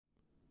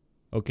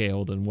Okay,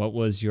 Holden, what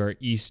was your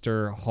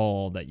Easter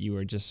haul that you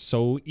were just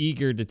so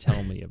eager to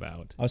tell me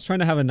about? I was trying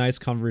to have a nice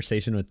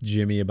conversation with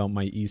Jimmy about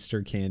my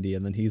Easter candy,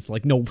 and then he's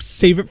like, no,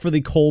 save it for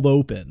the cold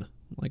open.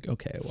 I'm like,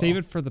 okay, well. Save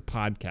it for the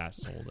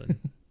podcast, Holden.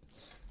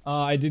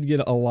 I did get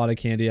a lot of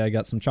candy. I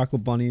got some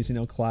chocolate bunnies,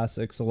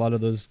 classics, a lot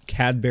of those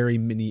Cadbury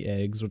mini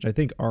eggs, which I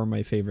think are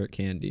my favorite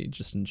candy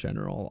just in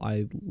general.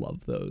 I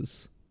love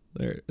those.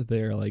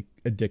 They're like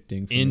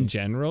addicting for me.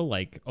 General,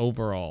 like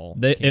overall?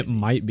 It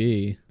might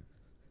be.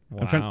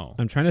 Wow.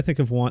 I'm trying to think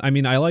of one. I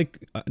mean, don't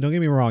get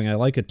me wrong, I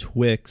like a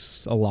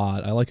Twix a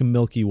lot. I like a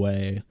Milky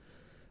Way,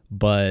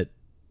 but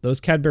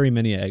those Cadbury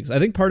mini eggs, I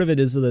think part of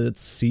it is that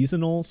it's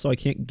seasonal, so I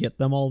can't get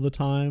them all the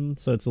time.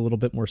 So it's a little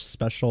bit more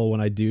special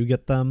when I do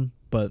get them,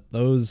 but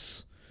they're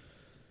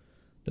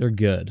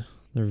good.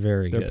 They're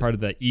very good. They're part of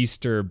the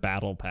Easter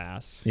Battle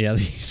Pass. Yeah, the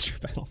Easter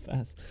Battle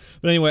Pass.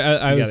 But anyway,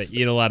 you gotta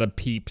eat a lot of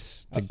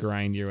Peeps to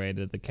grind your way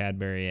to the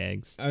Cadbury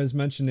eggs. I was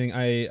mentioning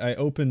I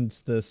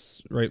opened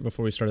this right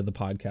before we started the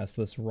podcast.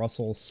 This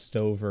Russell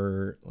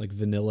Stover like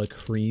vanilla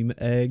cream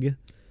egg.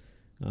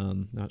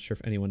 Not sure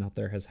if anyone out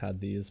there has had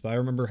these, but I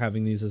remember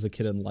having these as a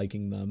kid and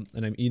liking them.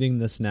 And I'm eating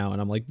this now,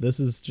 and I'm like, this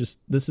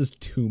is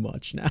too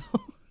much now.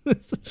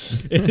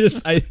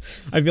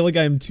 I feel like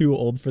I'm too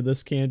old for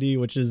this candy,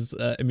 which is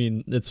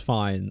it's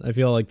fine. I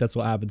feel like that's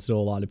what happens to a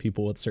lot of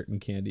people with certain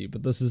candy,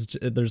 but there's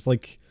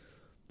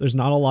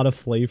not a lot of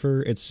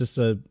flavor. It's just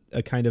a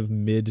kind of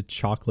mid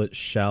chocolate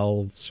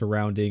shell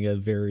surrounding a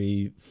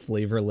very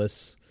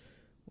flavorless,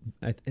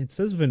 it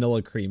says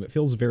vanilla cream. It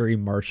feels very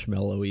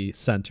marshmallowy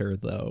center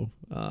though.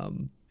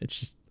 It's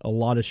just a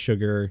lot of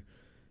sugar,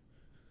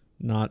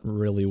 not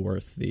really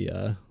worth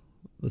the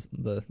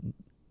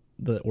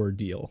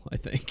ordeal, I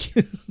think.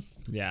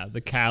 Yeah, the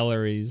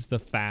calories, the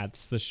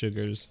fats, the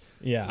sugars.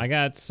 Yeah. I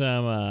got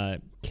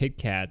some Kit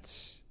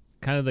Kats,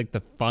 kind of like the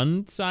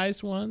fun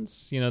size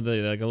ones. They're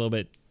like a little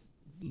bit,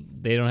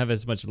 they don't have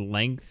as much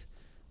length,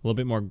 a little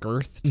bit more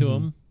girth to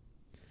them.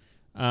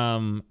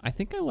 I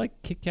think I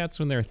like Kit Kats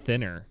when they're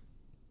thinner.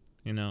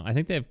 I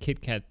think they have Kit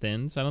Kat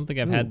Thins. I don't think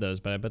I've had those,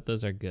 but I bet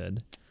those are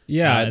good.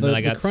 Yeah, and then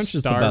I got the crunch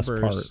is the best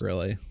part,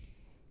 really.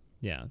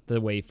 Yeah, the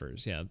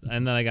wafers, yeah.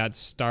 And then I got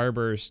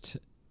Starburst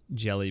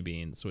jelly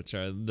beans, which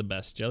are the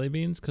best jelly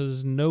beans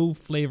because no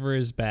flavor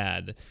is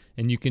bad,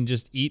 and you can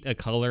just eat a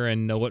color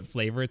and know what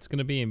flavor it's going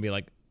to be and be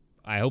like,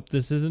 I hope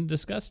this isn't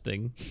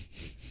disgusting.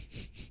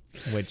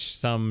 Which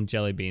some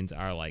jelly beans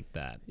are like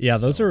that. Yeah,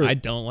 I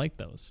don't like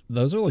those.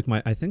 Those are like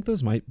I think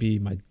those might be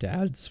my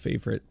dad's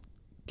favorite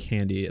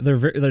candy.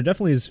 They're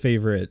definitely his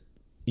favorite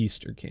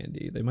Easter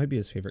candy. They might be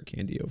his favorite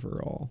candy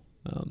overall.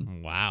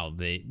 Wow,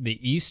 the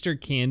Easter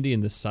candy in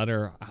the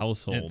Sutter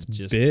household, it's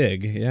just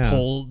big. Yeah,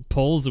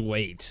 pulls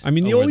weight. I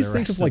mean, you always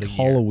think of like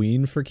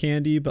Halloween for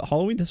candy, but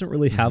Halloween doesn't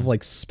really have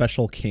like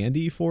special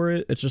candy for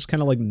it. It's just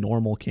kind of like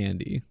normal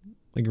candy,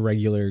 like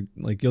regular.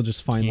 Like you'll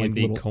just find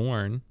candy like little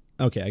corn.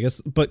 Okay, I guess,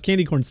 but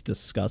candy corn's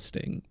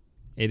disgusting.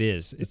 It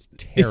is. It's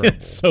terrible.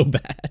 It's so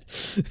bad.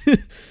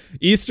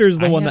 Easter's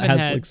the one that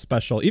has like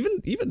special.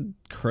 Even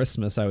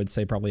Christmas, I would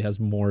say, probably has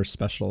more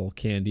special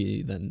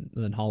candy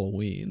than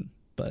Halloween.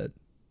 But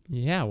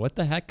yeah, what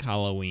the heck,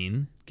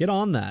 Halloween? Get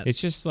on that. It's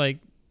just like,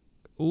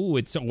 ooh,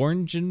 it's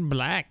orange and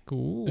black.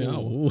 Ooh,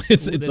 yeah,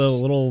 it's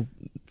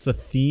a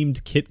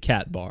themed Kit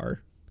Kat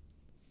bar.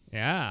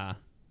 Yeah,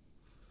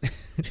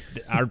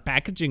 our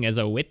packaging has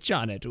a witch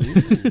on it.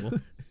 Ooh.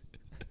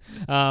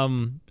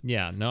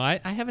 Yeah, no, I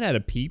haven't had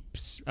a peep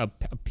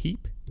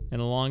in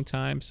a long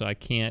time, so I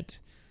can't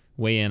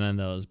weigh in on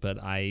those, but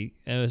I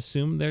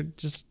assume they're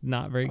just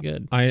not very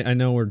good. I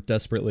know we're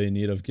desperately in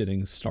need of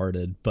getting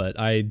started, but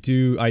I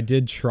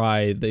did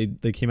try.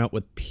 They came out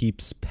with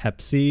Peeps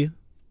Pepsi.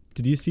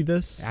 Did you see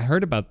this? I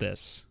heard about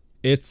this.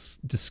 It's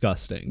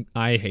disgusting.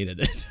 I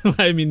hated it.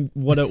 I mean,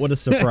 what a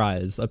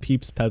surprise. A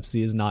Peeps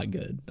Pepsi is not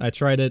good. I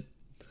tried it,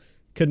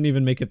 couldn't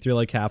even make it through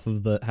like half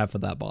of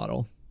that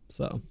bottle.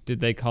 So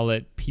did they call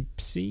it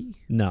Peepsy?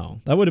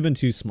 No, that would have been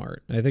too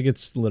smart. I think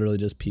it's literally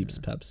just Peeps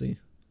Pepsi.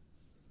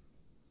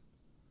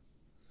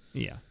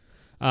 Yeah.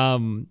 I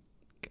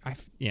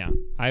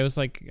was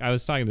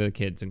talking to the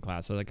kids in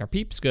class. I was like, are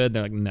Peeps good?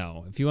 They're like,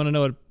 no. If you want to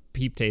know what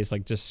Peep tastes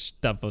like, just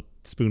stuff a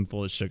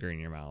spoonful of sugar in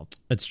your mouth.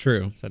 It's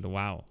true. I said,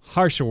 wow.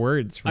 Harsh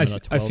words from a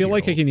 12-year-old. I feel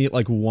like I can eat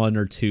like 1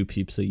 or 2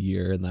 Peeps a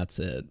year and that's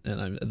it.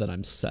 And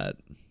I'm set.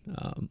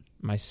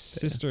 My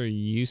sister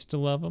used to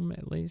love them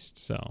at least.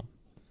 So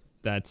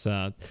that's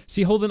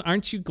see, Holden,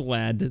 aren't you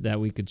glad that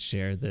we could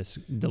share this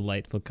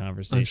delightful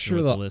conversation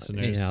with the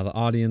listeners? Yeah, the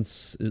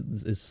audience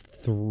is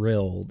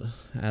thrilled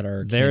at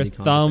our their candy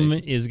thumb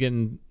is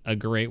getting a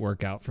great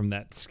workout from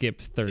that skip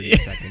 30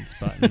 seconds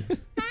button.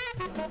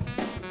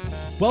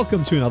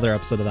 Welcome to another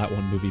episode of That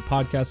One Movie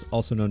Podcast,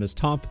 also known as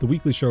Tomp, the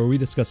weekly show where we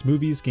discuss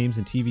movies, games,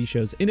 and TV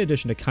shows in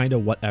addition to kinda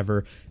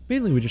whatever.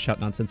 Mainly we just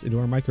shout nonsense into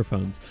our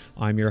microphones.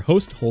 I'm your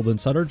host, Holden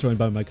Sutter, joined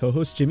by my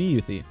co-host, Jimmy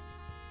Youthy.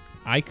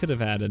 I could have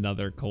had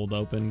another cold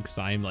open because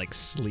I'm like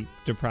sleep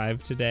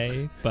deprived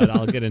today, but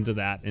I'll get into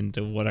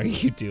what are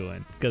you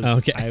doing?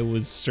 Because I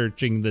was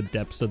searching the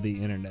depths of the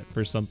internet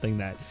for something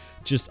that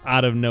just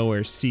out of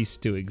nowhere cease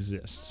to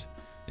exist.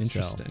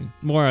 Interesting.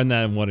 So, more on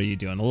that and What Are You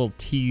Doing? A little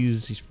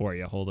tease for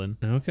you, Holden.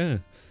 Okay.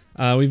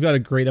 We've got a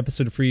great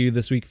episode for you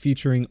this week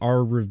featuring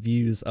our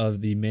reviews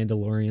of The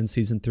Mandalorian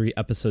Season 3,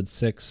 Episode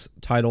 6,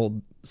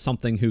 titled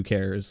Something Who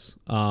Cares.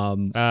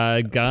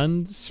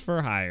 Guns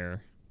for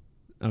Hire.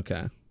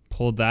 Okay.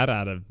 Pulled that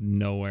out of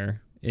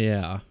nowhere.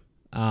 Yeah.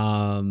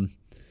 And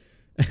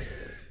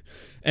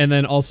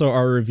then also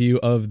our review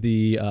of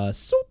the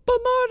Super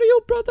Mario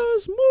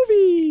Brothers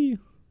movie.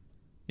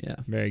 Yeah.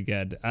 Very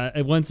good.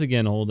 Once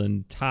again,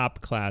 Holden,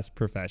 top class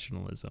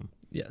professionalism.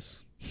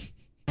 Yes.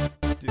 That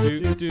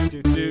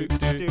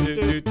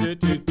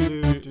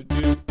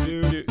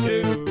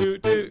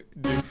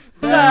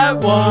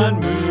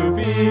One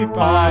Movie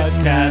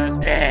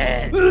Podcast.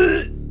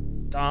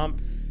 Tom.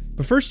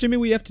 But first, Jimmy,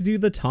 we have to do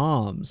the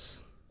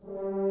toms.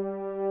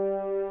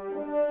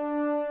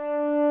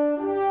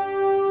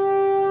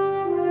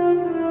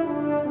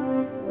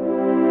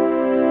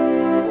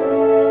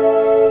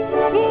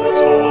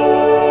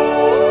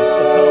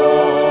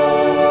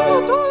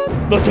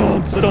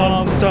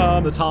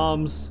 The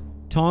Toms.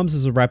 Toms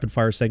is a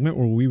rapid-fire segment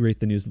where we rate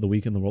the news of the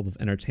week in the world of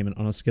entertainment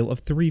on a scale of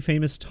 3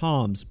 famous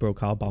Toms: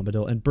 Brokaw,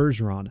 Bombadil, and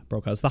Bergeron.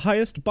 Brokaw is the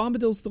highest,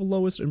 Bombadil's the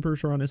lowest, and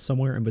Bergeron is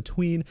somewhere in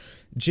between.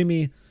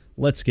 Jimmy,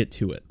 let's get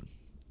to it.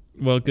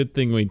 Well, good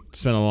thing we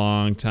spent a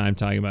long time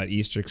talking about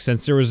Easter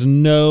since there was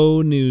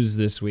no news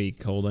this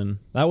week, Holden.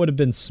 That would have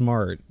been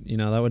smart.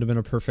 That would have been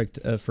a perfect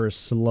for a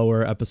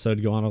slower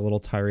episode, go on a little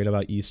tirade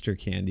about Easter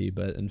candy.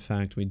 But in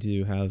fact, we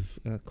do have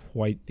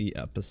quite the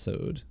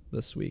episode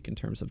this week in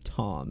terms of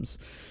Toms.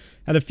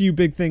 Had a few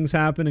big things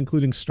happen,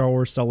 including Star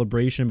Wars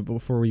Celebration. But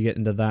before we get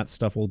into that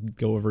stuff, we'll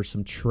go over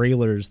some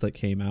trailers that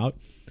came out.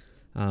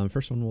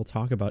 First one we'll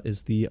talk about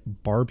is the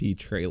Barbie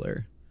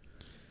trailer.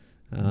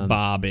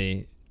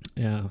 Bobby.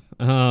 Yeah.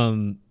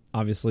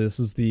 Obviously, this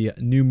is the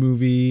new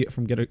movie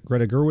from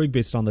Greta Gerwig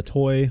based on the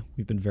toy.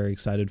 We've been very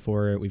excited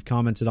for it. We've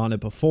commented on it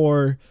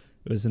before.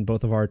 It was in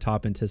both of our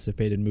top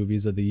anticipated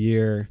movies of the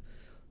year.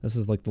 This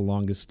is like the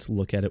longest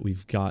look at it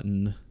we've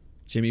gotten.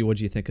 Jimmy, what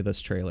do you think of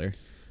this trailer?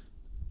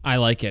 I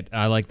like it.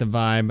 I like the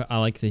vibe. I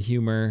like the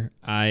humor.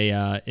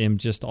 I am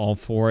just all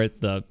for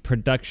it. The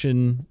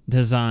production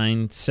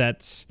design,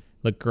 sets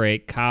look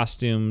great.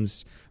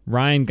 Costumes.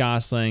 Ryan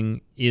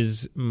Gosling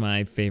is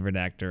my favorite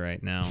actor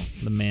right now.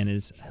 The man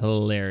is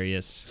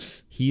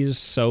hilarious. He is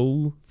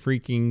so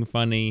freaking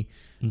funny.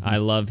 Mm-hmm. I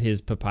love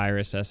his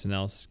Papyrus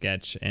SNL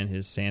sketch and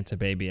his Santa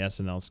Baby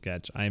SNL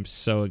sketch. I am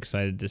so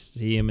excited to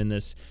see him in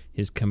this.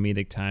 His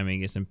comedic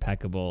timing is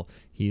impeccable.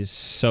 He's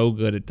so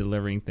good at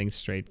delivering things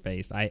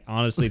straight-faced. I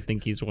honestly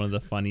think he's one of the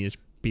funniest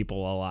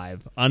people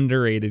alive.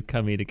 Underrated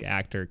comedic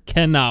actor.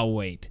 Cannot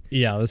wait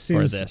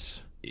for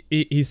this.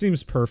 He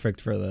seems perfect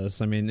for this.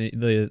 I mean,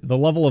 the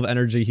level of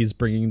energy he's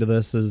bringing to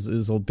this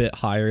is a bit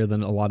higher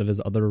than a lot of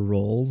his other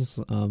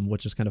roles,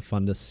 which is kind of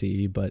fun to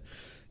see. But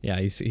yeah,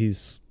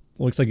 he's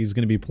looks like he's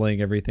going to be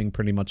playing everything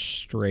pretty much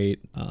straight.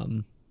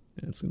 And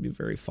it's going to be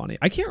very funny.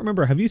 I can't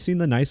remember. Have you seen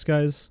The Nice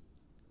Guys?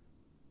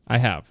 I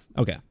have.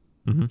 Okay.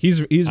 Mm-hmm.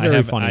 He's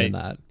very funny in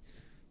that.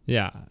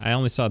 Yeah, I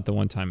only saw it the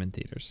one time in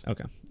theaters.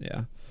 Okay.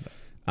 Yeah.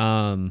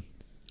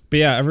 But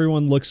yeah,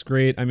 everyone looks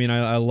great. I mean,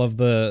 I love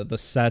the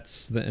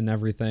sets and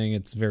everything.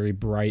 It's very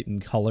bright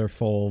and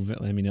colorful.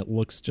 I mean, it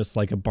looks just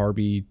like a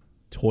Barbie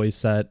toy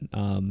set.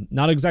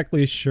 Not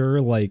exactly sure,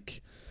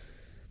 like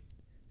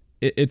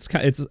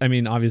it's. I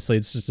mean, obviously,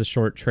 it's just a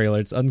short trailer.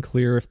 It's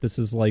unclear if this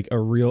is like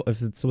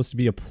if it's supposed to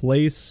be a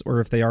place or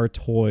if they are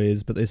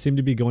toys. But they seem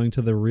to be going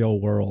to the real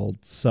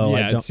world. So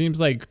yeah, it seems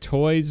like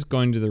toys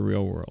going to the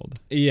real world.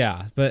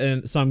 Yeah,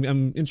 so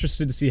I'm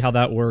interested to see how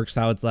that works.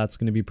 How that's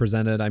going to be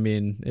presented. I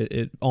mean,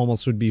 it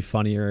almost would be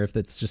funnier if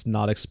it's just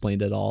not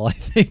explained at all. I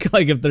think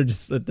like if they're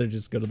just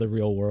go to the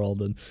real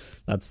world and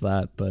that's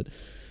that. But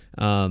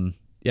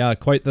yeah,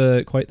 quite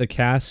the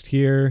cast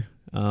here.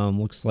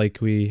 Looks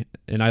like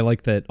I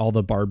like that all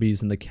the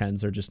Barbies and the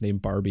Kens are just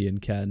named Barbie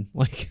and Ken.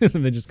 Like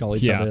they just call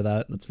each other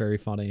that. That's very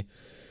funny.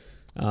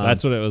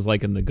 That's what it was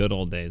like in the good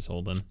old days,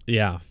 Holden.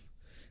 Yeah.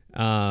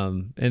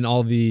 And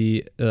all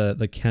the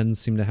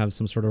Kens seem to have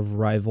some sort of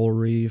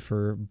rivalry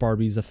for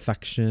Barbie's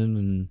affection,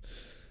 and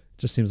it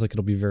just seems like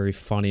it'll be very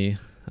funny.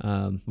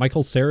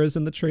 Michael Cera's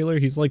in the trailer.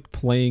 He's like I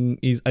think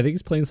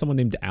he's playing someone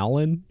named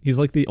Alan. He's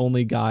like the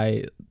only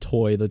guy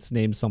toy that's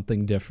named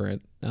something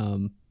different.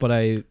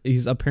 But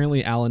he's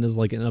apparently Alan is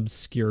like an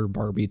obscure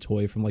Barbie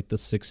toy from like the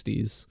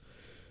 60s.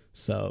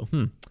 So,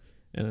 and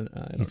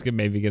he's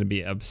maybe going to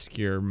be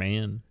obscure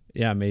man.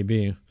 Yeah,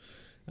 maybe.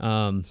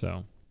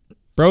 So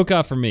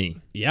Brokaw for me.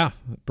 Yeah,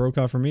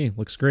 Brokaw for me.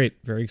 Looks great.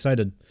 Very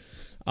excited.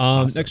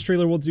 Awesome. Next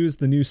trailer we'll do is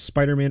the new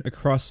Spider-Man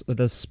Across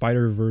the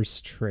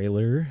Spider-Verse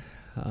trailer.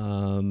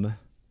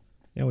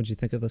 What'd you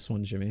think of this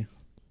one, Jimmy?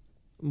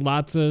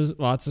 Lots of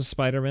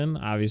Spider-Man.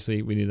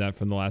 Obviously, we knew that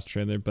from the last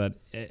trailer, but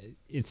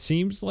it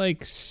seems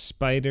like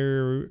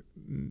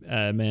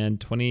Spider-Man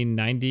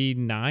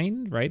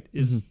 2099, right,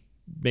 is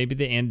maybe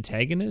the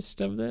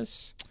antagonist of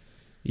this.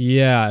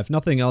 Yeah, if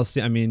nothing else,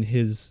 I mean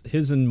his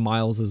and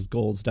Miles's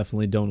goals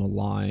definitely don't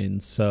align.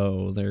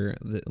 So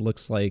it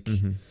looks like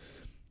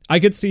I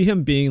could see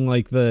him being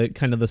like the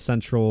kind of the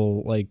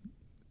central like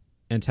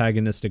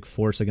antagonistic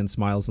force against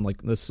Miles in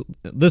like this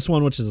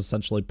one, which is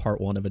essentially part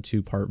one of a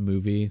 2-part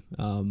movie.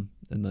 And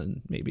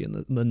then maybe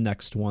in the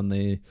next one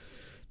they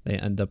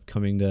end up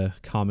coming to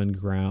common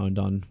ground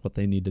on what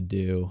they need to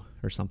do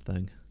or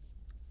something.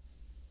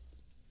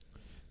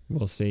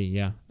 We'll see.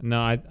 Yeah.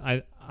 No,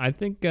 I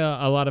think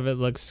a lot of it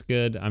looks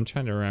good. I'm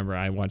trying to remember.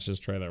 I watched this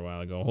trailer a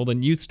while ago. Hold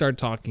on. You start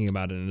talking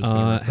about it, and it's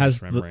going to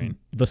refresh my brain.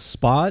 The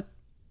Spot,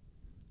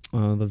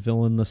 the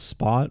villain, the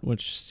Spot,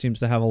 which seems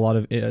to have a lot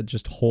of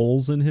just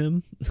holes in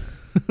him,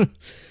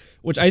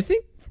 which I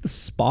think the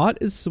Spot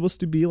is supposed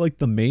to be like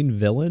the main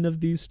villain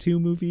of these two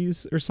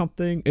movies or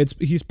something.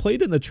 He's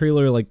played in the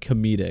trailer like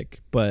comedic,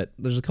 but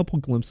there's a couple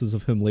glimpses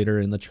of him later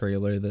in the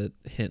trailer that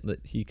hint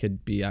that he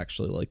could be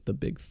actually like the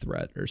big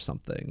threat or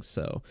something.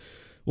 So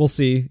we'll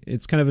see.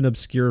 It's kind of an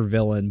obscure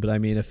villain, but I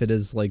mean, if it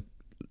is like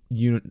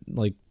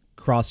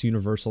cross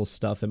universal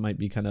stuff, it might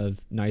be kind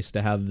of nice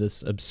to have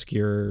this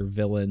obscure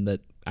villain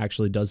that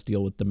actually does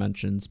deal with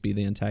dimensions be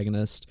the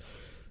antagonist.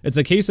 It's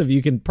a case of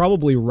you can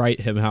probably write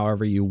him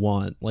however you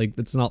want. Like,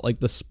 it's not like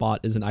the Spot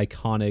is an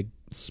iconic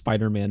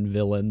Spider-Man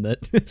villain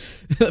that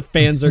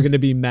fans are going to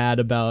be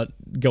mad about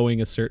going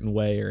a certain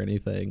way or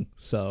anything.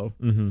 So,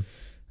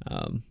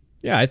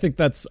 yeah, I think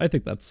that's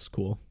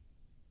cool.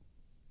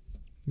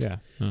 Yeah.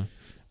 Huh.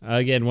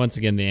 Once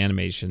again, the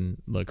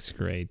animation looks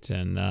great,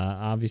 and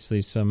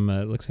obviously some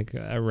looks like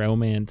a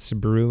romance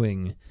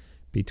brewing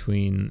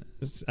between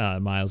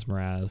Miles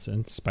Morales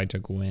and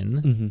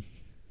Spider-Gwen.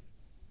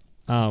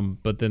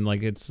 But then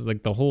like it's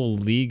like the whole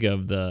league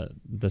of the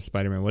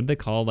Spider-Man. What did they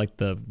call like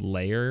the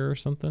layer or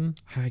something?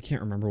 I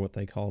can't remember what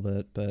they called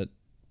it, but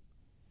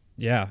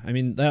yeah, I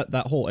mean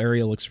that whole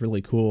area looks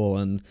really cool,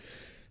 and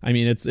I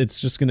mean it's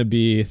just gonna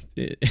be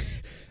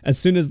as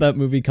soon as that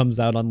movie comes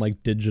out on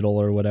like digital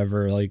or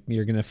whatever, like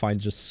you're gonna find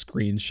just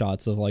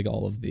screenshots of like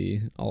all of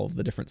the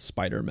different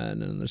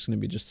Spider-Men, and there's gonna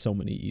be just so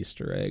many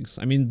Easter eggs.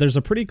 I mean, there's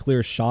a pretty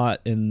clear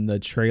shot in the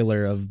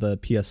trailer of the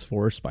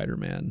PS4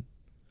 Spider-Man.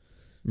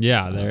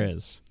 Yeah, there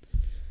is.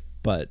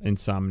 But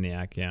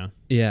Insomniac, yeah.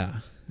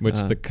 Yeah.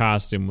 Which the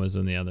costume was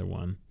in the other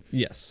one.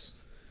 Yes.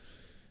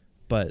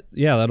 But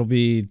yeah, that'll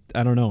be,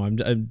 I don't know.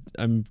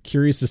 I'm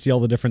curious to see all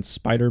the different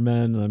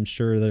Spider-Men. I'm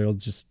sure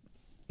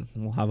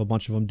we'll have a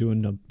bunch of them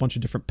doing a bunch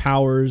of different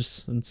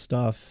powers and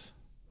stuff.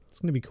 It's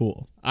going to be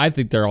cool. I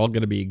think they're all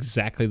going to be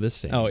exactly the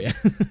same. Oh yeah.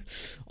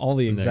 All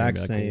the exact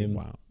like, same.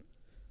 Oh,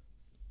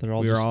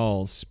 wow. We're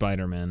all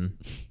Spider-Men.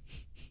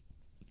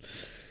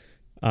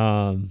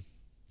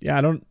 Yeah,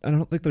 I don't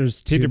think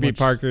there's too Peter B. much...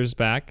 Parker's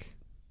back,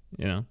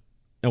 you know.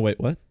 Oh, wait,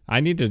 what?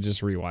 I need to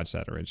just rewatch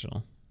that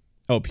original.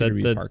 Oh, Peter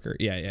B. Parker.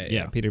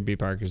 Yeah, Peter B.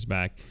 Parker's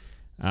back.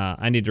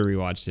 I need to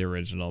rewatch the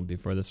original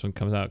before this one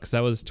comes out, because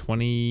that was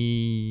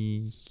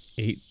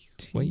 2018.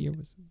 What year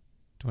was it?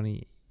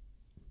 20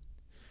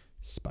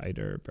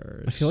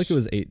 Spider-Verse. I feel like it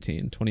was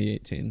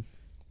 2018.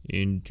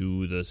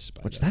 Into the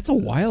Spider-Verse. Which, that's a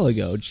while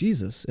ago.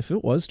 Jesus, if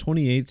it was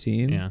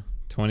 2018. Yeah,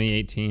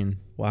 2018.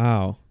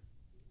 Wow.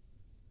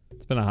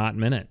 It's been a hot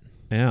minute.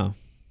 Yeah.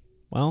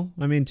 Well,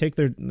 I mean,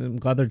 I'm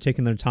glad they're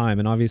taking their time,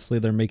 and obviously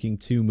they're making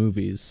 2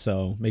 movies,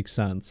 so makes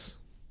sense.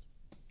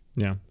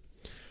 Yeah.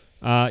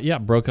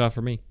 Broke off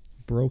for me.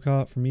 Broke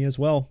out for me as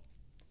well.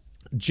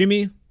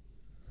 Jimmy,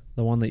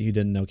 the one that you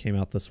didn't know came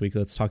out this week.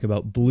 Let's talk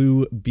about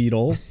Blue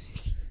Beetle.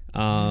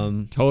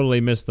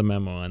 Totally missed the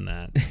memo on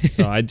that.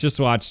 So I just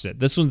watched it.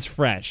 This one's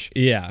fresh.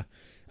 Yeah.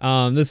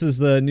 This is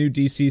the new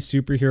DC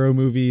superhero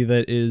movie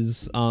that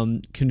is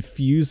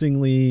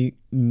confusingly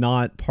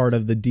not part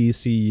of the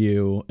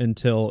DCU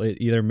until it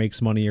either makes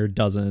money or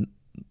doesn't,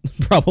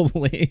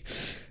 probably.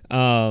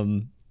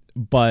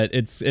 But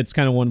it's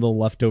kind of one of the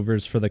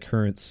leftovers for the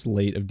current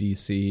slate of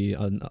DC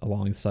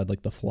alongside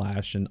like the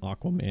Flash and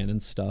Aquaman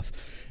and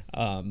stuff.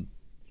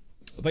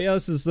 But yeah,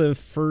 this is the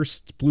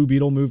first Blue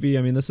Beetle movie.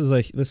 I mean, this is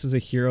a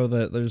hero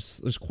that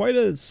there's quite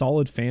a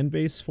solid fan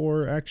base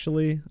for,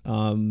 actually.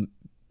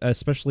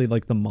 Especially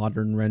like the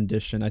modern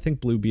rendition. I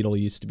think Blue Beetle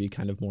used to be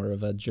kind of more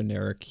of a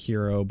generic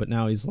hero, but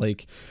now he's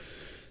like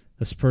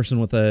this person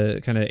with a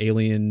kind of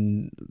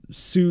alien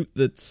suit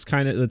that's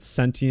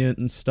sentient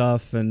and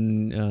stuff.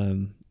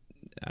 And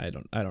I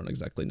don't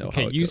exactly know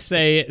how it you goes.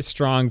 say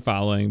strong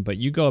following, but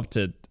you go up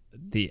to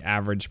the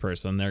average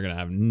person, they're gonna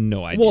have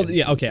no idea. Well,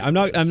 yeah, okay. I'm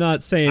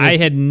not saying I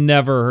had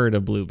never heard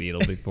of Blue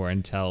Beetle before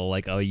until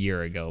like a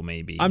year ago,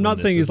 maybe. I'm not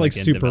saying he's like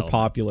super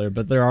popular,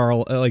 but there are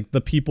like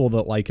the people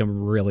that like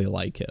him really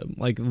like him,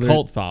 like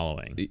cult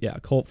following. Yeah,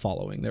 cult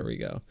following. There we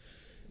go.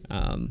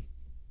 And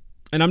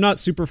I'm not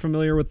super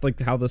familiar with like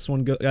how this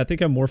one goes. I think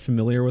I'm more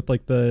familiar with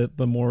like the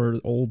more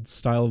old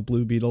style of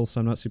Blue Beetle, so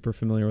I'm not super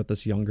familiar with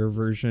this younger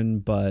version,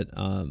 but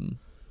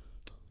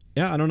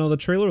yeah, I don't know. The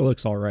trailer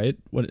looks all right.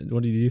 What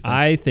do you think?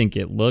 I think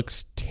it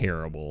looks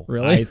terrible.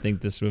 Really? I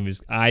think this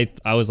movie's... I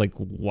was like,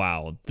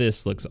 wow,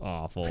 this looks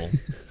awful.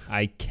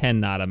 I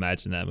cannot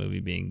imagine that movie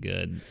being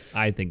good.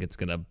 I think it's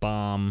going to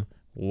bomb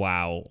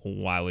wow,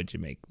 why would you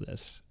make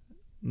this?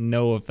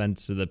 No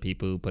offense to the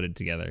people who put it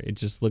together. It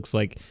just looks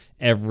like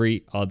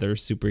every other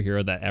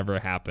superhero that ever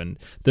happened.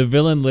 The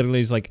villain literally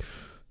is like,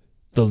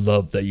 the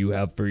love that you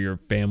have for your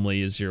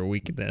family is your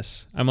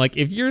weakness. I'm like,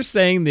 if you're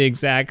saying the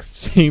exact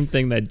same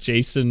thing that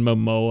Jason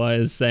Momoa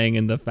is saying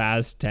in the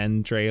Fast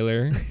 10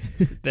 trailer,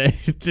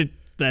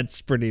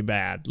 that's pretty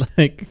bad.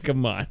 Like,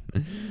 come on.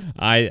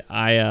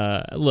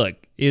 I look,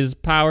 his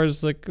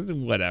powers look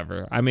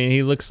whatever. I mean,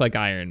 he looks like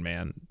Iron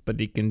Man, but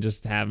he can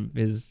just have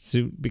his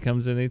suit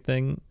becomes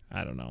anything.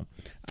 I don't know.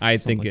 I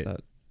think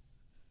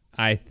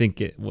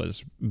it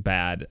was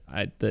bad.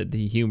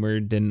 The humor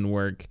didn't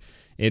work.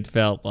 It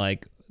felt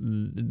like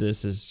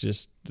this is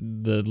just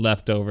the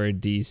leftover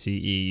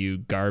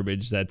DCEU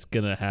garbage that's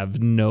gonna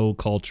have no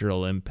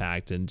cultural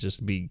impact and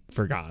just be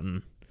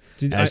forgotten.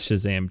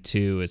 Shazam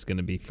 2 is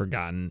gonna be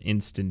forgotten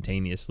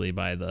instantaneously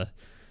by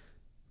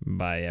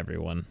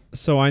everyone.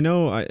 So I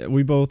know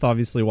we both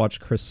obviously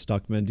watched Chris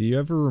Stuckman. Do you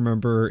ever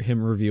remember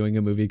him reviewing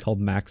a movie called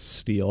Max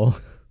Steel?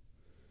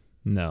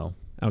 No.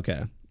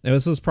 Okay.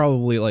 This was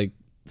probably like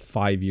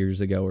 5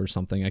 years ago or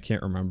something. I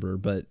can't remember,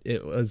 but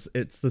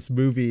it's this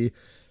movie.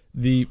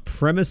 The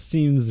premise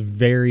seems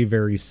very,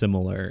 very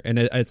similar, and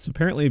it's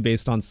apparently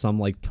based on some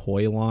like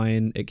toy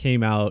line. It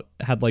came out,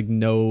 had like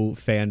no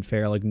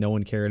fanfare, like no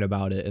one cared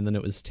about it, and then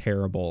it was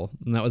terrible.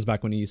 And that was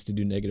back when he used to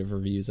do negative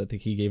reviews. I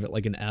think he gave it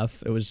like an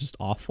F. It was just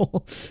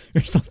awful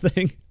or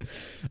something.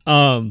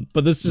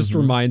 But this just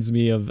reminds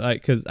me of,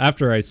 because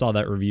after I saw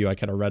that review, I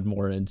kind of read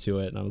more into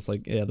it, and I was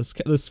like, yeah,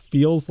 this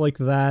feels like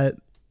that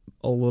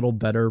a little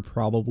better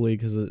probably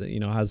because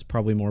it, has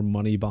probably more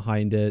money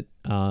behind it.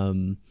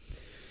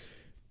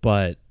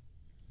 But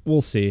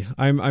we'll see.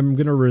 I'm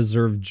gonna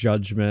reserve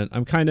judgment.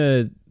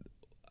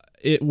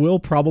 It will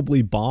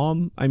probably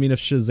bomb. I mean, if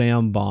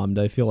Shazam bombed,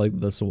 I feel like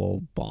this will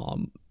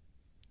bomb.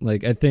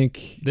 Like, I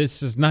think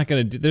this is not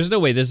gonna do. There's no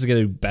way this is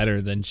gonna do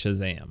better than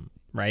Shazam,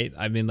 right?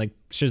 I mean, like,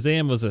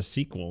 Shazam was a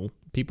sequel.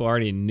 People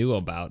already knew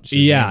about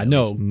Shazam. Yeah,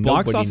 no,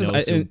 box office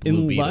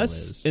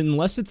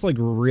unless it's like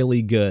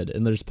really good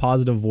and there's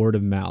positive word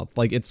of mouth.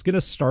 Like, it's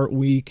gonna start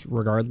weak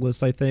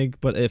regardless, I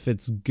think. But if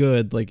it's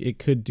good, like, it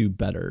could do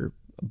better.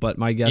 But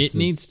my guess is... It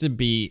needs to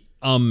be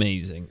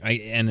amazing.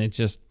 And it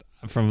just,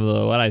 from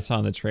what I saw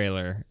in the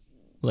trailer,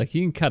 like,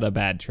 you can cut a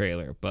bad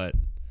trailer, but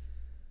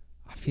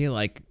I feel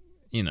like,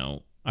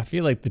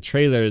 the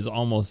trailer is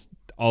almost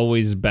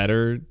always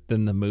better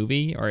than the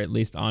movie, or at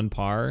least on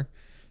par.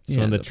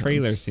 So when the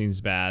trailer seems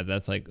bad,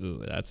 that's like,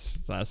 ooh,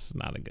 that's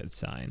not a good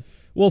sign.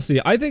 We'll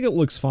see. I think it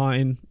looks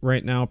fine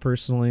right now,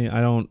 personally. I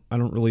don't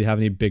really have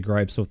any big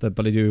gripes with it,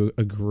 but I do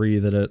agree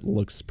that it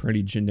looks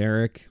pretty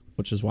generic,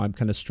 which is why I'm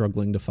kind of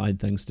struggling to find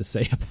things to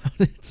say about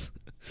it.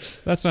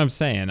 That's what I'm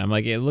saying. I'm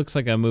like, it looks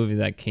like a movie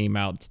that came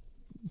out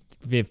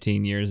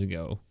 15 years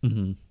ago.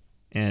 Mm-hmm.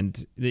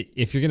 And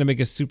if you're going to make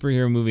a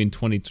superhero movie in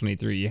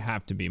 2023, you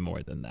have to be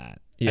more than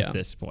that at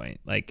this point.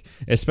 Like,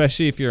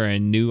 especially if you're a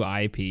new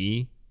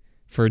IP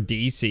for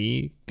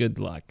DC, good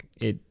luck.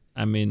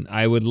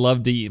 I would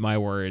love to eat my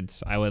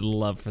words. I would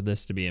love for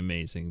this to be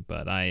amazing,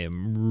 but I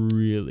am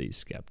really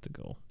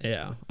skeptical.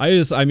 Yeah.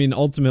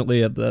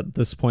 Ultimately at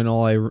this point,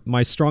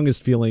 my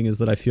strongest feeling is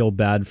that I feel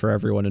bad for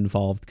everyone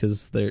involved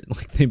because they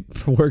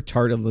worked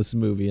hard on this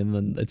movie and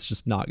then it's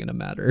just not going to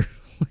matter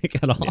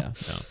at all. Yeah,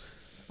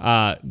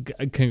 no.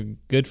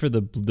 Good for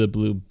the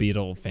Blue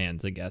Beetle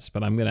fans, I guess,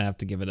 but I'm going to have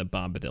to give it a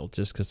Bombadil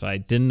just because I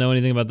didn't know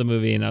anything about the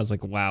movie and I was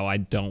like, wow, I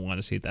don't want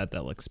to see that.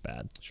 That looks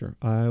bad. Sure.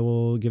 I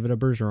will give it a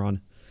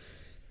Bergeron.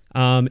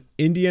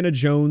 Indiana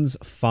Jones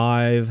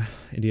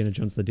 5, Indiana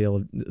Jones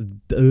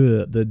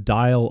the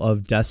Dial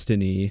of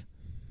Destiny.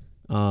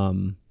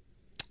 Got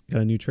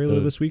a new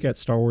trailer this week at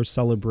Star Wars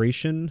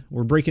Celebration.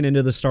 We're breaking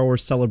into the Star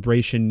Wars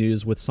Celebration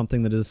news with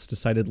something that is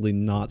decidedly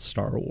not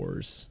Star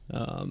Wars.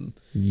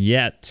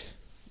 Yet.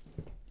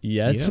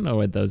 You don't know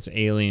what those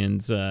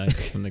aliens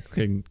from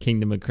the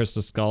Kingdom of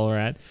Crystal Skull are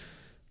at.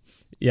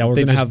 Yeah, we're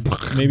gonna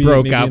have maybe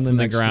broke out from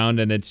the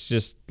ground, and it's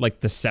just like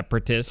the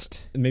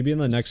Separatist. Maybe in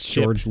the next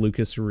ship. George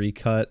Lucas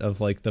recut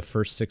of like the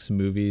first 6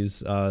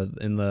 movies,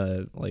 in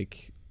the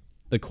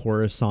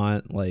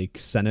Coruscant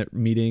Senate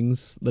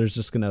meetings,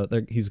 he's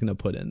gonna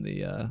put in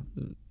the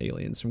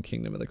aliens from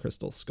Kingdom of the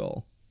Crystal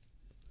Skull.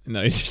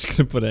 No, he's just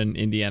gonna put in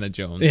Indiana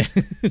Jones,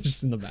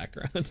 just in the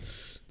background,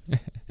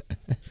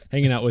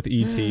 hanging out with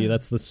E.T.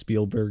 That's the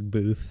Spielberg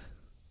booth.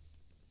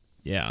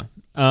 Yeah.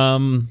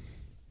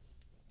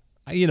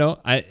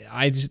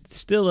 I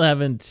still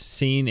haven't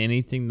seen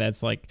anything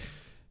that's like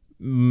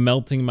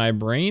melting my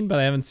brain, but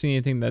I haven't seen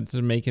anything that's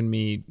making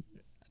me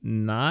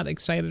not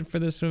excited for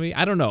this movie.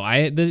 I don't know.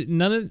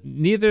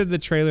 Neither of the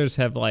trailers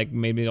have like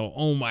made me go,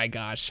 oh my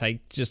gosh, I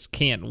just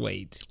can't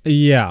wait.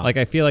 Yeah. Like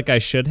I feel like I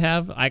should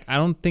have. I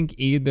don't think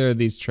either of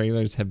these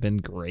trailers have been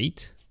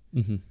great.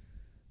 Mm-hmm.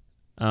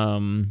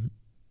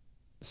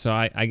 So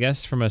I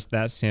guess from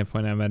that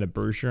standpoint, I'm at a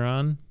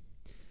Bergeron.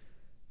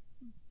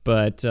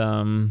 But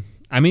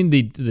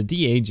the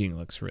de-aging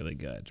looks really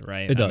good,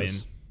 right? It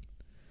does.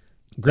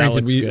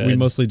 Granted, we good.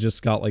 mostly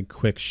just got like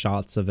quick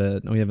shots of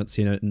it. We haven't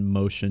seen it in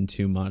motion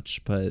too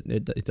much, but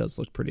it does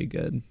look pretty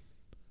good.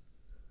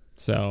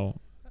 So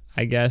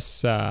I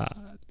guess that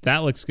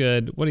looks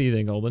good. What do you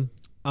think, Olden?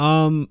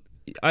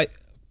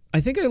 I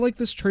think I like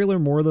this trailer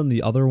more than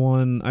the other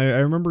one. I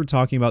remember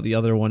talking about the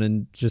other one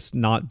and just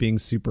not being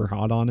super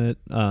hot on it.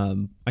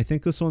 I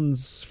think this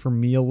one's for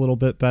me a little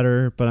bit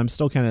better, but I'm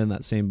still kind of in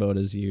that same boat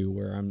as you,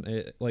 where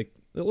it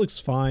looks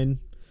fine.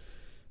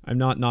 I'm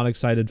not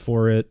excited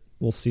for it.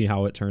 We'll see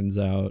how it turns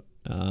out.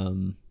 I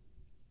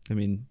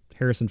mean,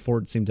 Harrison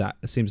Ford seems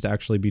to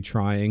actually be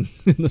trying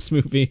in this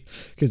movie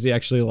because he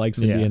actually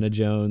likes Indiana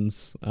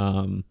Jones.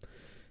 And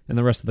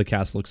the rest of the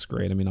cast looks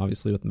great. I mean,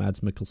 obviously with Mads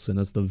Mikkelsen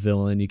as the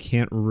villain, you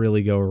can't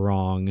really go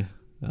wrong.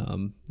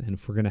 And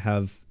if we're going to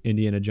have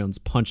Indiana Jones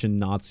punching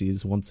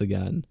Nazis once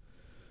again,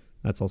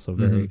 that's also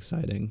very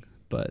exciting.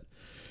 But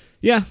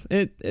yeah,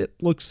 it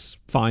looks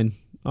fine.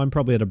 I'm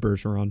probably at a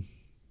Bergeron.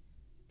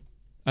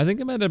 I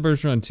think I'm at a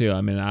Bergeron too.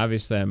 I mean,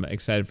 obviously I'm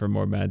excited for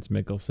more Mads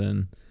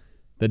Mikkelsen.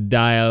 The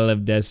Dial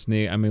of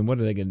Destiny. I mean, what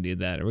are they going to do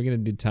that? Are we going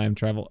to do time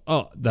travel?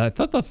 Oh, I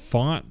thought the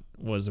font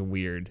was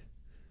weird.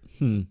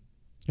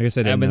 I guess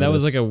I didn't that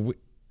was notice.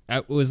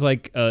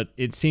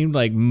 it seemed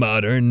like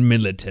modern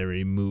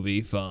military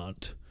movie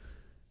font.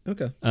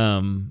 Okay.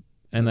 And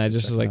I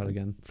just was like,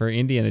 again. for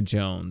Indiana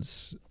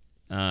Jones,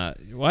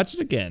 watch it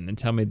again and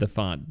tell me the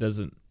font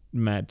doesn't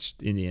match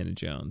Indiana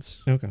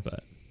Jones. Okay.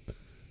 But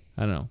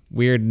I don't know.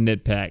 Weird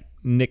nitpick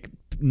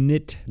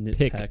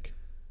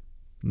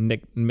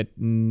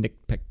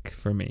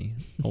for me,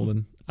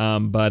 Holden.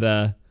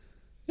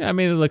 Yeah, I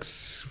mean, it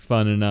looks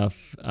fun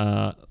enough.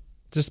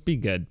 Just be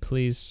good,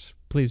 please.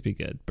 Please be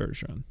good,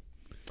 Bergeron.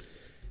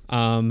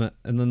 And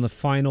then the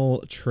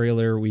final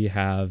trailer we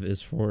have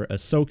is for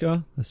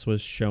Ahsoka. This was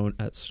shown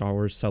at Star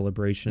Wars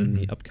Celebration,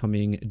 the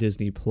upcoming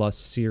Disney Plus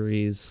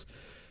series,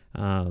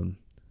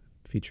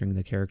 featuring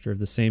the character of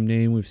the same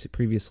name. We've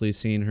previously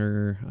seen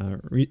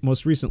her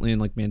most recently in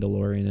like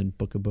Mandalorian and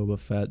Book of Boba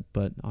Fett,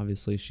 but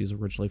obviously she's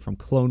originally from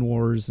Clone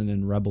Wars and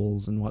in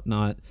Rebels and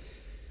whatnot.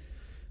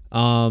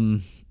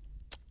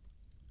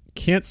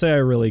 Can't say I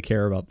really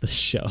care about this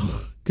show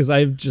because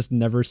I've just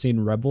never seen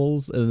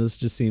Rebels, and this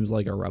just seems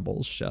like a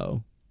Rebels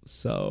show.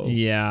 So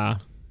yeah,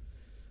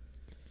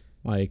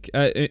 like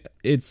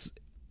it's.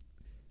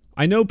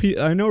 I know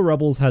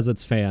Rebels has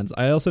its fans.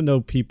 I also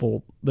know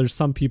there's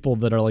some people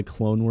that are like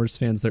Clone Wars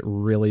fans that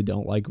really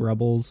don't like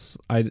Rebels.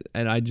 I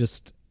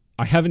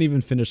haven't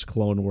even finished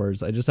Clone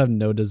Wars. I just have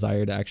no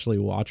desire to actually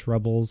watch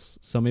Rebels.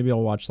 So maybe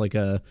I'll watch like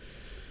a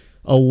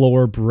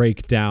lore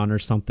breakdown or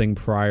something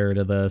prior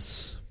to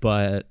this,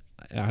 but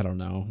I don't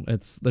know.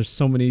 There's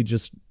so many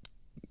just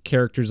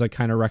characters I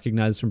kind of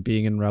recognize from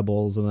being in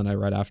Rebels, and then I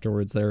read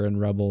afterwards they're in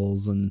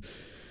Rebels, and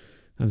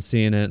I'm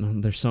seeing it,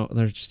 and there's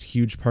just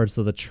huge parts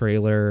of the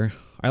trailer.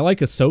 I like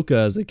Ahsoka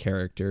as a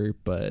character,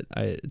 but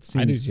I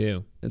do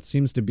too. It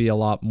seems to be a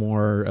lot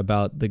more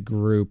about the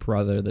group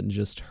rather than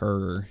just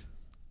her.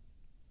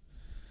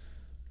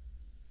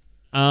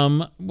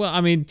 Well, I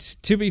mean,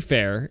 to be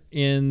fair,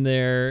 in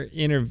their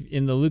in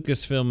the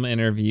Lucasfilm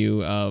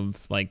interview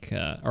of was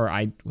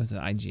it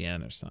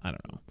IGN or something? I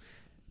don't know.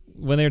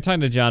 When they were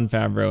talking to Jon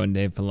Favreau and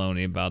Dave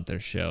Filoni about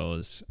their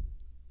shows,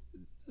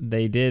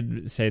 they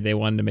did say they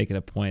wanted to make it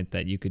a point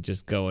that you could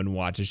just go and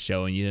watch a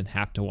show and you didn't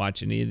have to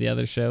watch any of the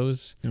other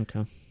shows.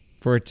 Okay.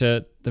 For it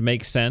to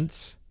make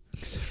sense.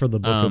 Except for the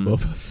Book of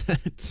Boba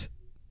Fett.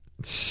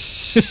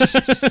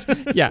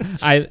 Yeah,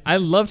 I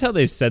loved how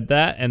they said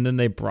that, and then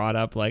they brought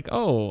up like,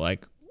 oh,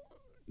 like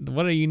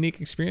what a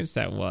unique experience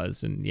that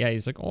was, and yeah,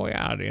 he's like, oh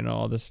yeah,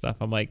 all this stuff.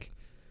 I'm like,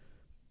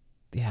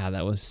 yeah,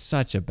 that was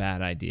such a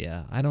bad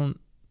idea.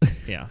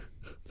 Yeah.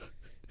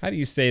 How do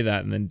you say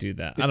that and then do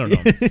that? I don't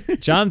know.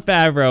 Jon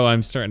Favreau,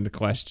 I'm starting to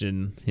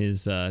question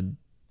his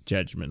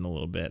judgment a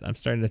little bit. I'm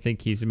starting to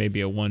think he's maybe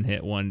a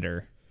one-hit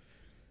wonder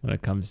when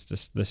it comes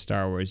to the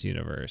Star Wars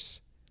universe.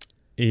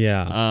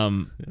 Yeah.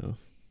 Yeah.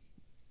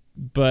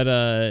 But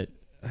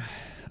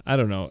I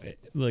don't know.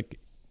 Look,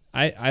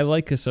 I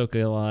like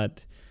Ahsoka a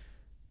lot.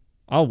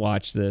 I'll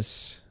watch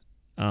this.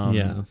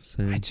 Yeah,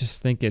 same. I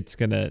just think it's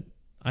gonna.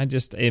 I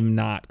just am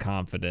not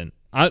confident.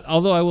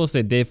 Although I will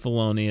say Dave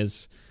Filoni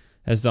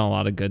has done a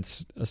lot of good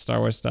Star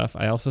Wars stuff.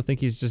 I also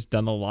think he's just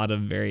done a lot of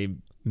very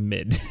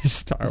mid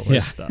Star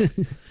Wars stuff.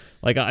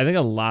 Like I think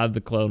a lot of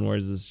the Clone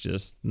Wars is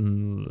just.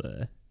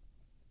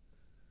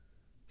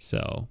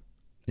 So.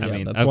 Yeah, I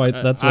mean, that's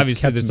what's obviously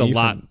kept there's me a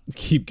lot.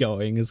 Keep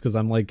going is because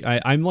I'm like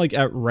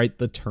at right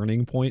the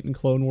turning point in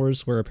Clone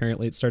Wars where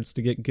apparently it starts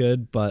to get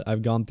good, but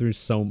I've gone through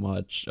so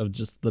much of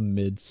just the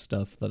mid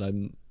stuff that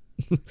I'm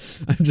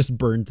just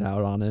burnt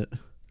out on it.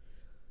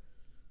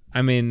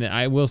 I mean,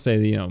 I will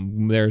say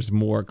there's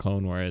more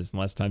Clone Wars and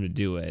less time to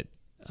do it,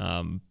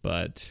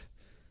 but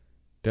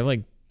they're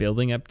like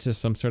building up to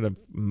some sort of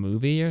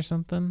movie or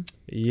something.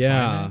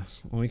 Yeah,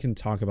 well, we can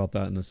talk about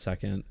that in a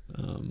second.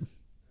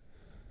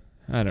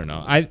 I don't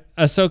know.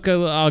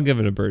 Ahsoka, I'll give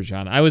it a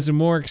Bergeron. I was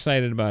more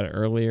excited about it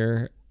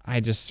earlier. I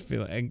just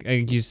feel like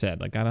you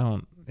said, like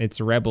it's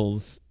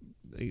Rebels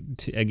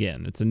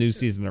again, it's a new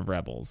season of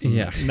Rebels.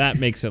 And that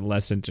makes it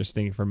less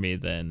interesting for me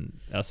than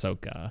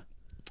Ahsoka.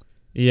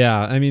 Yeah,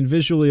 I mean,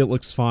 visually it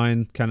looks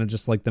fine, kind of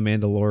just like The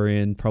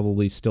Mandalorian,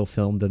 probably still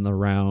filmed in the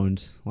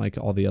round, like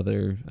all the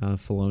other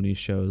Filoni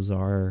shows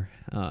are.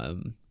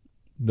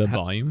 The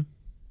volume?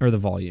 Or the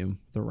volume,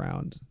 the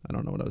round. I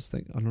don't know what I was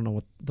thinking. I don't know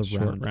what the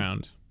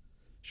round.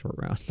 Short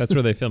round. That's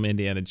where they film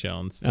Indiana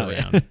Jones, the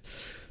round.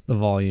 The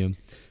volume.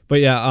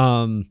 But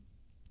yeah,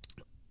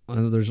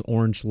 there's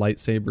orange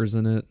lightsabers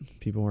in it.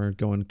 People are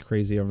going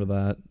crazy over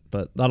that,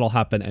 but that'll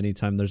happen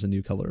anytime there's a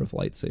new color of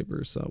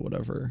lightsabers, so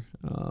whatever.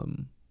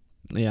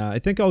 Yeah, I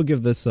think I'll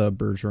give this a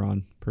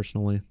Bergeron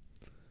personally.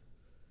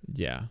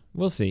 Yeah,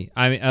 we'll see.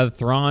 I mean,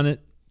 Thrawn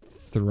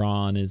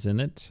is in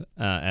it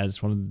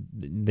as one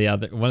of the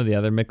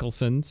other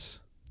Mickelsons.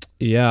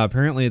 Yeah,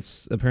 apparently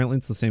it's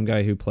the same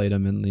guy who played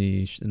him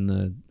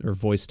or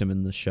voiced him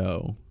in the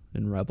show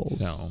in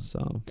Rebels.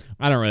 So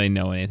I don't really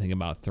know anything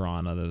about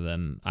Thrawn other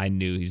than I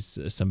knew he's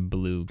some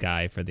blue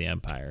guy for the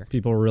Empire.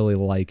 People really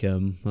like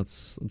him.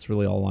 That's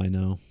really all I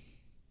know.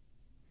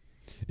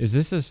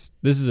 This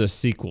is a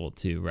sequel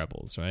to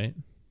Rebels, right?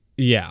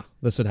 Yeah,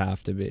 this would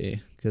have to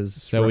be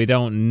so we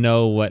don't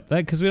know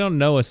because we don't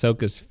know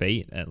Ahsoka's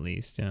fate at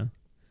least. Yeah.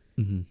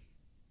 Mm-hmm.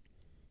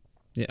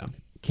 Yeah.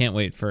 Can't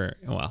wait for.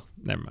 Well,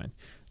 never mind.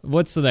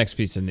 What's the next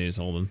piece of news,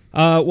 Holden?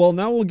 Well,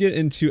 now we'll get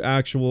into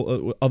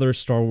actual other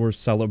Star Wars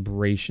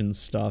celebration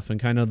stuff, and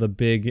kind of the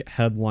big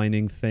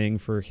headlining thing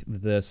for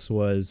this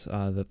was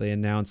that they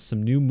announced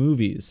some new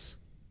movies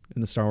in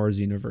the Star Wars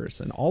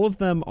universe, and all of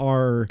them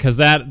are because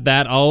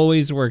that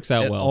always works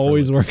out well.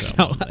 Always works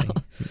out well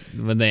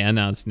when they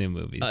announce new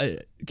movies.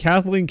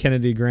 Kathleen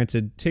Kennedy,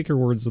 granted, take her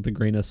words with a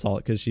grain of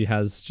salt because she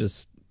has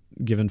just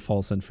given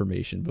false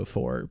information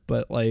before,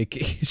 but like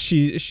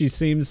she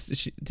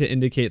seems to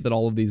indicate that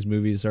all of these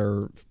movies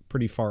are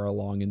pretty far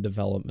along in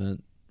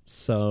development.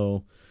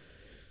 So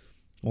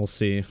we'll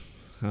see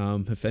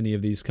if any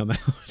of these come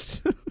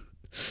out.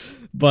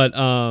 But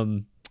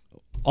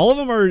all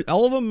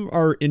of them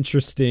are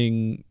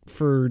interesting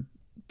for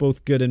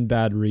both good and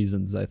bad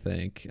reasons, I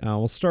think.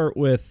 We'll start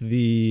with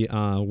the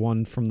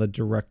one from the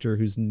director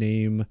whose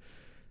name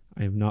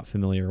I am not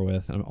familiar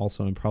with.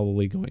 I'm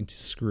probably going to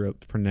screw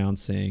up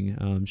pronouncing.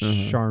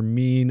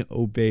 Sharmeen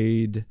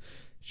Obaid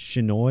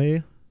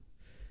Chinoy.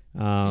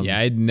 Yeah,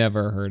 I'd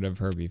never heard of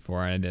her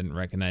before. I didn't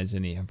recognize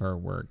any of her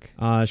work.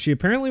 She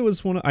apparently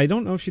was I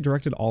don't know if she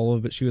directed all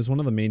of, but she was one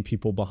of the main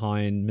people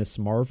behind Miss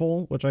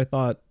Marvel, which I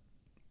thought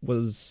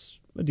was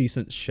a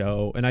decent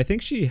show. And I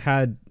think she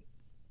had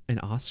an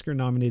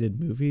Oscar-nominated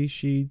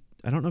movie.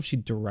 I don't know if she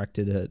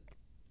directed it,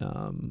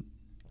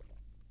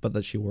 but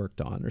that she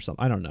worked on or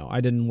something. I don't know. I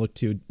didn't look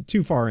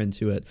too far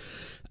into it.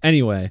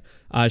 Anyway,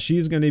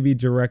 she's going to be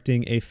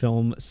directing a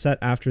film set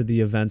after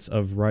the events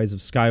of Rise of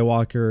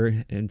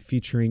Skywalker and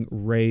featuring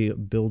Rey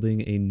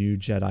building a new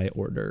Jedi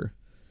Order.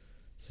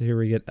 So here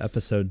we get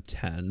episode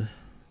 10.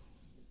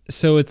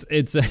 So it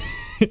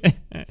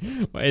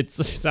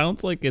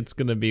sounds like it's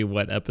going to be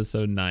what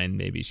episode 9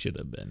 maybe should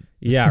have been.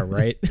 Yeah,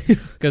 right.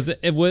 Because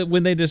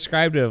when they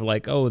described it,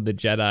 like, oh, the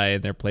Jedi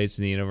and their place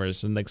in the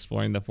universe and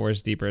exploring the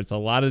Force deeper, it's a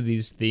lot of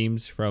these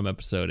themes from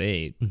episode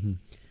 8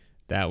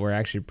 that were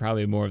actually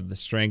probably more of the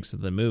strengths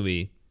of the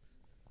movie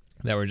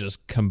that were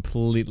just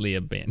completely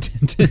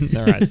abandoned in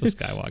the Rise of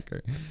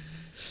Skywalker.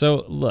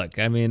 So, look,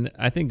 I mean,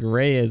 I think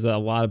Rey has a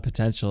lot of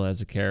potential as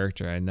a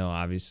character. I know,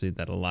 obviously,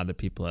 that a lot of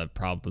people have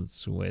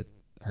problems with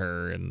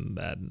her and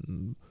that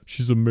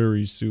she's a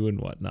Mary Sue and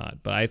whatnot.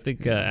 But I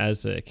think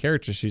as a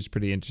character, she's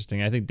pretty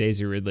interesting. I think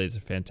Daisy Ridley is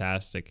a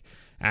fantastic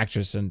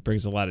actress and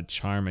brings a lot of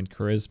charm and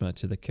charisma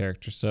to the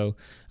character. So,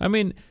 I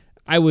mean,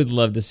 I would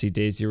love to see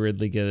Daisy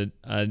Ridley get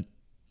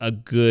a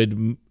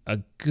good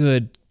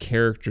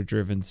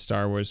character-driven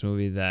Star Wars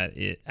movie that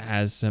it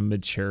has some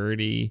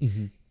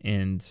maturity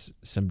and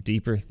some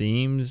deeper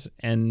themes,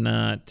 and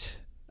not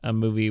a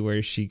movie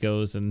where she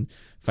goes and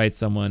fights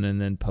someone and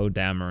then Poe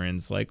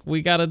Dameron's like,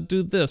 we got to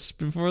do this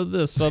before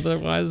this,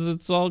 otherwise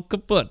it's all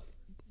kaput.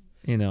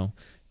 I don't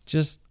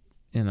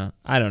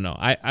know.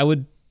 I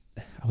would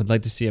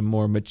like to see a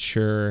more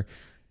mature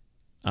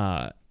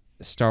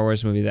Star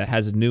Wars movie that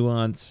has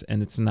nuance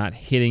and it's not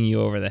hitting you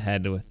over the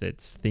head with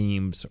its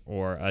themes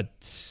or a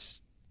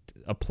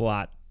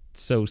plot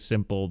so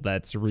simple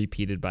that's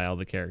repeated by all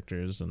the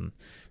characters and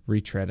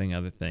retreading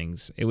other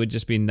things. It would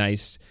just be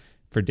nice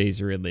for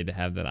Daisy Ridley to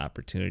have that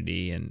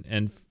opportunity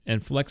and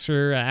flex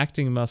her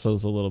acting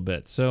muscles a little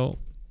bit. So,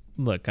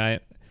 look, I'm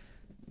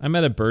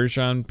at a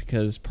Bergeron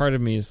because part of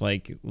me is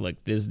like,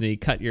 look, Disney,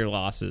 cut your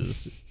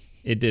losses.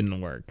 It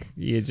didn't work.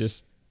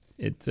 It's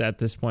at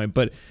this point.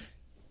 But,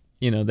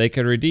 they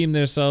could redeem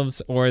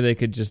themselves or they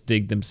could just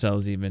dig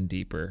themselves even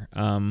deeper.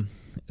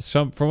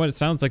 So from what it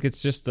sounds like,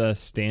 it's just a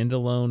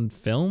standalone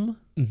film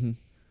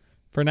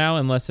for now,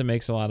 unless it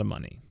makes a lot of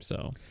money.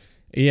 So,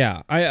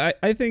 yeah,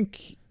 I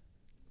think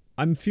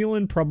I'm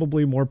feeling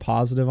probably more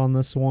positive on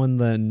this one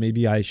than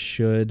maybe I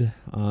should,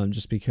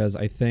 just because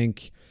I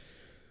think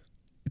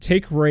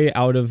take Rey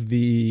out of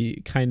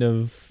the kind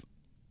of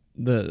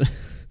the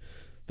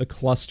the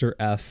cluster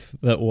F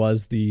that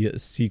was the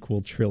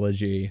sequel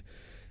trilogy,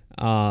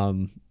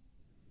 and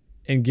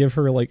give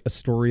her like a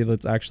story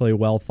that's actually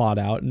well thought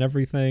out and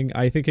everything,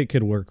 I think it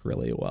could work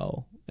really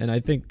well. And I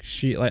think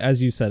she, like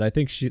as you said, I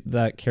think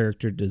that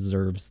character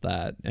deserves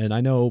that. And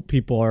I know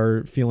people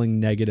are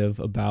feeling negative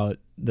about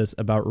this,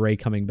 about Rey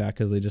coming back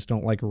because they just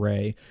don't like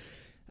Rey.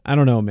 I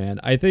don't know,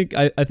 man. I think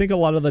a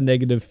lot of the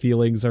negative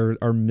feelings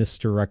are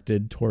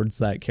misdirected towards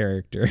that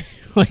character.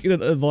 Like a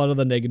lot of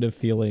the negative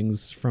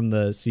feelings from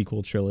the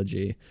sequel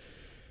trilogy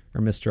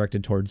are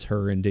misdirected towards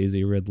her and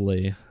Daisy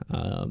Ridley.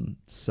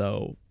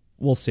 So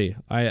we'll see.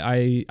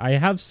 I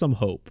have some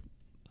hope.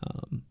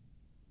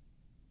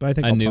 But I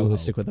think I'll probably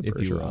stick with the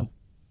Bergeron.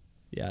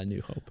 Yeah, A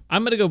New Hope.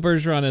 I'm going to go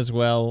Bergeron as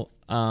well.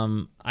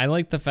 I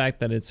like the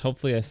fact that it's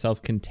hopefully a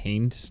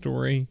self-contained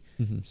story.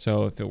 Mm-hmm.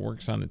 So if it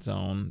works on its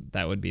own,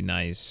 that would be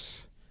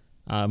nice.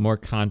 More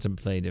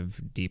contemplative,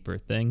 deeper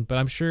thing. But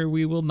I'm sure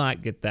we will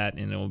not get that,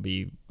 and it will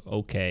be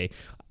okay.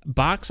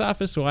 Box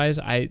office wise,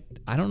 I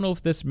don't know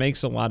if this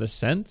makes a lot of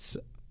sense.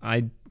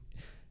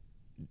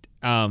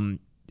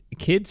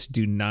 Kids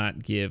do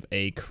not give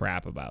a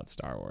crap about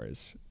Star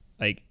Wars.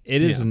 Like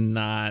it is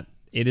not.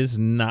 It is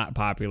not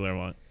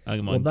popular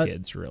among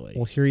kids, really.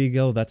 Well, here you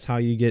go. That's how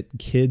you get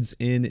kids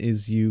in,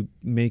 is you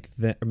make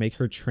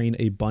her train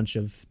a bunch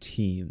of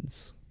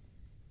teens.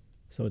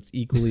 So it's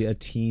equally a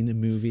teen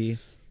movie.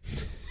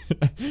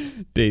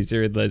 Daisy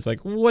Ridley's like,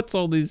 what's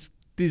all these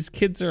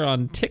kids are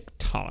on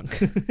TikTok,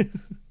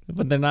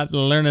 but they're not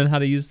learning how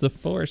to use the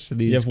Force.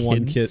 These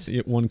kids.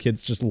 One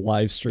kid's just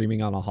live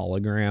streaming on a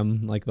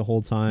hologram like the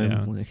whole time.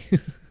 Yeah. Like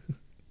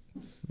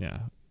Yeah.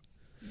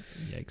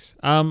 Yikes.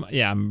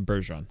 Yeah, I'm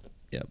Bergeron.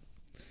 Yep.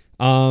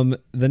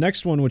 The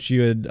next one, which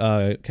you had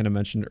kind of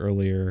mentioned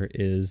earlier,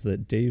 is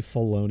that Dave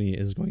Filoni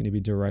is going to be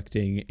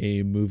directing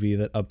a movie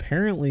that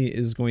apparently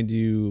is going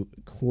to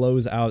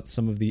close out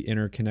some of the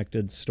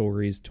interconnected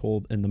stories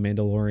told in The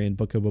Mandalorian,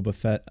 Book of Boba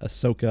Fett,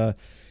 Ahsoka,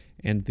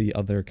 and the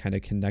other kind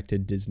of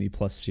connected Disney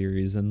Plus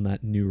series in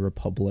that New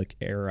Republic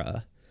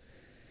era.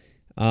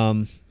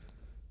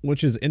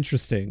 Which is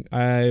interesting.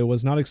 I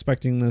was not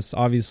expecting this.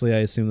 Obviously, I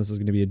assume this is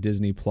going to be a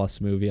Disney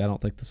Plus movie. I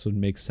don't think this would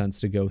make sense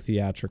to go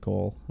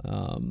theatrical.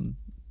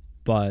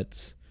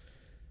 But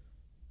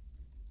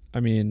I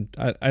mean,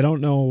 I don't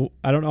know.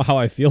 I don't know how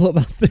I feel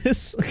about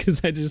this,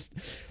 because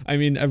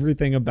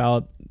everything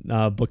about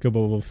Book of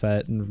Boba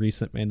Fett and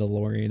recent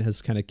Mandalorian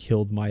has kind of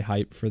killed my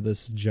hype for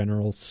this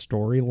general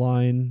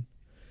storyline.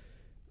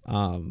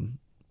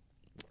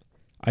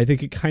 I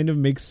think it kind of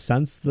makes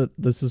sense that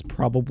this is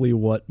probably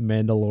what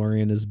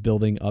Mandalorian is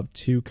building up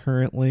to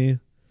currently,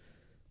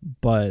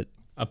 but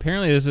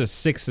apparently this is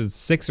 6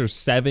 or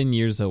 7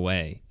 years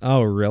away.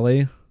 Oh,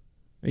 really?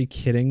 Are you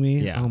kidding me?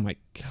 Yeah. Oh my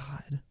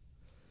God.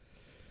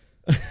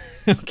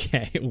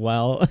 Okay,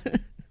 well,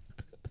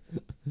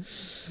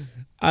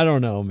 I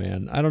don't know,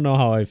 man. I don't know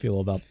how I feel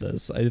about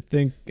this.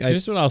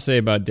 Here's what I'll say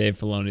about Dave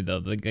Filoni,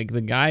 though. The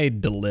guy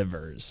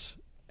delivers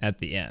at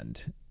the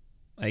end.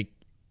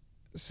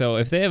 So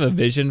if they have a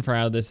vision for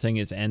how this thing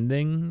is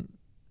ending,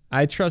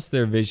 I trust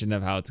their vision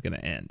of how it's going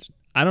to end.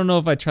 I don't know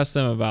if I trust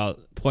them about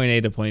point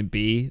A to point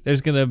B.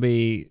 There's going to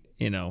be,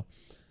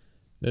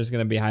 there's going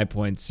to be high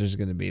points. There's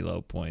going to be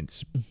low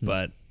points. Mm-hmm.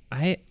 But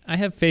I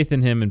have faith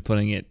in him in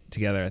putting it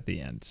together at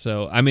the end.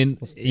 So, I mean,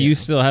 you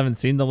still haven't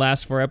seen the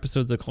last 4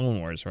 episodes of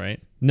Clone Wars,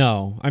 right?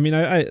 No. I mean,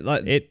 I've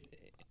heard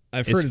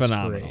it's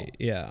phenomenal. Great.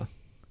 Yeah.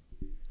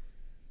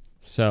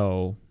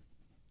 So,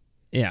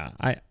 yeah,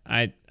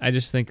 I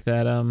just think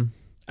that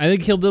I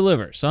think he'll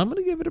deliver. So I'm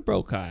going to give it a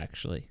Brokaw,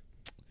 actually.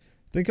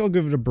 I think I'll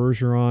give it a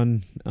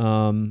Bergeron.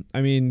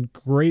 I mean,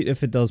 great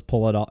if it does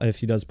pull it off. If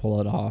he does pull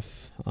it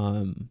off.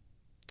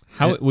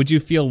 How would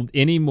you feel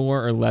any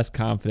more or less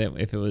confident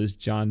if it was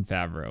Jon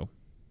Favreau?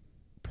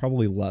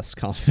 Probably less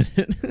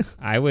confident.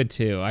 I would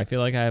too. I feel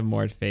like I have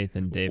more faith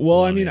in Dave. Well,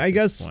 Filoni I mean, at I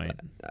this guess,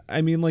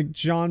 point. like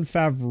Jon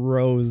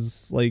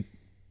Favreau's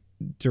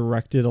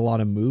directed a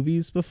lot of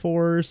movies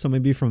before, so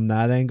maybe from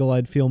that angle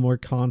I'd feel more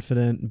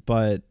confident.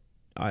 But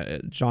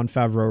Jon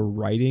Favreau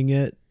writing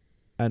it,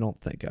 I don't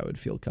think I would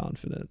feel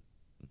confident.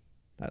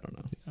 I don't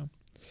know. Yeah.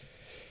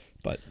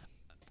 But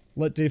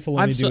let Dave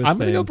Filoni do his thing. I'm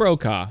going to go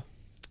Brokaw.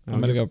 I'm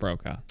going to go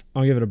Brokaw.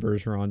 I'll give it a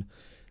Bergeron.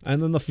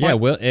 And then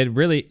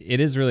it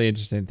is really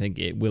interesting to think.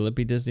 Will it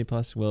be Disney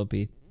Plus? Will it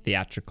be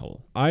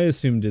theatrical? I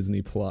assume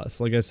Disney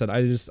Plus. Like I said,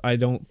 I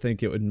don't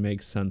think it would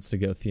make sense to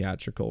go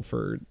theatrical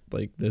for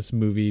this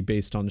movie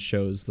based on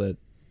shows that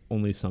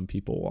only some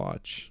people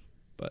watch.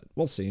 But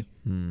we'll see.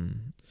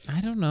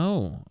 I don't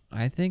know.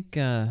 I think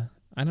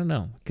I don't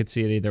know. Could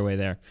see it either way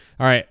there.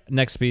 All right,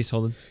 next piece,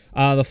 Holden.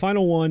 The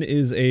final one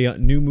is a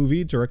new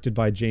movie directed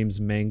by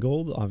James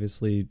Mangold,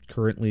 obviously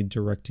currently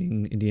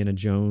directing Indiana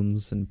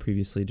Jones and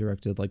previously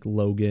directed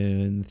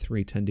Logan,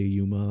 3:10 to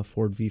Yuma,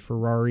 Ford v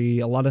Ferrari,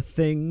 a lot of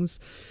things.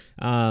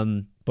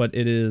 But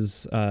it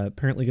is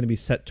apparently going to be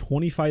set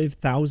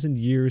 25,000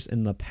 years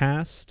in the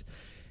past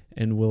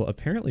and will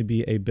apparently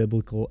be a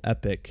biblical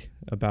epic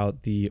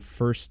about the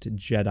first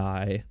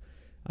Jedi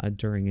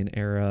during an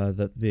era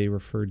that they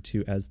referred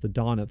to as the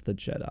Dawn of the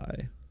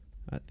Jedi.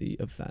 at the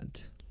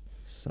event.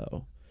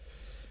 So,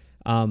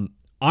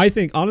 I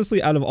think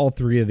honestly, out of all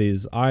three of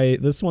these,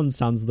 this one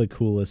sounds the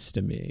coolest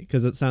to me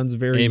because it sounds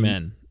very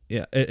Amen.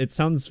 Yeah, it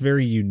sounds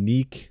very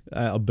unique,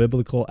 a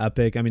biblical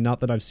epic. I mean, not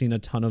that I've seen a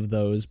ton of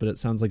those, but it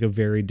sounds like a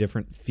very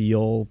different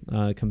feel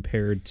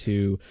compared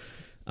to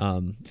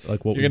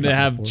like what you're gonna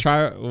have. What's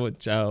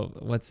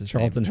his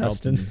name?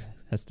 Charlton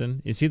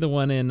Heston. Is he the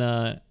one in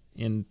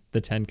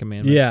the Ten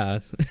Commandments? Yeah.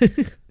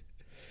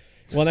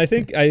 Well, and I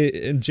think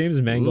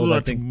James Mangold.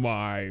 Let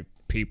my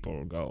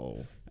people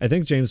go. I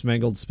think James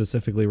Mangold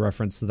specifically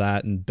referenced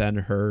that and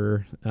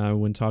Ben-Hur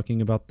when talking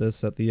about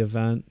this at the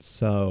event.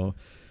 So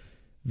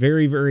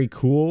very, very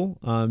cool.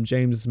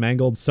 James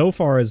Mangold so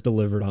far has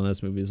delivered on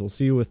his movies. We'll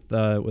see with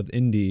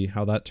Indy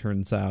how that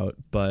turns out,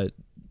 but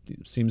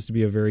seems to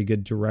be a very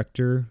good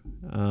director.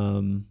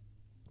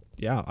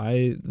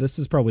 This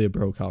is probably a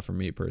Brokaw for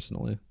me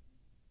personally.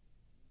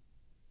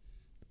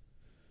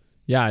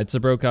 Yeah, it's a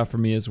Brokaw for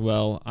me as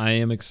well. I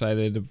am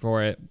excited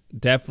for it.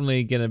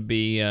 Definitely going to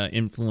be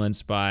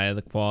influenced by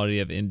the quality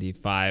of Indy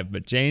 5,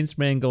 but James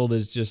Mangold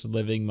is just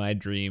living my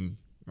dream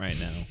right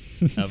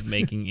now of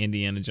making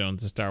Indiana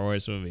Jones a Star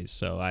Wars movie.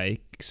 So I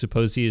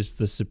suppose he is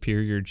the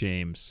superior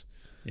James.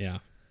 Yeah,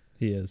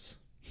 he is.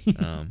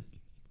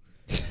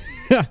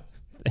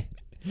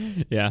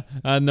 Yeah,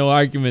 no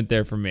argument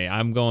there for me.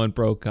 I'm going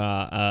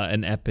Brokaw,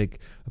 an epic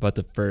about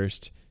the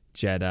first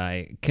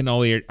Jedi. Can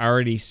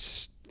already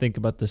think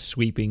about the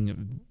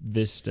sweeping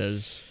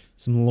vistas.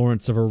 Some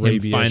Lawrence of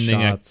Arabia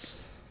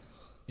shots.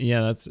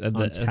 That's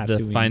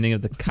the finding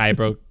of the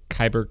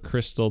Kyber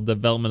crystal,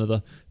 development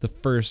of the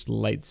first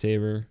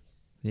lightsaber.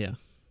 Yeah,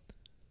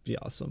 be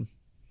awesome.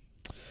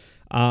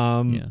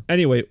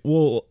 Anyway,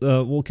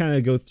 we'll kind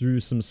of go through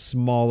some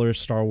smaller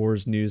Star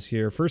Wars news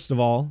here. First of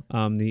all,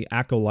 the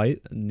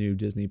Acolyte, a new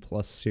Disney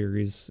Plus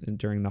series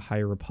during the High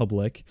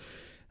Republic,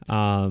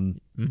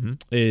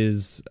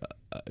 is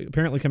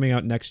apparently coming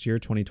out next year,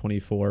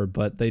 2024.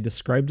 But they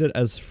described it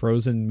as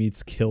Frozen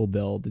meets Kill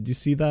Bill. Did you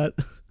see that?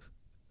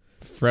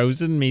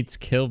 Frozen meets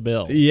Kill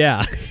Bill.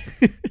 Yeah.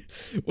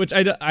 Which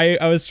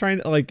I was trying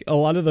to, like, a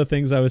lot of the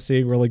things I was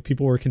seeing were like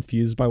people were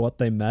confused by what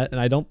they meant, and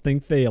I don't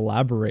think they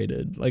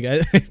elaborated. Like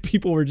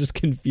people were just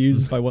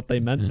confused by what they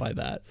meant by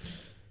that.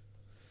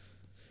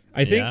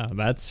 I think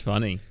that's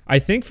funny. I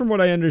think from what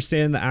I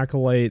understand, the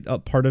Acolyte,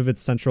 part of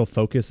its central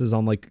focus is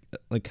on like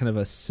kind of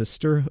a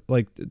sister,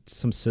 like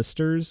some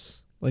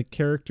sisters, like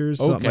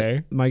characters. Okay.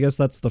 So my guess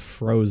that's the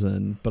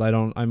Frozen, but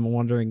I'm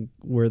wondering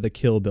where the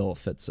Kill Bill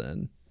fits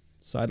in.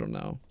 So I don't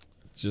know.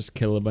 Just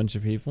kill a bunch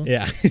of people?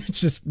 Yeah, it's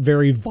just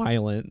very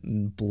violent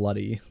and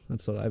bloody.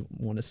 That's what I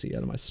want to see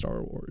out of my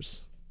Star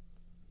Wars.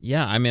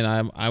 Yeah, I mean,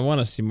 I want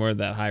to see more of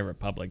that High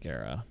Republic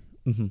era.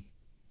 Mm-hmm.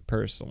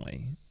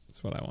 Personally,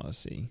 that's what I want to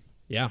see.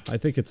 Yeah, I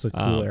think it's a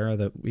cool era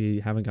that we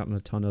haven't gotten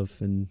a ton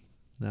of in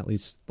at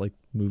least like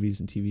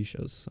movies and TV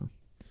shows. So.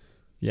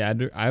 Yeah,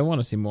 I want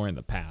to see more in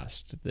the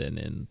past than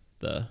in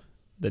the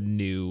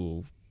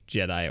new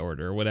Jedi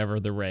Order, whatever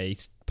the Rey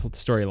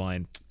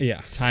storyline,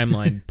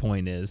 timeline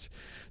point is.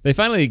 They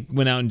finally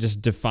went out and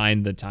just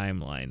defined the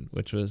timeline,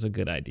 which was a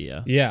good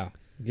idea. Yeah,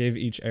 gave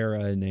each era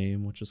a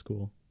name, which is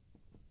cool.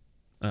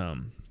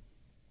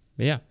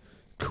 Yeah,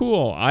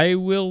 cool. I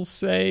will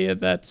say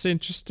that's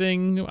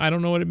interesting. I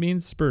don't know what it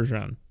means,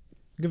 Bergeron.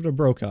 Give it a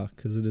Brokaw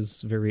because it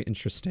is very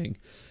interesting.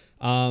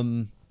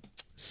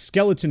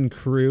 Skeleton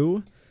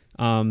Crew.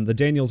 The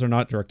Daniels are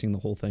not directing the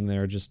whole thing.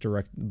 They're just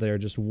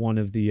one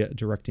of the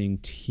directing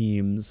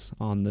teams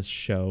on this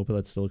show, but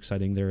that's still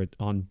exciting. They're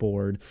on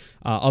board.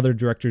 Other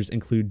directors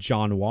include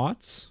John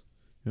Watts,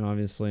 who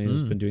obviously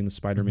has been doing the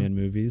Spider-Man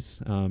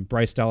movies.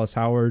 Bryce Dallas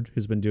Howard,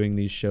 who's been doing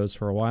these shows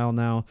for a while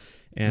now,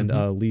 and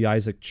Lee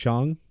Isaac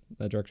Chung,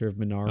 the director of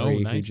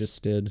Minari, who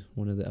just did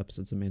one of the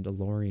episodes of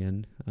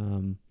Mandalorian,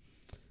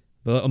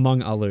 but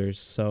among others.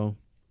 So,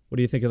 what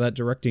do you think of that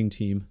directing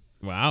team?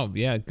 Wow,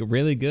 yeah,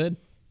 really good.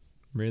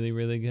 Really,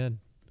 really good.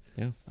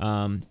 Yeah.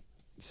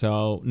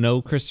 So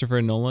no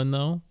Christopher Nolan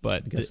though,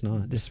 but I guess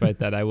not. Despite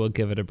that, I will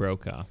give it a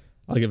Brokaw.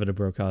 I'll give it a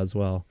Brokaw as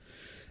well.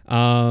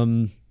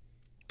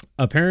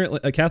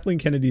 Apparently, Kathleen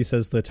Kennedy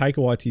says the Taika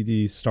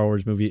Waititi Star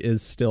Wars movie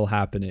is still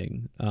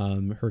happening.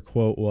 Her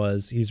quote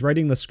was, "He's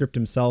writing the script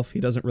himself. He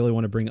doesn't really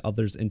want to bring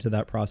others into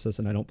that process,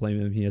 and I don't blame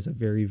him. He has a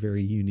very,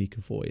 very unique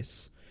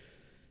voice."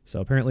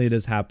 So apparently it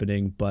is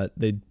happening, but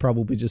they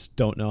probably just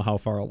don't know how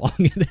far along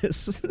it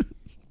is.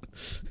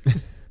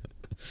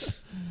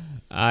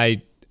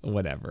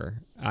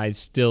 Whatever. I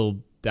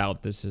still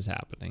doubt this is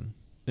happening.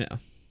 Yeah.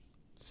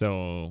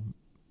 So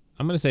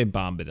I'm going to say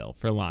Bombadil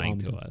for lying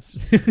to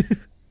us.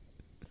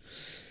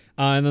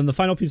 And then the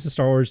final piece of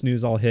Star Wars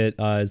news I'll hit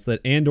is that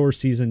Andor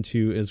Season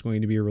 2 is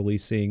going to be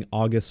releasing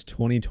August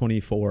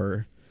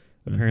 2024.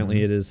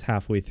 Apparently it is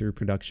halfway through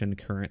production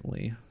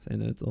currently.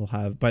 And it'll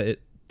have, by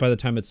the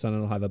time it's done,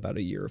 it'll have about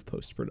a year of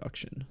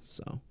post-production.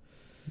 So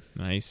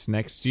nice.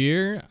 Next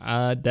year,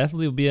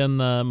 definitely will be on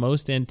the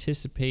most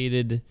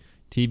anticipated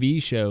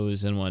TV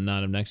shows and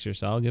whatnot of next year.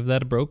 So I'll give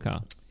that a Brokaw.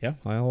 Yeah,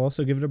 I'll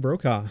also give it a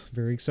Brokaw.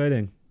 Very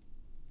exciting.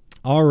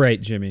 All right,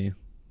 Jimmy.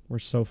 We're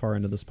so far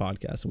into this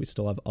podcast and we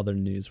still have other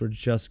news. We're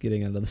just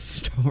getting into the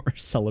Star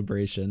Wars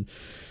celebration.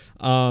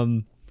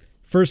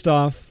 First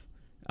off,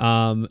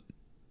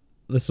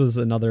 this was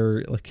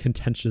another like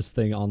contentious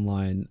thing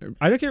online.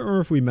 I can't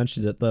remember if we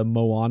mentioned it. The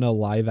Moana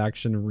live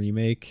action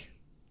remake,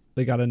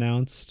 they got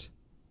announced.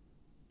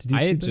 Did you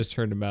see that? Just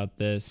heard about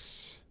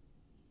this.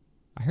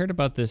 I heard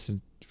about this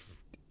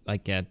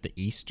like at the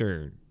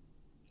Easter,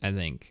 I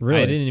think.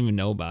 Really? I didn't even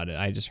know about it.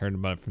 I just heard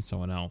about it from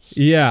someone else.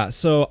 Yeah,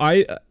 so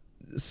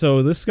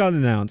this got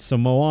announced. So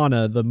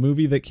Moana, the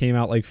movie that came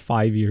out like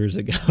 5 years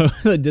ago,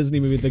 the Disney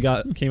movie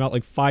that came out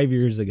like 5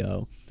 years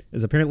ago,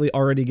 is apparently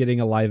already getting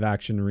a live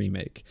action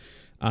remake.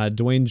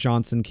 Dwayne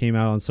Johnson came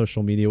out on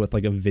social media with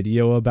like a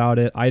video about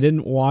it. I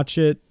didn't watch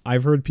it.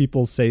 I've heard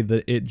people say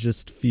that it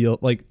just feel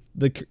like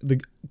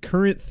the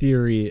current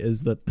theory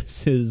is that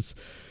this is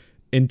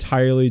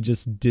entirely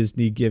just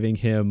Disney giving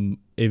him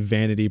a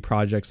vanity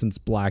project since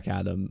Black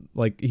Adam.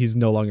 Like he's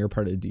no longer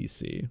part of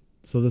DC.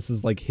 So this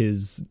is like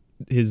his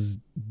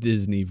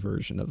Disney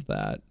version of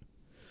that.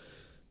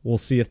 We'll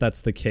see if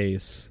that's the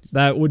case.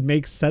 That would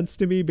make sense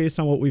to me based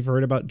on what we've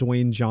heard about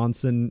Dwayne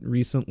Johnson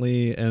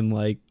recently and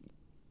like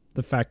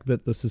the fact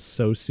that this is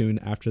so soon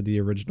after the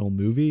original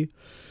movie.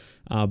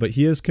 But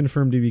he is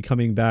confirmed to be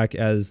coming back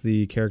as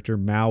the character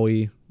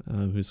Maui,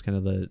 who's kind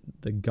of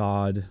the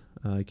god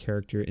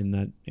character in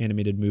that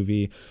animated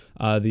movie.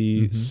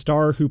 The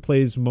star who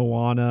plays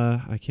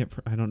Moana, I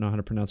don't know how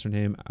to pronounce her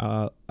name.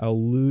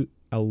 Alihi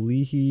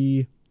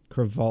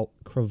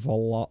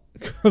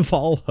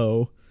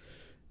Cravalho.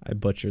 I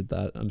butchered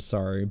that. I'm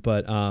sorry,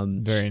 but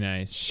very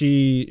nice.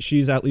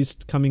 She's at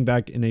least coming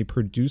back in a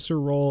producer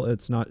role.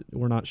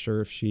 We're not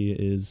sure if she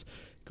is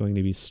going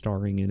to be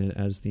starring in it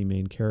as the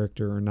main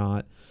character or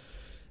not.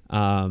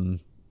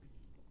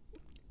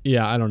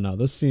 Yeah, I don't know.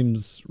 This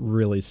seems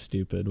really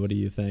stupid. What do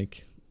you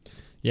think?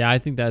 Yeah, I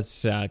think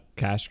that's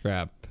cash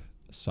grab.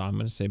 So I'm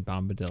going to say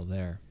Bombadil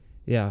there.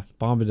 Yeah,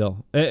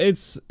 Bombadil.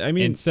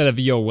 Instead of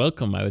you're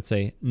welcome, I would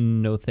say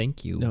no,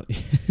 thank you. No.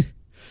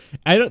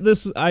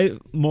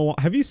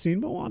 Have you seen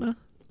Moana?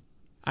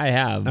 I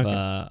have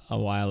Okay. a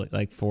while,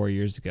 like 4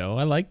 years ago.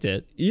 I liked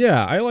it.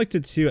 Yeah, I liked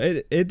it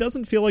too. It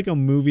doesn't feel like a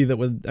movie that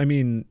would,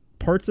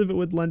 parts of it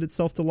would lend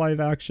itself to live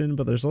action,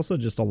 but there's also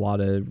just a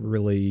lot of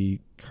really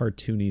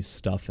cartoony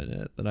stuff in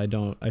it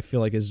that I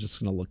feel like is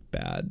just going to look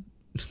bad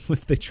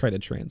if they try to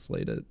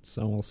translate it.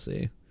 So we'll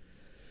see.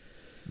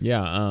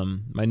 Yeah,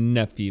 my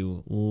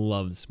nephew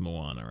loves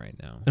Moana right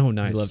now. Oh,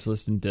 nice. He loves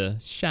listening to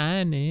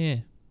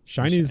Shiny.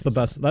 Shiny's the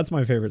best. That's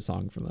my favorite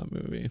song from that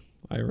movie.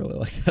 I really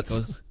like that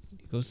song.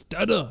 He goes,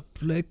 Dada,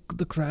 play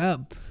the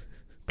crab.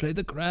 Play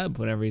the crab.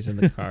 Whenever he's in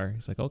the car,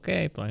 he's like,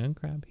 okay, playing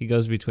crab. He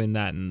goes between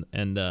that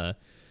and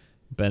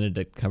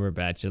Benedict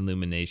Cumberbatch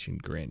Illumination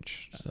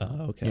Grinch. So,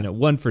 okay.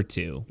 1 for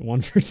 2.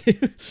 1 for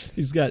 2.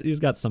 He's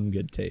got some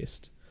good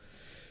taste.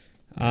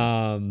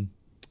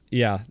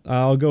 Yeah,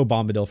 I'll go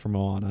Bombadil for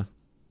Moana.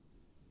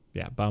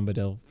 Yeah,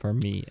 Bombadil for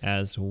me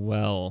as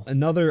well.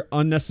 Another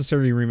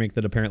unnecessary remake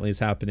that apparently is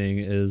happening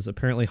is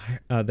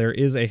there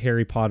is a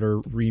Harry Potter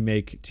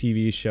remake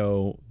TV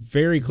show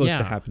very close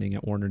to happening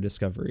at Warner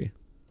Discovery.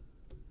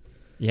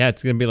 Yeah,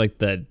 it's going to be like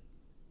the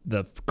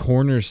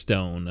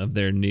cornerstone of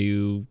their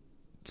new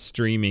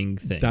streaming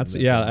thing.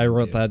 I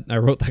wrote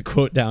that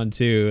quote down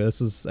too.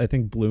 This was, I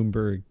think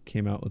Bloomberg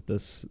came out with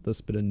this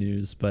bit of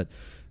news, but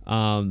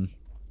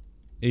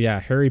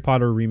Harry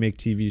Potter remake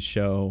TV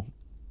show.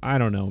 I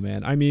don't know,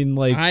 man.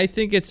 I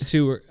think it's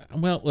too...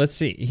 Well, let's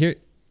see. Here,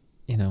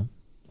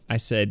 I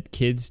said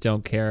kids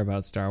don't care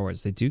about Star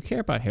Wars. They do care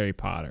about Harry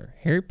Potter.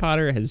 Harry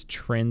Potter has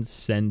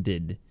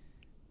transcended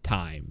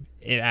time.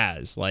 It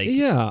has.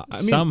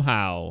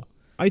 Somehow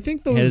I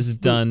think those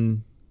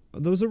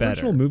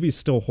original movies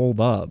still hold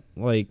up,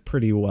 like,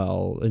 pretty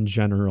well in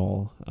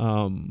general.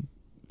 And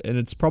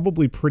it's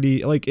probably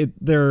pretty...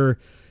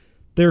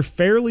 They're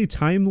fairly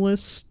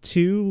timeless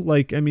too.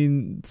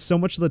 So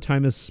much of the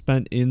time is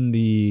spent in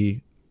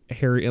the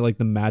the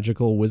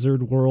magical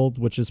wizard world,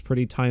 which is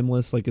pretty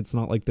timeless. Like, it's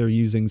not like they're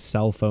using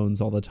cell phones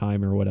all the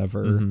time or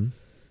whatever. Mm-hmm.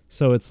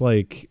 So it's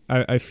like,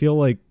 I feel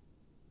like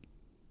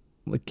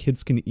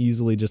kids can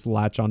easily just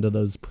latch onto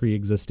those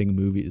pre-existing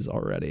movies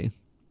already.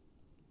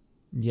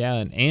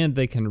 Yeah, and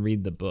they can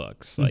read the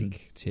books,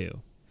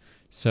 too.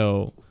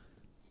 So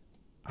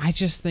I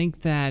just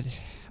think that...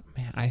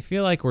 Man, I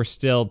feel like we're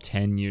still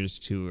 10 years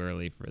too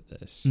early for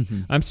this.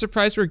 Mm-hmm. I'm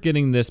surprised we're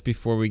getting this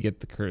before we get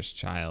The Cursed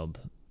Child.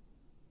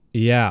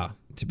 Yeah.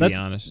 To be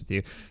honest with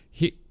you.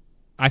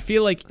 I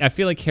feel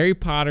like Harry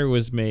Potter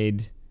was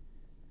made...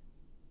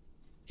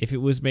 If it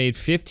was made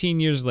 15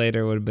 years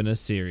later, it would have been a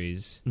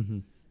series. Mm-hmm.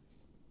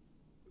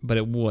 But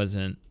it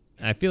wasn't.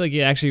 I feel like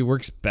it actually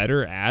works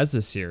better as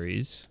a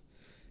series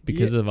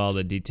because of all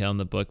the detail in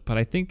the book. But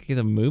I think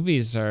the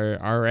movies are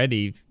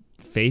already...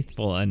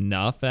 faithful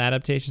enough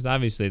adaptations.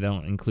 Obviously they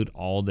don't include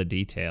all the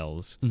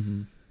details,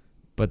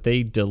 but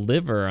they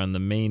deliver on the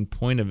main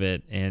point of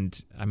it.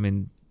 And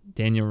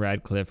Daniel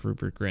Radcliffe,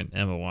 Rupert Grint,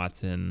 Emma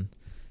Watson,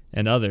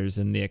 and others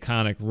in the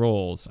iconic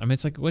roles.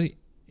 It's like, what do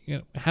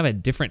you have a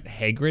different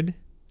Hagrid?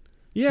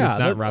 Yeah, who's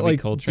not Robbie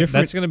Coltrane.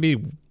 That's gonna be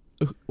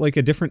like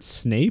a different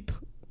Snape.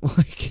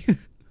 Like,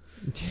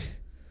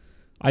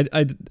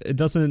 it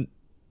doesn't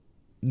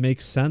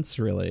make sense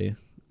really.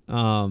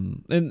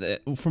 And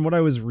from what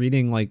I was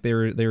reading, like they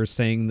were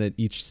saying that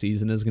each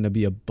season is going to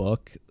be a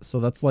book. So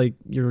that's like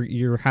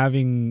you're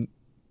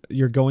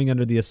going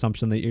under the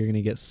assumption that you're going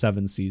to get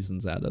 7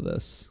 seasons out of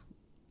this.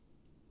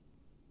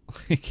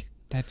 Like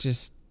that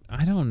just,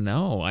 I don't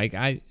know. Like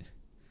I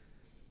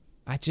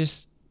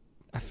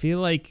feel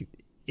like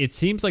it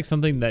seems like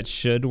something that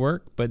should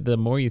work, but the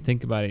more you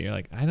think about it, you're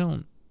like, I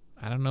don't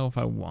know if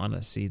I want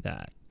to see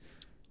that.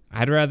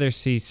 I'd rather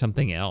see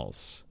something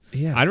else.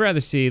 Yeah. I'd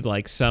rather see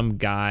like some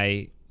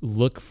guy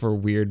look for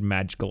weird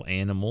magical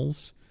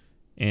animals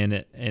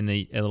and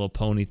a little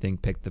pony thing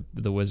pick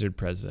the wizard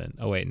president.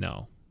 Oh wait,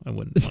 no. I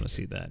wouldn't want to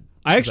see that.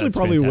 I actually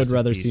probably would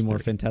rather Beasts see more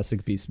 3.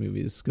 Fantastic Beasts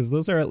movies, because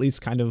those are at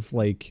least kind of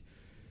like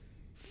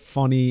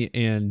funny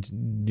and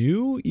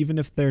new, even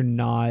if they're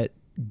not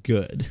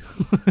good.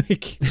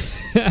 like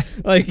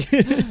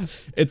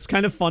it's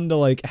kind of fun to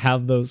like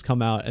have those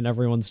come out and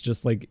everyone's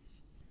just like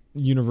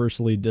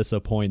universally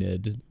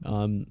disappointed.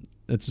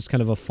 It's just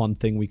kind of a fun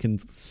thing we can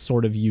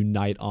sort of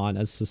unite on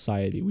as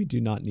society. We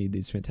do not need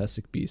these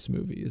Fantastic Beasts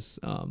movies,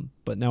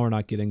 but now we're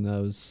not getting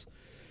those.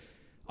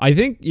 I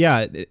think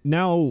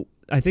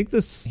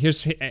this.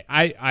 Here's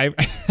I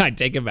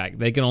take it back.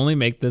 They can only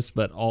make this,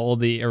 but all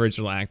the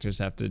original actors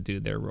have to do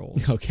their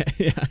roles. Okay,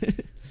 yeah.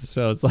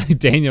 So it's like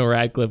Daniel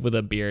Radcliffe with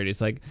a beard.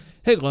 He's like,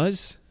 "Hey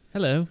guys,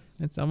 hello.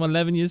 I'm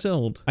 11 years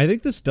old. I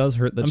think this does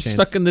hurt the. I'm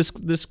stuck in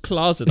this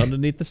closet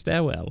underneath the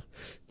stairwell."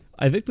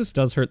 I think this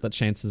does hurt the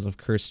chances of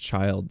Cursed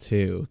Child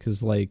too,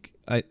 because like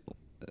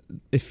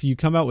if you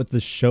come out with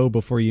this show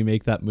before you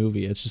make that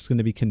movie, it's just going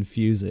to be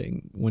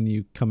confusing when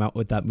you come out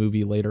with that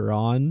movie later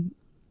on.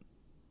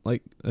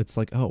 Like it's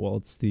like, oh well,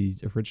 it's the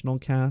original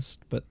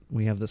cast, but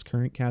we have this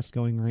current cast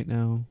going right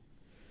now.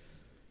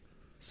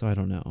 So I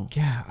don't know.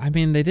 Yeah, I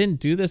mean they didn't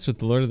do this with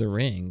The Lord of the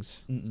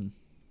Rings. Mm-mm.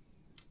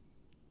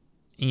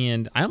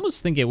 And I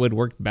almost think it would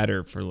work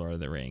better for Lord of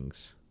the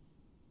Rings.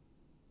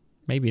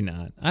 Maybe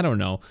not. I don't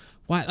know.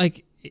 Why?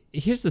 Like,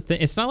 here's the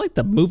thing. It's not like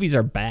the movies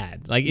are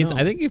bad. Like, No.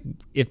 I think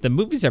if the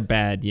movies are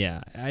bad,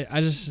 yeah.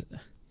 I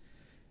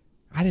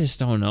just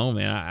don't know,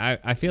 man.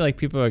 I feel like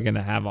people are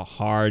gonna have a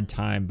hard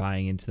time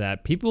buying into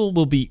that. People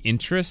will be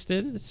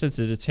interested since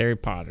it's Harry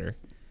Potter.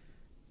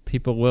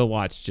 People will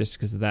watch just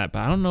because of that. But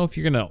I don't know if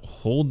you're gonna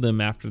hold them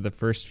after the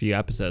first few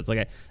episodes.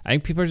 Like, I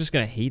think people are just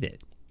gonna hate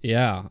it.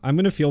 Yeah, I'm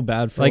gonna feel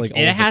bad for like all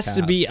it of the has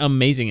to be cast.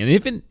 amazing,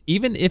 and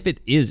even if it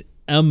is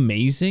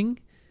amazing,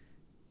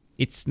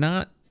 it's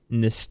not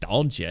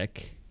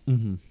nostalgic.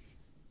 Mm-hmm.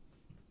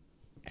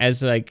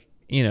 As like,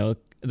 you know,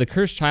 the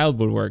Cursed Child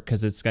would work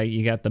because it's got,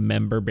 you got the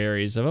member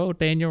berries of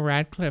Daniel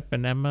Radcliffe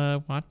and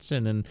Emma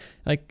Watson, and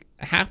like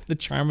half the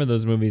charm of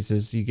those movies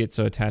is you get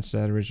so attached to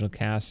that original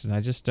cast, and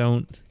I just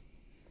don't.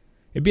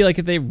 It'd be like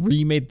if they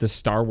remade the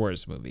Star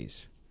Wars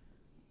movies.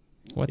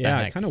 What the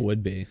heck? It kind of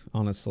would be,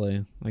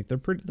 honestly. Like they're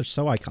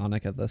so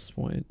iconic at this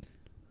point.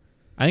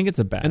 I think it's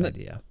a bad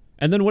idea.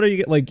 And then what are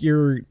you like?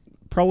 You're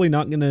probably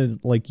not gonna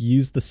like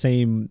use the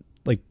same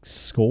like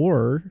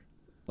score.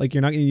 Like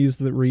you're not gonna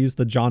reuse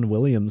the John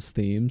Williams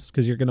themes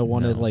because you're gonna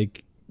want to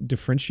like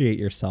differentiate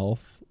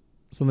yourself.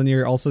 So then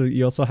you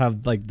also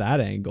have like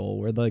that angle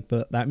where like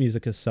that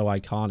music is so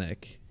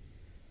iconic.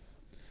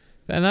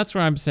 And that's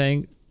where I'm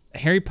saying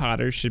Harry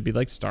Potter should be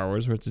like Star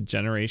Wars, where it's a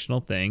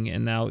generational thing,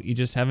 and now you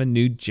just have a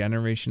new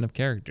generation of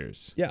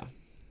characters. Yeah,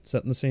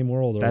 set in the same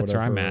world or that's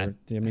whatever. Where I'm at.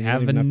 I mean,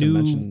 have you don't even a have new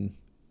to mention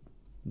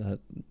that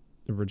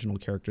original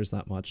characters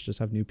that much. Just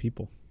have new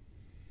people.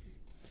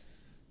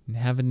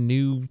 Have a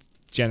new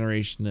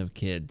generation of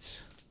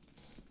kids.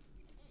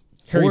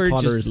 Harry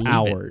Potter is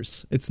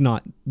ours. It's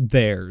not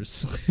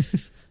theirs.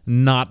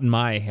 Not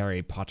my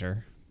Harry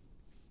Potter.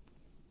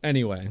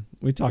 Anyway,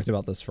 we talked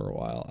about this for a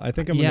while. I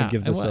think I'm going to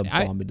give this a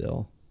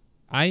bombadil.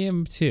 I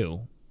am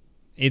too.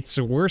 It's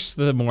worse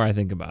the more I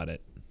think about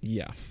it.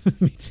 Yeah,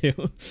 me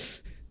too.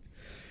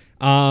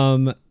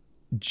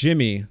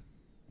 Jimmy,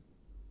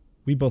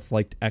 we both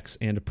liked X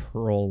and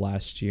Pearl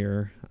last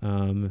year.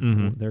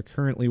 They're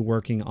currently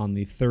working on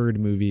the 3rd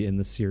movie in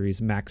the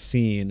series,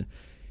 Maxine,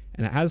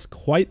 and it has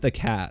quite the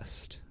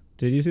cast.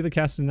 Did you see the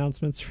cast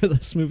announcements for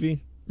this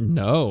movie?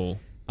 No.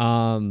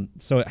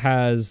 So it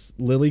has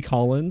Lily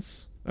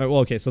Collins.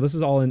 So this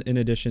is all in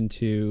addition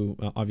to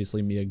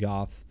obviously Mia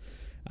Goth.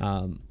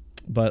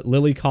 But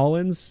Lily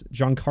Collins,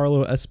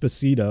 Giancarlo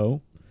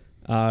Esposito,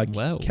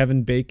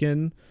 Kevin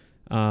Bacon,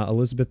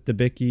 Elizabeth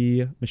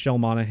Debicki, Michelle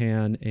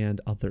Monaghan, and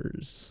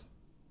others.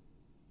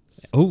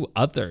 Oh,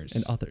 others.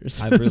 And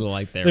others. I really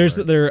like their work.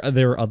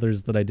 There were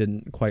others that I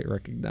didn't quite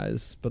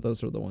recognize, but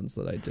those were the ones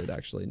that I did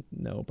actually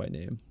know by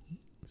name.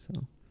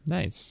 So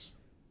nice.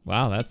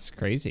 Wow, that's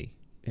crazy.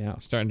 Yeah.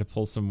 Starting to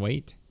pull some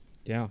weight.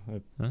 Yeah.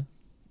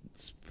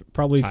 It's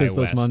probably because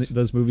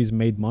those movies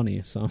made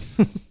money, so...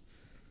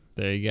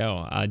 There you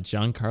go.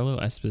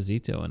 Giancarlo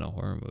Esposito in a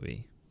horror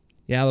movie.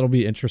 Yeah, that'll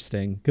be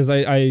interesting. Because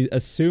I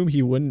assume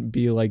he wouldn't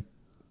be like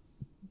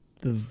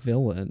the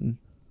villain.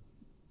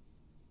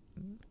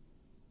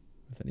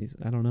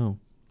 I don't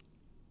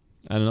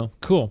know.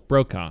 Cool.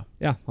 Brokaw.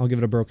 Yeah, I'll give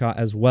it a Brokaw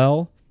as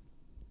well.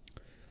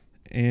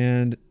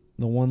 And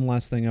the one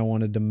last thing I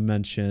wanted to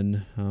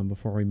mention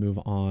before we move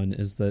on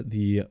is that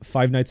the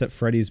Five Nights at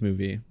Freddy's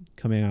movie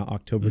coming out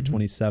October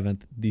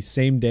 27th, the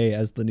same day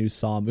as the new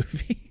Saw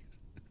movie.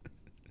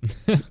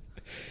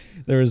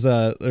 There's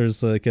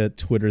like a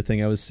Twitter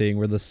thing I was seeing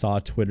where the Saw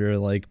Twitter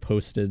like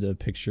posted a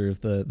picture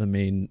of the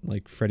main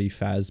like Freddy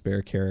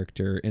Fazbear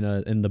character in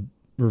the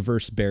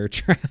reverse bear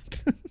trap,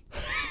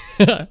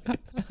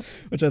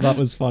 which I thought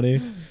was funny.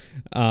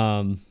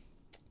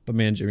 But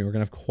man, Jimmy, we're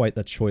gonna have quite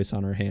the choice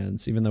on our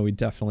hands, even though we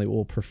definitely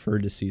will prefer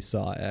to see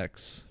Saw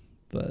X.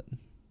 But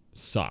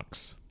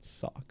Socks.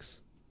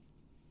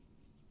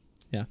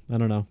 Yeah, I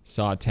don't know.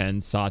 Saw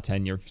 10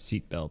 your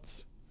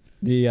seatbelts.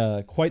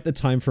 The quite the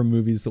time for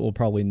movies that will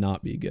probably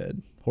not be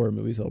good. Horror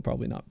movies that will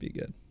probably not be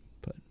good.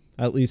 But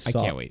at least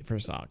Saw, I can't wait for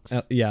Socks.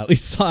 at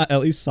least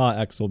Saw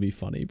X will be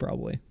funny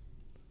probably.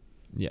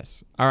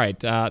 Yes. All right.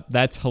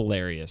 That's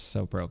hilarious.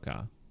 So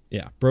Brokaw.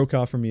 Yeah,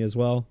 Brokaw for me as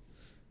well.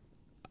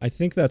 I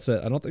think that's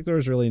it. I don't think there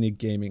was really any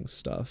gaming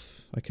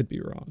stuff. I could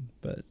be wrong,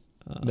 but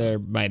there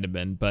might have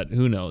been, but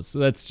who knows? So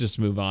let's just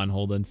move on,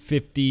 Holden.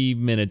 50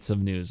 minutes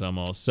of news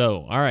almost.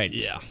 So, all right.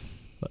 Yeah.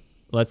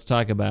 Let's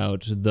talk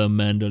about The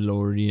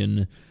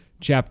Mandalorian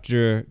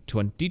Chapter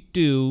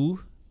 22,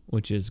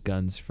 which is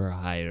Guns for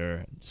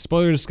Hire.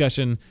 Spoiler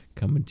discussion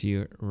coming to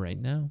you right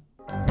now.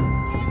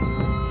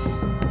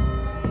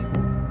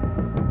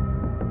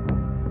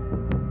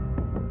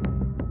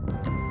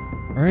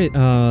 All right,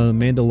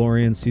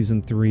 Mandalorian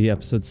Season 3,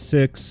 Episode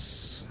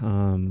 6,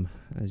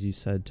 as you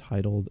said,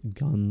 titled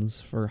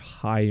Guns for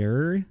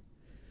Hire.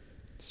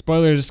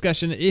 Spoiler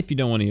discussion. If you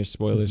don't want to hear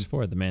spoilers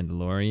for The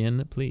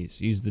Mandalorian,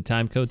 please use the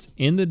time codes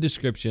in the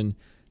description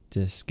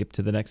to skip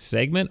to the next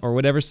segment or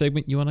whatever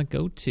segment you want to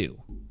go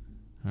to.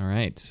 All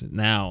right,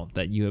 now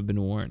that you have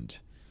been warned.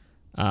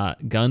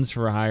 Guns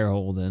for Hire,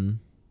 Holden.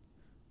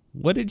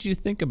 What did you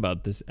think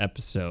about this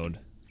episode?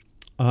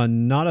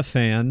 Not a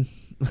fan.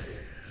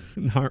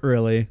 Not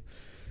really.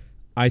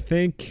 I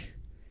think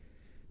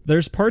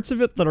there's parts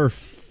of it that are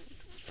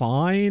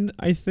fine,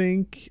 I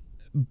think,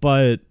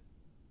 but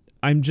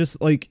I'm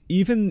just like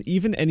even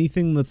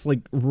anything that's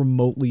like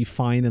remotely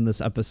fine in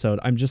this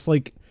episode, I'm just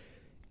like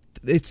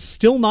it's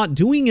still not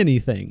doing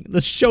anything.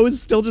 The show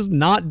is still just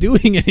not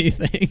doing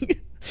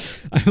anything.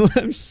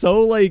 I'm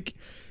so like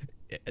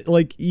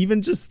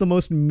even just the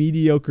most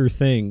mediocre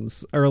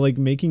things are like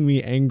making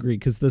me angry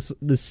because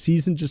this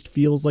season just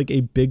feels like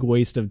a big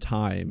waste of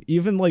time.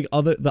 Even like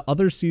the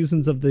other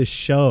seasons of this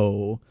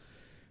show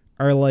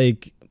are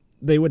like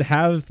they would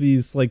have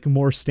these like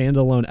more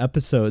standalone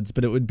episodes,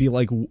 but it would be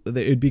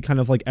kind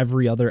of like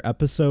every other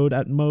episode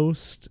at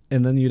most,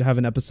 and then you'd have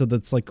an episode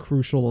that's like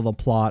crucial to the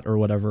plot or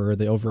whatever, or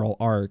the overall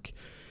arc,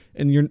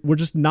 and we're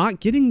just not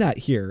getting that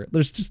here.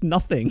 There's just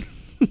nothing.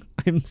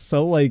 I'm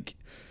so like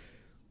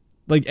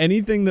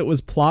anything that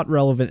was plot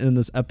relevant in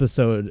this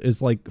episode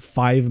is like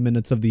 5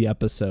 minutes of the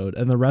episode,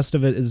 and the rest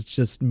of it is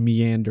just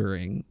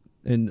meandering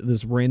and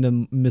this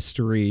random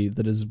mystery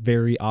that is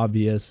very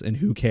obvious, and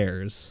who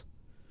cares?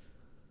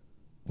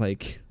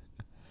 Like,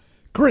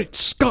 great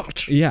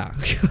Scott! Yeah,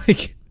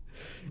 like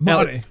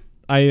Marty.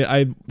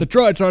 The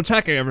droids are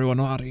attacking everyone,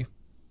 Marty.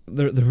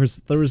 There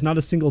was not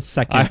a single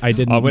second I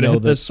didn't I'm know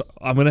this.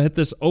 I'm gonna hit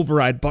this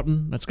override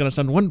button. That's gonna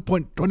send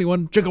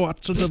 1.21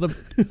 gigawatts into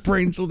the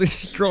brains of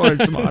these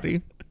droids,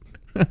 Marty.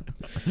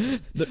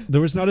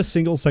 There was not a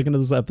single second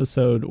of this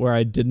episode where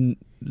I didn't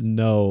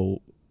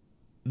know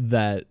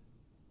that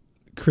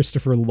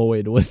Christopher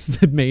Lloyd was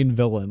the main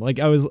villain. Like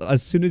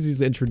as soon as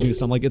he's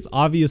introduced, I'm like, it's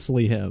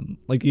obviously him.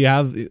 Like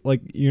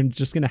you're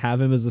just gonna have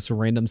him as this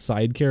random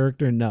side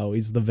character? No,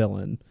 he's the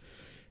villain.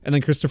 And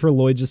then Christopher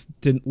Lloyd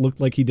just didn't look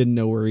like he didn't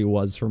know where he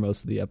was for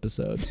most of the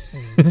episode.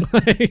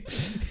 Like,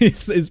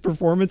 his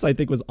performance, I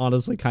think, was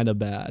honestly kind of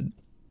bad.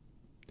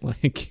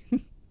 Like,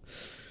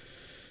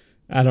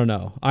 I don't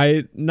know.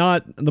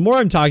 The more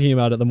I'm talking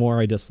about it, the more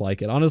I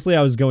dislike it. Honestly,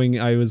 I was going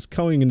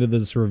into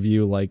this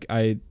review like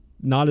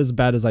not as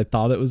bad as I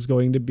thought it was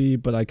going to be,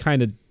 but I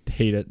kind of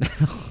hate it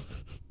now.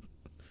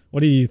 What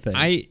do you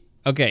think?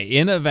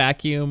 In a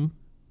vacuum,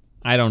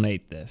 I don't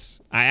hate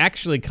this. I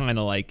actually kind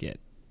of like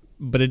it.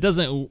 But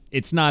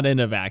it's not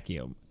in a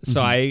vacuum.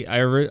 So I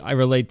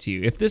relate to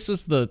you. If this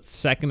was the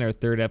second or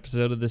third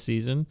episode of the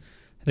season,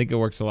 I think it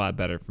works a lot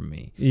better for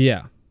me.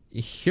 Yeah.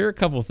 Here are a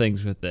couple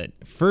things with it.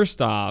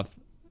 First off,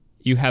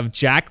 you have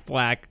Jack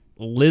Black,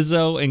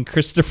 Lizzo, and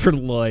Christopher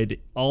Lloyd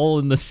all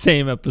in the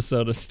same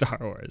episode of Star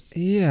Wars.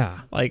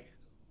 Yeah. Like,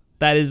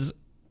 that is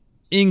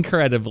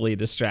incredibly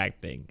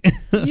distracting.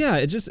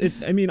 Yeah,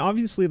 I mean,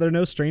 obviously they're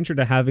no stranger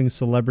to having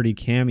celebrity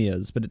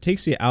cameos, but it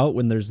takes you out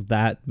when there's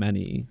that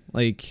many.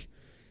 Like,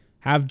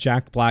 have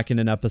Jack Black in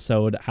an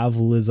episode, have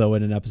Lizzo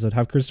in an episode,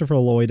 have Christopher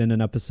Lloyd in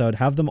an episode,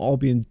 have them all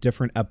be in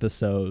different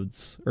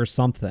episodes or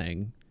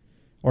something.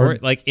 Or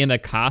like in a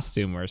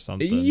costume or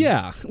something.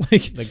 Yeah.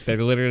 Like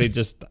they're literally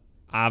just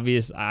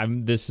obvious.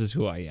 This is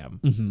who I am.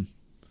 Mm-hmm.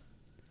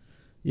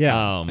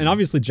 Yeah, and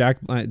obviously Jack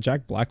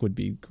Black would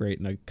be great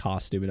in a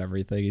costume and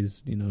everything.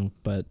 He's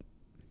but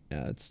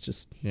yeah, it's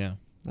just I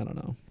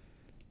don't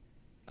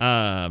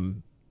know.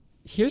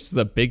 Here's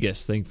the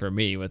biggest thing for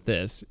me with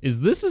this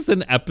is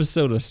an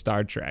episode of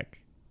Star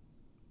Trek.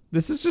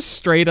 This is just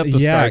straight up a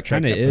Star Trek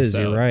kind of is.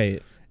 You're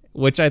right.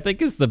 Which I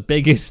think is the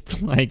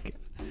biggest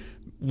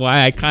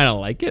why I kind of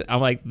like it.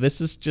 I'm like,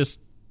 this is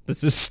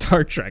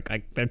Star Trek.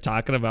 Like they're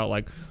talking about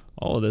like,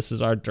 oh, this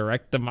is our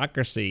direct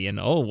democracy, and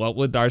oh, what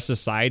would our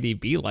society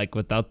be like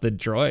without the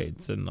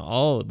droids? And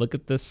oh, look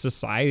at this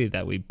society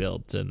that we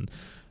built, and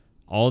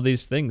all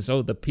these things.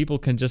 Oh, the people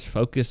can just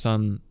focus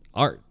on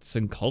arts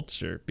and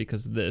culture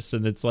because of this.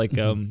 And it's like,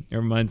 it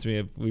reminds me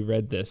of, we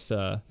read this,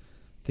 I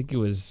think it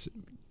was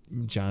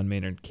John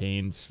Maynard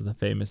Keynes, the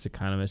famous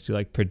economist, who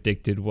like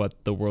predicted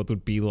what the world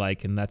would be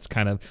like, and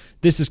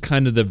this is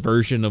kind of the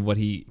version of what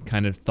he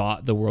kind of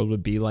thought the world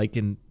would be like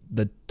in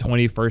the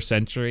 21st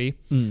century.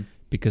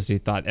 Because he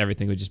thought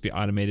everything would just be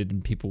automated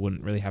and people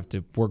wouldn't really have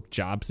to work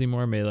jobs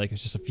anymore. Maybe like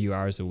it's just a few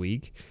hours a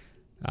week.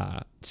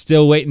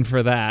 Still waiting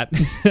for that.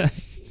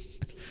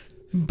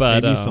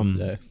 But maybe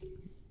someday.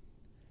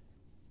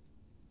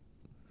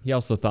 He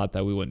also thought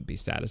that we wouldn't be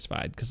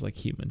satisfied because like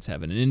humans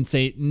have an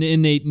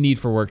innate need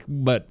for work.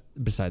 But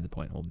beside the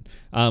point,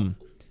 Holden.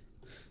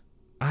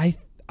 I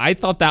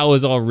thought that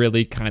was all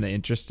really kind of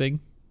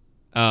interesting.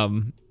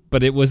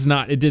 But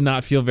it did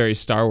not feel very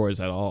Star Wars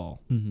at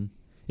all. Mm-hmm.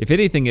 If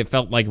anything, it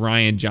felt like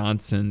Rian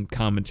Johnson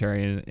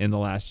commentary in The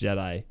Last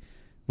Jedi,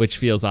 which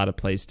feels out of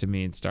place to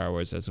me in Star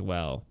Wars as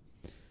well.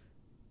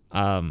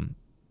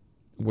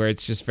 Where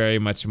it's just very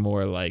much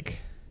more like,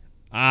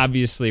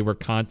 obviously we're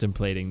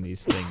contemplating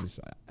these things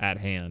at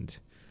hand.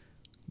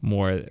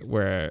 More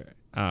where,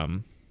 I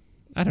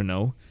don't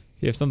know,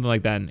 if you have something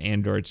like that in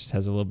Andor, it just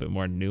has a little bit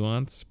more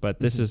nuance. But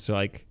this is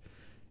like,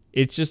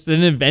 it's just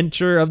an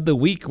adventure of the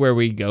week where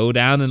we go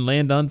down and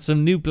land on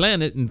some new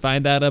planet and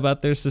find out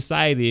about their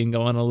society and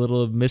go on a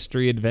little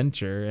mystery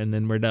adventure, and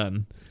then we're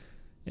done.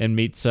 And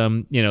meet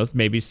some,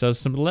 maybe some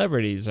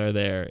celebrities are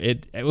there.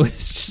 It was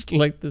just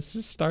like, this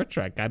is Star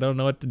Trek. I don't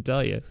know what to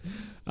tell you.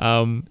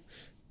 And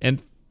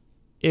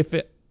if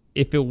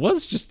it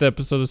was just an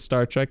episode of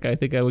Star Trek, I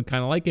think I would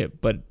kind of like it.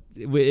 But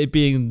it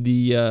being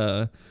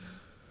the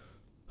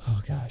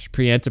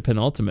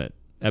pre-antepenultimate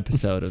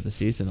episode of the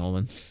season,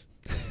 Holden.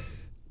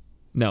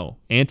 No,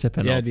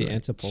 antepenultimate. Yeah, the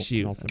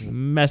antepenultimate. Shoot,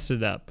 mess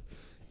it up.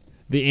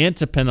 The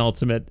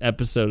antepenultimate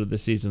episode of the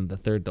season, the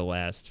third to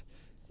last.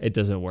 It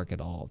doesn't work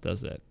at all,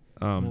 does it?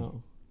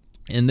 No.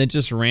 And then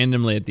just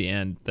randomly at the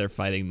end, they're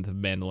fighting the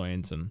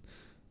Mandalorians, and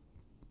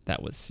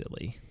that was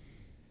silly.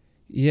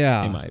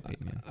 Yeah, in my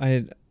opinion.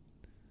 I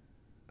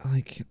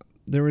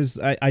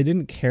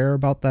didn't care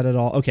about that at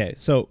all. Okay,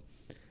 so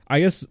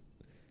I guess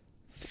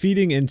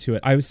feeding into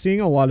it, I was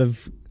seeing a lot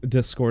of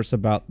discourse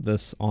about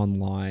this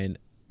online,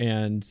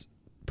 and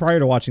prior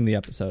to watching the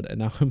episode, and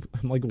now I'm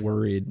like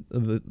worried.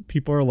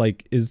 People are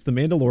like, is the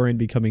Mandalorian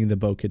becoming the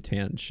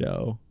Bo-Katan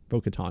show?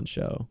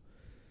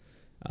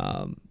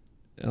 And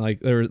like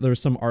there were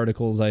some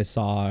articles I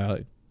saw,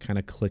 kind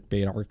of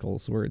clickbait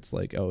articles, where it's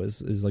like, oh,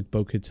 is like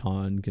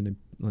Bo-Katan gonna,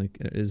 like,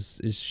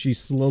 is she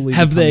slowly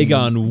have they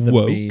gone the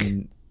woke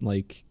main,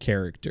 like,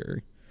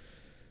 character?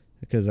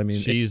 Because I mean,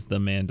 she's the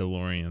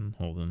Mandalorian,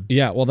 Holden.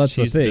 Yeah, well, that's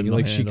she's the thing. The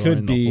like, she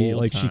could be,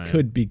 like, time. she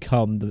could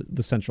become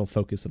the central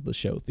focus of the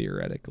show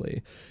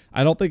theoretically.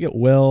 I don't think it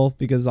will,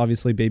 because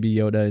obviously Baby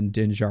Yoda and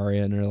Din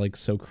Djarin are like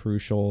so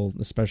crucial,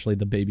 especially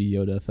the Baby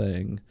Yoda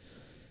thing.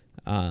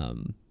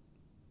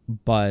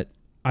 But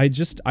I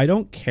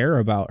don't care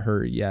about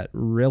her yet,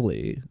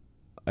 really.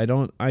 I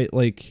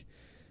like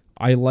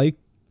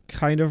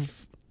kind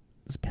of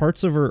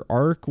parts of her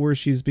arc where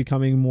she's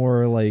becoming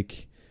more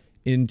like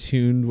in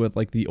tune with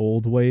like the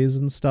old ways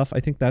and stuff. I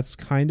think that's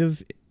kind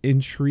of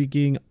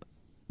intriguing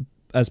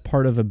as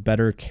part of a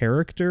better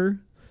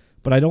character,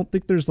 but I don't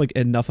think there's like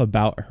enough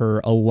about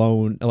her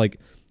alone, like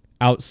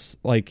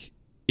like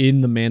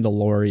in the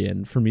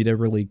Mandalorian, for me to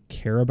really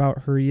care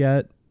about her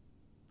yet.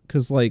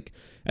 Because like,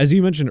 as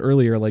you mentioned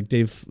earlier, like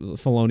Dave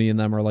Filoni and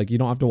them are like, you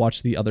don't have to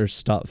watch the other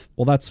stuff.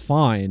 Well, that's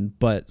fine,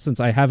 but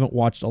since I haven't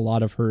watched a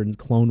lot of her in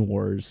Clone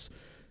Wars,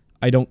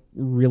 I don't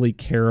really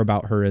care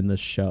about her in this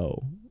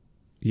show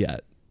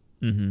yet.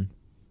 Mm-hmm.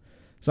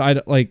 So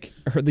I like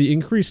her. The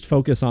increased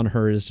focus on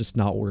her is just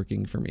not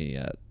working for me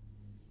yet.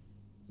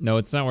 No,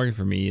 it's not working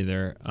for me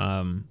either.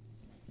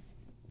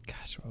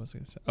 Gosh, what was I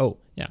going to say? Oh,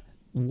 yeah.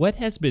 What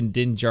has been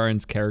Din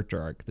Djarin's character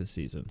arc this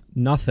season?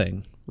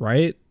 Nothing,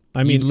 right?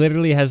 I He mean,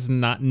 literally has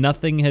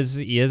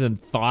he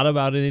hasn't thought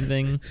about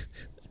anything.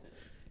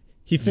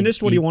 he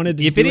finished what he wanted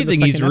to do. If anything, in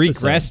the he's second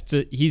regressed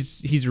episode.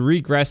 he's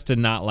regressed to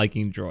not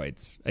liking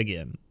droids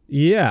again.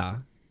 Yeah.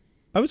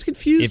 I was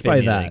confused If by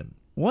anything. that.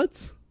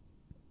 What?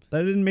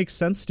 That didn't make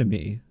sense to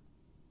me.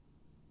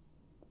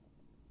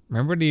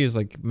 Remember when he was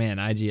like, man,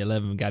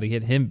 IG-11, got to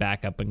get him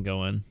back up and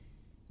going.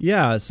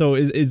 Yeah, so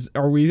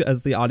are we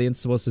as the audience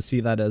supposed to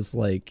see that as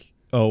like,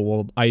 oh,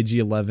 well,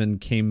 IG-11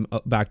 came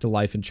back to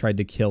life and tried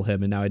to kill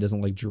him, and now he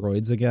doesn't like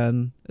droids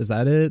again. Is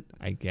that it?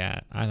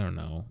 I don't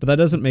know. But that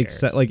doesn't make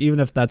sense. Like, even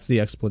if that's the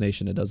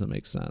explanation, it doesn't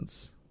make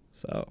sense.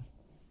 So,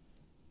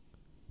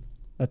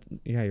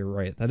 yeah, you're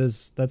right.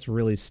 That's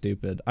really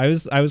stupid. I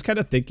was kind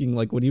of thinking,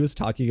 like, when he was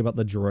talking about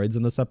the droids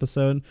in this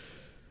episode,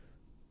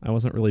 I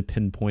wasn't really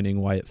pinpointing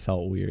why it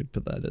felt weird,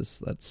 but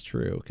that's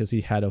true, because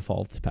he had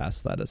evolved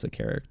past that as a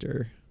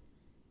character.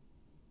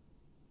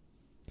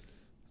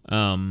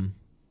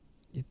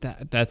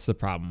 That's the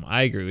problem.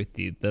 I agree with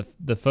you.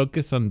 The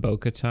focus on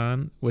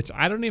Bo-Katan, which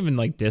I don't even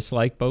like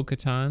dislike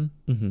Bo-Katan.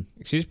 Mm-hmm.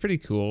 She's pretty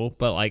cool,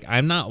 but like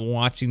I'm not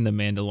watching The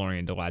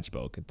Mandalorian to watch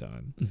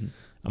Bo-Katan. Mm-hmm.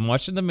 I'm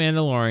watching The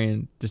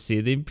Mandalorian to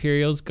see the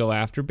Imperials go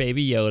after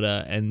Baby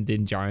Yoda, and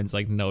Din Djarin's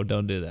like, no,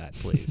 don't do that,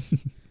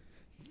 please.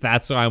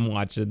 That's why I'm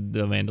watching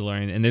The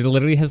Mandalorian, and there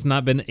literally has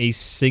not been a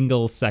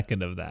single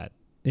second of that.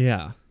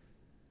 Yeah.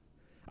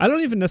 I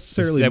don't even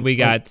necessarily... Instead, we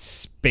got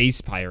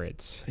space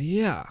pirates.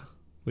 Yeah.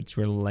 Which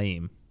were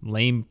lame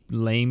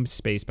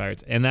space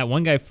pirates. And that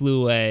one guy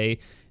flew away,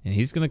 and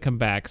he's going to come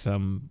back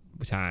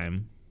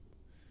sometime.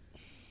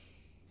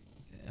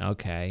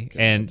 Okay.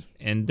 God.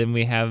 And then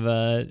we have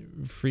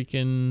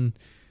freaking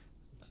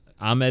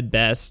Ahmed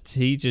Best.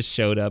 He just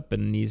showed up,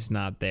 and he's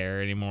not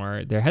there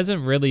anymore. There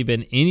hasn't really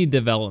been any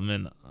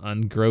development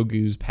on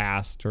Grogu's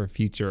past or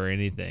future or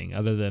anything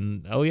other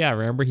than, oh yeah,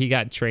 remember he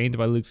got trained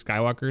by Luke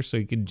Skywalker so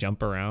he could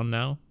jump around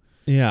now?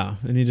 Yeah,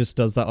 and he just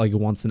does that like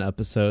once an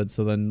episode,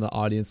 so then the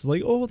audience is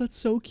like, oh, that's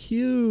so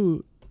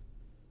cute.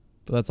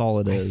 But that's all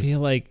it is. I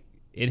feel like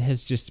it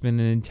has just been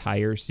an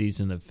entire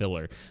season of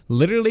filler.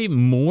 Literally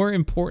more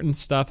important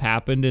stuff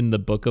happened in the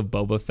Book of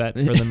Boba Fett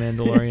for The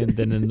Mandalorian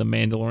than in The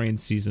Mandalorian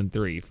Season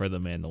 3 for The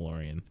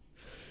Mandalorian.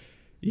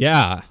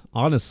 Yeah,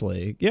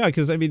 honestly. Yeah,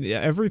 because I mean,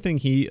 everything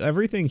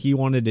he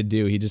wanted to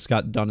do, he just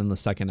got done in the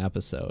second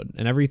episode.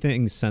 And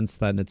everything since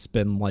then, it's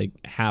been like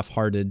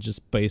half-hearted,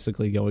 just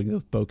basically going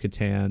with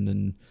Bo-Katan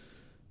and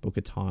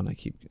Bo-Katan.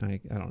 I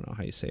don't know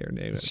how you say her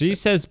name. She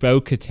says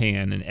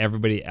Bo-Katan and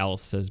everybody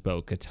else says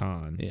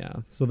Bo-Katan. Yeah,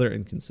 so they're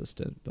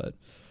inconsistent, but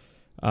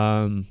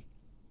yeah,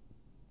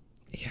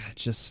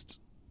 just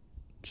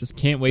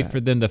can't wait for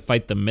them to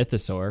fight the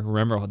Mythosaur.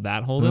 Remember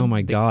that whole thing? Oh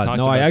my god.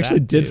 No, I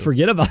actually did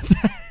forget about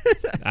that.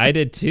 I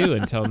did too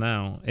until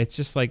now. It's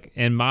just like,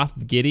 and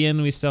Moff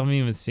Gideon, we still haven't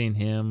even seen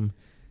him.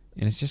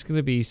 And it's just going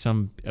to be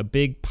a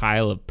big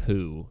pile of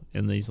poo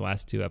in these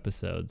last two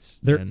episodes.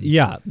 There's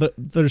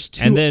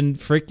two. And then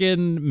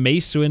freaking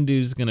Mace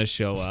Windu's going to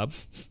show up,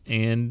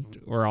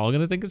 and we're all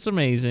going to think it's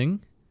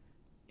amazing.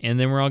 And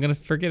then we're all going to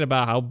forget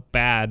about how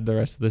bad the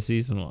rest of the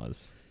season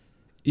was.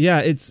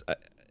 Yeah,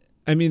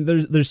 I mean,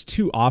 there's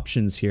two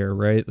options here,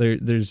 right?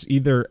 There's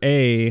either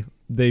A,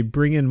 they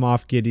bring in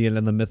Moff Gideon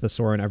and the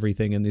Mythosaur and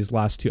everything in these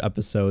last two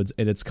episodes,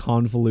 and it's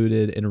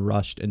convoluted and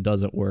rushed and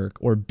doesn't work.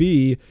 Or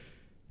B,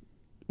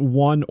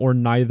 one or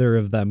neither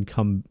of them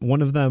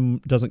one of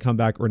them doesn't come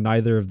back, or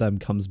neither of them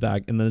comes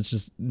back, and then it's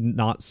just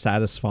not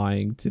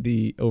satisfying to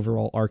the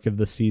overall arc of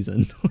the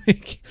season.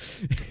 Like,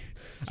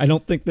 I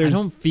don't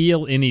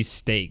feel any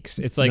stakes.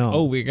 It's like, no.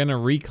 Oh, we're gonna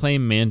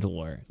reclaim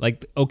Mandalore.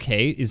 Like,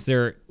 okay,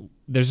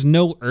 there's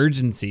no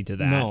urgency to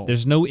that. No.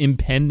 There's no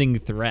impending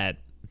threat.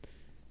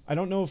 I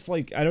don't know if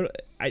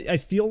I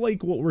feel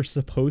like what we're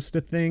supposed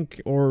to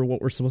think, or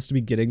what we're supposed to be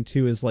getting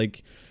to, is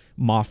like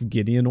Moff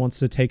Gideon wants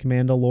to take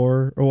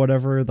Mandalore or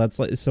whatever. That's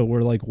like, so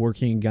we're like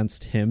working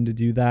against him to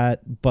do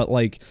that, but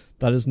like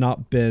that has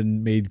not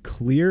been made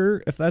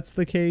clear if that's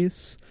the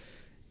case.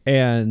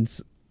 And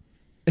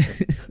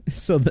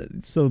so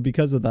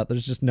because of that,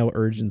 there's just no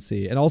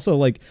urgency. And also,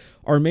 like,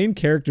 our main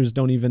characters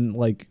don't even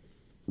like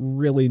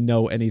really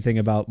know anything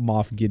about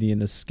Moff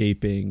Gideon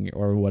escaping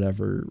or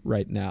whatever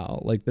right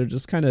now. Like, they're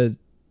just kind of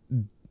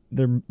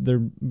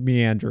they're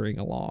meandering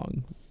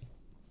along.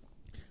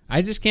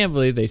 I just can't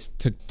believe they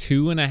took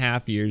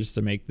 2.5 years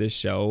to make this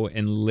show,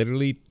 and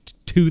literally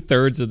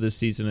 2/3 of the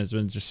season has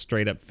been just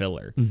straight up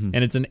filler. Mm-hmm.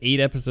 And it's an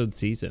 8-episode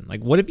season.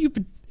 Like, what have you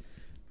been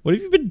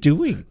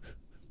doing?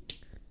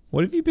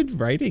 What have you been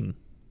writing?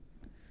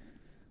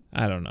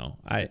 I don't know.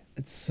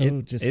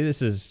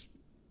 This is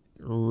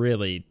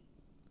really,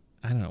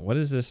 I don't know. What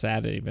is this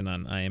at even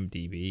on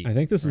IMDb? I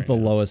think this is the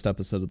lowest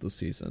episode of the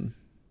season.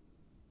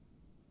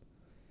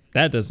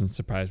 That doesn't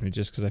surprise me,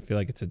 just because I feel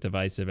like it's a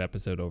divisive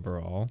episode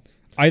overall.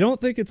 I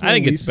don't think it's. I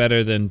think it's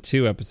better than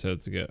 2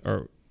 episodes ago,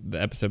 or the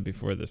episode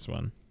before this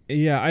one.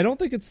 Yeah, I don't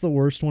think it's the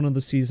worst one of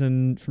the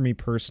season for me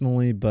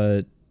personally,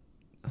 but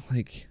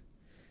like,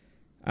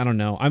 I don't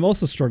know. I'm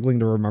also struggling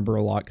to remember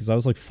a lot because I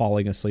was like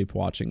falling asleep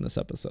watching this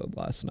episode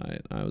last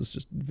night. I was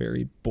just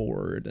very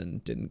bored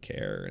and didn't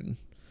care, and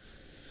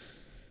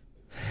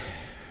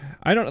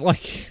I don't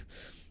like.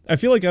 I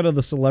feel like out of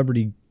the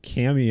celebrity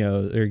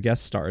cameo or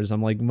guest stars,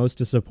 I'm like most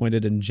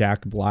disappointed in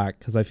Jack Black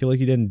because I feel like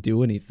he didn't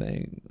do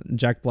anything.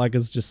 Jack Black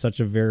is just such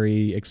a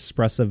very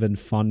expressive and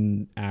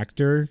fun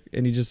actor,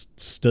 and he just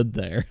stood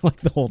there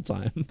like the whole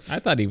time. I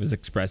thought he was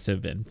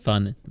expressive and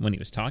fun when he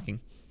was talking.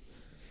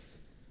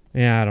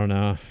 Yeah, I don't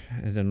know.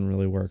 It didn't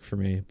really work for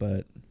me,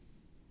 but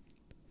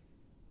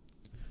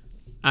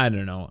I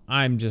don't know.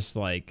 I'm just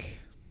like,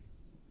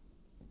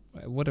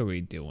 what are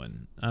we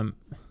doing?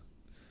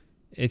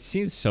 It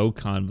seems so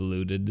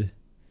convoluted,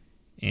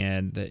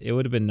 and it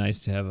would have been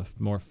nice to have a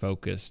more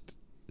focused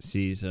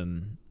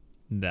season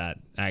that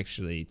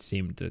actually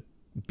seemed to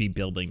be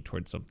building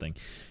towards something.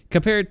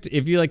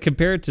 If you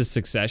compare it to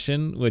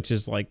Succession, which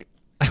is like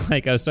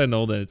I was starting to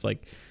hold it. It's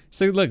like,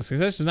 so look,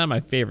 Succession is not my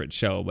favorite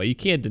show, but you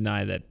can't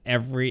deny that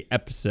every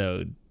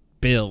episode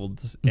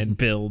builds and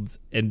builds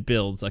and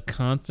builds a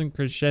constant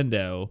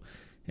crescendo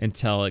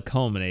until it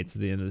culminates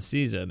at the end of the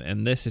season.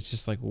 And this is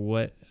just like,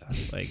 what?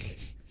 Like,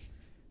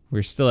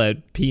 we're still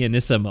at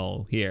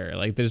pianissimo here.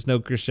 Like, there's no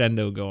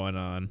crescendo going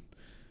on.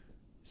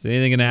 Is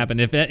anything gonna happen?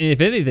 If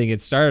anything,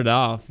 it started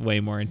off way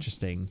more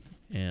interesting,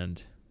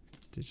 and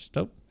just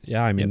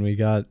Yeah, I mean, we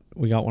got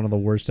one of the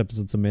worst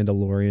episodes of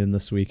Mandalorian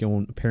this week,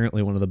 and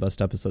apparently one of the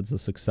best episodes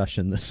of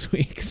Succession this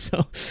week.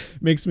 So,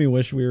 makes me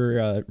wish we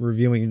were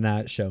reviewing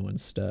that show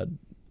instead.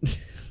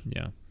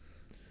 Yeah.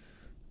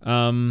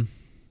 I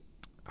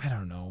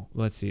don't know.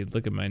 Let's see.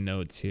 Look at my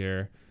notes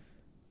here.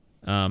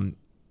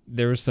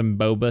 There were some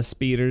boba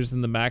speeders in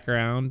the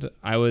background.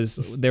 When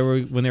they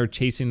were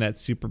chasing that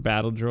super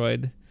battle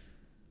droid.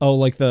 Oh,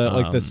 like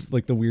the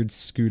weird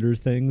scooter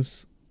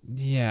things.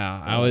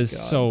 Yeah, I was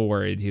so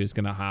worried he was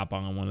gonna hop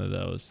on one of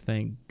those.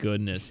 Thank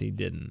goodness he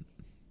didn't.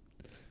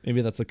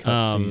 Maybe that's a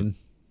cutscene.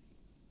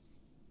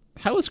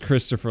 How is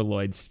Christopher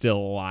Lloyd still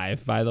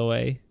alive, by the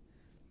way?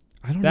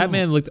 I don't know. That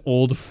man looked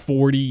old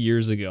 40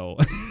 years ago.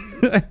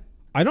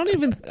 I don't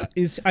even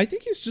I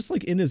think he's just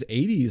like in his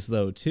 80s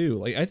though too.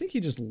 Like I think he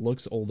just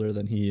looks older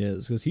than he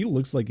is because he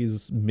looks like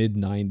he's mid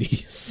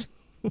 90s.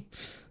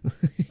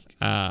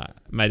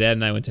 My dad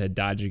and I went to a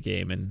Dodger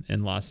game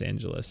in Los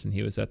Angeles, and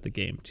he was at the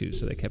game too.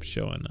 So they kept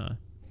showing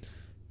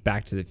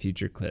Back to the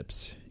Future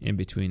clips in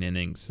between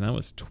innings, and that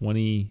was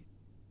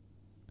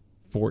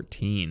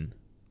 2014.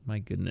 My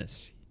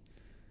goodness.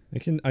 I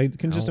can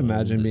just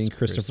imagine being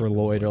Christopher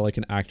Lloyd or like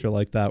an actor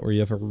like that where you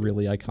have a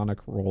really iconic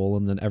role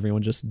and then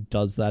everyone just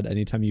does that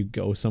anytime you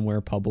go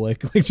somewhere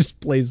public, like just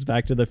plays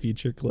Back to the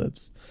Future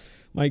clips.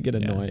 Might get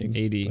annoying.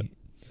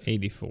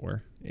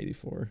 84.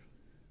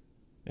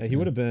 Yeah, he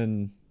would have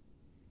been.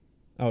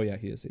 Oh yeah,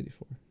 he is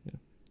 84. Yeah,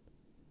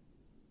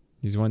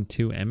 he's won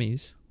 2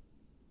 Emmys.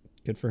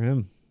 Good for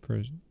him.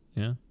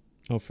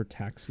 Oh, for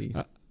Taxi.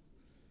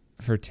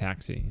 For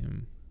Taxi.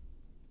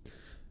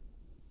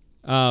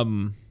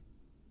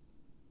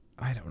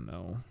 I don't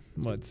know.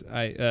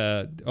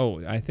 I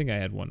think I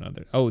had one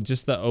other. Oh,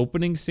 just the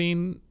opening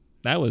scene.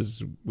 That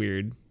was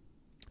weird.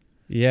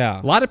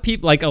 Yeah. A lot of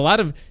people,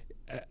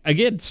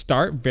 again,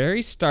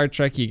 very Star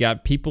Trek. You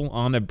got people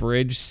on a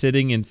bridge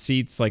sitting in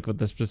seats, like with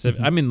the specific.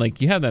 I mean,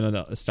 like you have that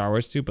in Star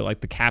Wars too, but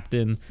like the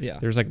captain. Yeah.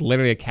 There's like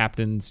literally a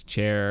captain's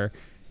chair,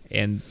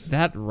 and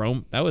that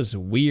was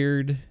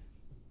weird.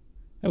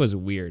 That was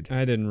weird.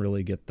 I didn't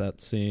really get that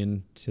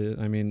scene.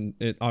 I mean,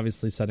 it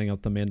obviously setting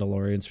up the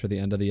Mandalorians for the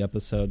end of the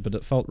episode, but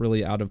it felt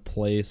really out of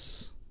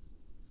place.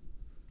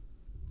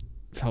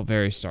 Felt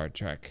very Star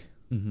Trek.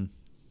 Mm-hmm.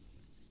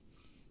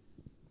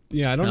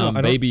 Yeah, I don't know.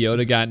 Baby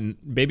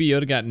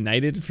Yoda got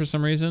knighted for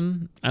some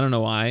reason. I don't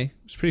know why. It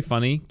was pretty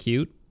funny,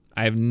 cute.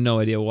 I have no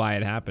idea why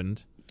it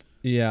happened.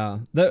 Yeah,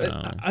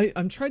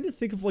 I'm trying to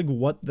think of like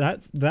what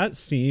that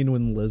scene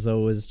when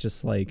Lizzo was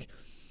just like.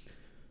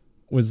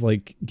 Was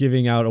like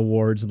giving out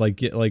awards,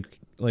 like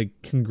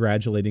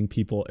congratulating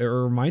people. It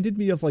reminded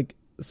me of like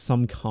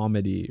some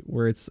comedy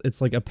where it's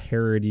like a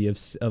parody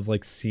of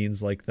like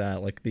scenes like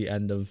that, like the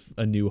end of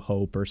A New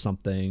Hope or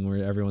something,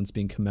 where everyone's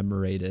being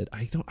commemorated.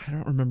 I don't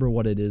remember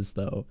what it is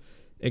though.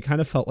 It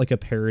kind of felt like a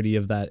parody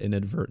of that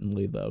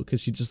inadvertently though, because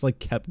she just like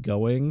kept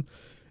going,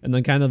 and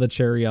then kind of the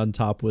cherry on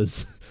top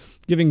was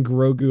giving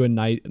Grogu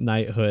a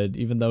knighthood,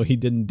 even though he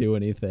didn't do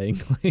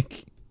anything.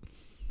 like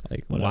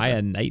why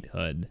a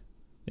knighthood?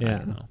 Yeah, I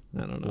don't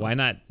know. Why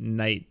not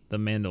knight the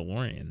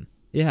Mandalorian?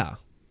 Yeah.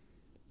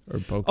 Or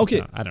Bo-Katan?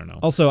 Okay. I don't know.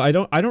 Also, I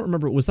don't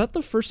remember. Was that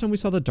the first time we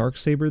saw the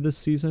Darksaber this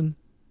season?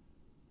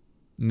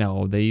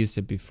 No, they used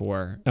it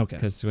before. Okay.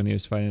 Because when he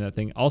was fighting that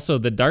thing. Also,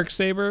 the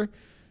Darksaber,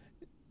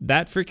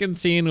 that freaking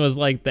scene was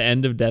like the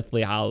end of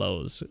Deathly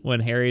Hallows. When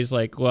Harry's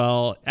like,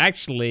 well,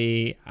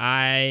 actually,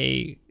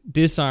 I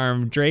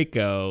disarmed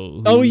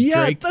Draco. Oh,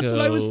 yeah. That's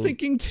what I was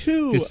thinking,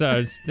 too.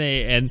 Disarmed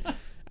Snape.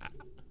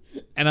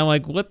 And I'm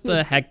like, what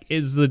the heck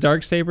is the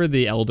Darksaber,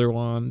 the Elder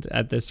Wand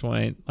at this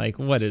point? Like,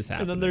 what is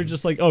happening? And then they're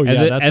just like, oh,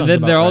 yeah, that sounds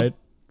about right.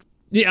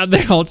 Yeah,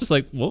 they're all just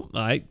like, well,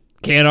 I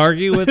can't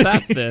argue with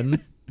that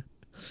then.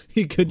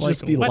 He could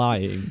just be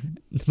lying.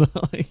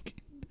 Like,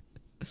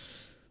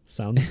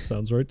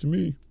 sounds right to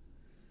me.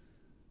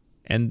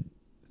 And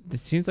it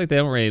seems like they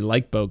don't really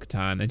like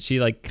Bo-Katan, and she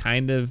like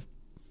kind of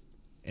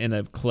in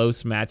a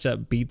close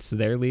matchup beats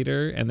their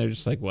leader, and they're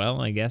just like, well,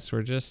 I guess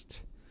we're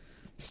just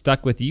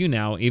stuck with you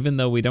now, even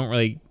though we don't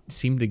really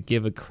seem to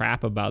give a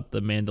crap about the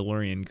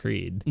Mandalorian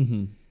creed.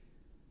 Mm-hmm.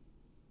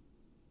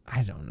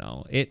 I don't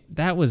know.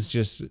 That was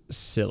just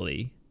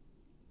silly.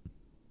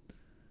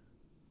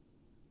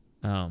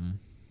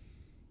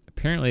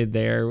 apparently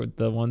they're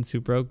the ones who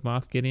broke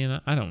Moff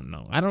Gideon. I don't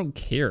know. I don't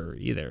care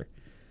either.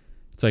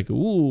 It's like,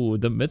 ooh,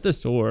 the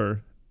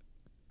Mythosaur.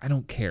 I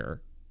don't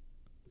care.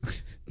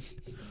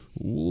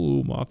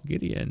 Ooh, Moff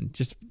Gideon.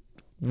 Just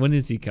when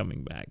is he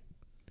coming back?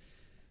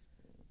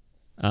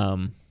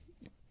 Yeah.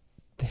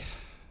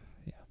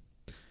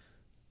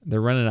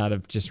 They're running out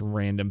of just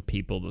random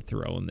people to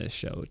throw in this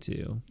show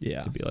too.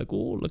 Yeah. To be like,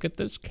 oh, look at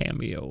this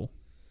cameo.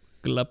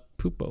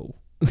 Glapupo.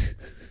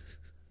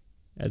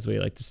 As we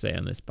like to say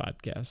on this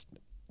podcast.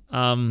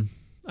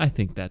 I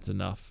think that's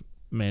enough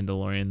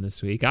Mandalorian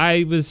this week.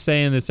 I was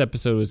saying this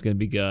episode was going to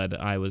be good.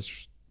 I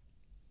was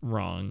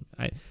wrong.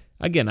 I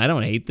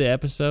don't hate the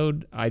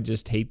episode. I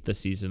just hate the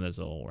season as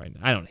a whole right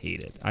now. I don't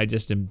hate it. I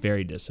just am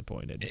very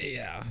disappointed.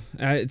 Yeah.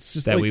 It's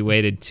just that we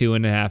waited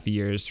 2.5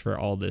 years for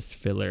all this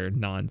filler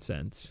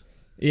nonsense.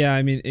 Yeah,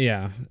 I mean,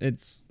 yeah.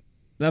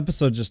 The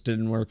episode just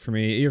didn't work for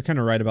me. You're kind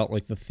of right about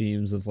like the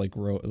themes of like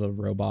the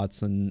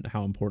robots and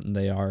how important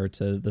they are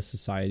to the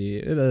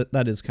society.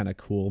 That is kind of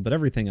cool, but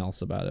everything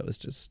else about it was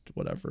just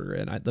whatever.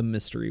 And the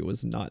mystery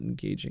was not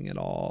engaging at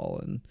all.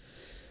 And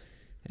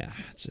yeah,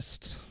 it's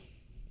just...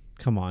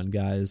 Come on,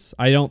 guys.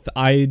 I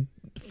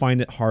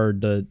find it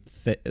hard to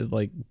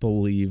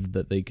believe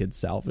that they could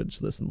salvage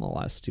this in the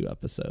last 2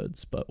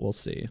 episodes, but we'll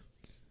see.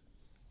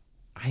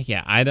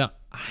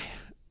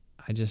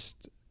 This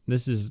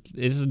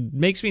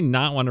makes me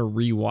not want to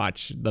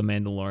rewatch The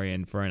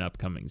Mandalorian for an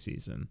upcoming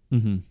season.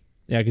 Mm-hmm.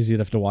 Yeah, because you'd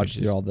have to watch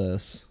through all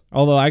this.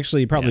 Although, actually,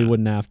 you probably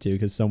wouldn't have to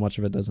because so much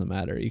of it doesn't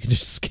matter. You can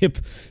just skip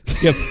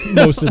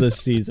most of this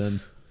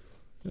season.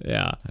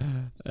 Yeah,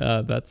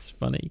 that's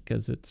funny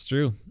because it's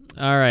true.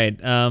 All right,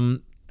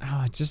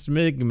 just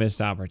big missed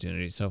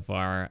opportunity so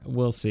far.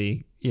 We'll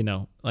see.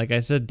 Like I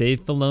said,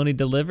 Dave Filoni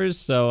delivers,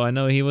 so I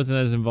know he wasn't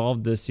as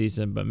involved this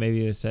season, but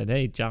maybe they said,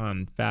 "Hey,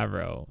 Jon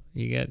Favreau,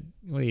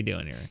 what are you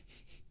doing here?"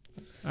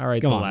 All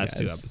right, the last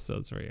 2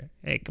 episodes for you.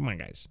 Hey, come on,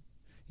 guys.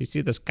 You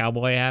see this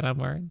cowboy hat I'm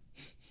wearing?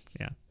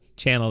 Yeah,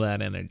 channel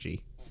that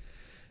energy.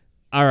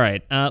 All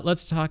right,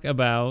 let's talk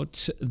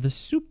about the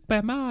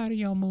Super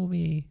Mario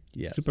movie.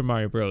 Yes. Super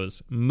Mario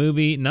Bros.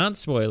 Movie, not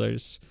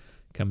spoilers,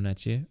 coming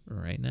at you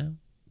right now.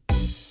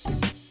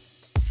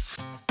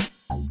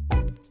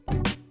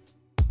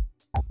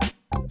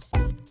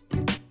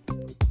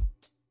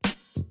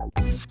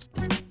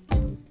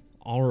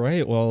 All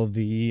right, well,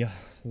 the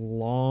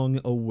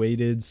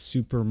long-awaited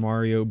Super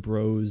Mario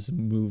Bros.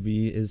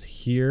 Movie is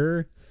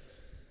here.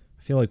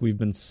 I feel like we've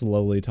been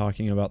slowly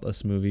talking about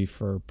this movie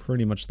for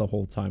pretty much the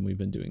whole time we've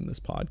been doing this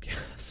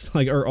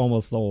podcast, or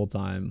almost the whole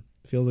time.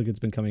 It feels like it's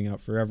been coming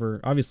out forever.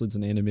 Obviously, it's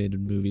an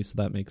animated movie,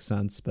 so that makes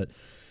sense. But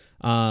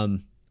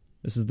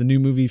this is the new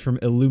movie from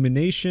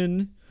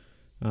Illumination,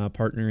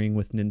 partnering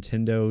with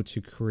Nintendo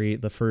to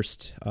create the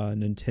first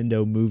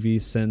Nintendo movie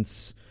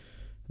since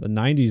the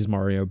 90s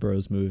Mario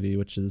Bros. Movie,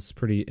 which is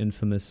pretty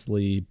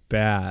infamously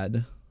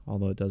bad,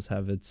 although it does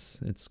have its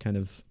kind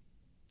of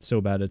so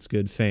bad it's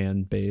good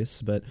fan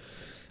base. But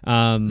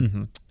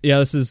yeah,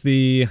 this is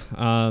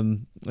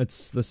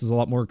this is a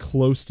lot more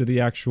close to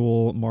the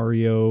actual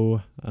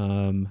Mario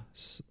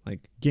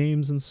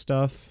games and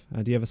stuff.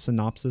 Do you have a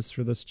synopsis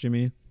for this,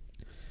 Jimmy?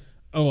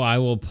 Oh, I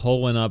will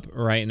pull one up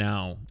right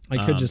now.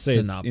 I could just say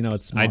it's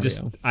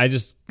Mario. I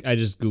just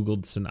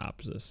Googled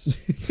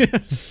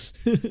synopsis.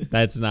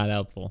 That's not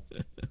helpful.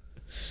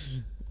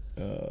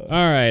 All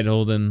right,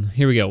 Holden.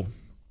 Here we go.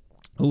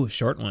 Ooh,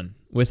 short one.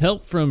 With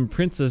help from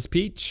Princess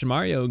Peach,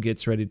 Mario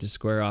gets ready to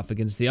square off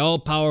against the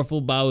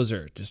all-powerful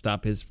Bowser to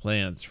stop his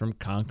plans from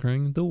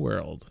conquering the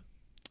world.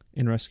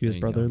 And rescue his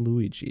brother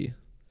Luigi.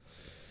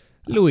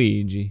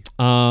 Yeah,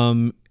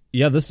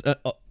 this...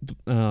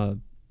 I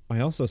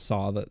also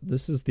saw that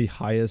this is the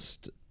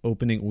highest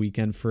opening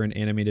weekend for an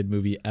animated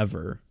movie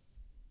ever.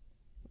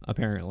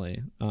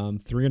 Apparently,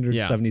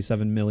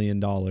 $377 million.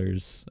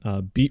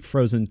 Beat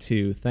Frozen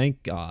 2.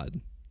 Thank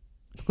God.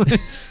 Not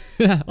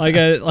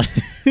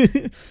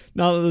that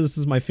this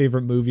is my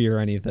favorite movie or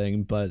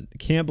anything, but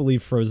can't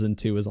believe Frozen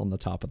 2 is on the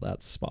top of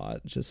that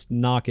spot. Just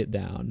knock it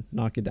down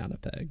a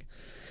peg.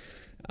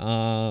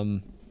 I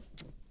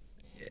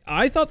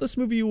thought this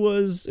movie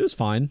was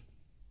fine.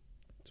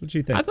 What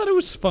you think? I thought it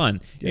was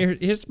fun. Yeah.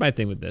 Here's my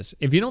thing with this.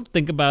 If you don't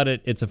think about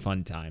it, it's a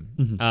fun time.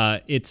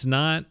 Mm-hmm. It's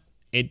not.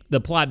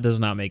 The plot does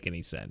not make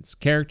any sense.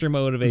 Character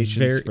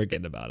motivations,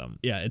 forget about them.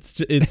 Yeah, it's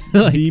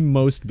the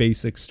most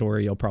basic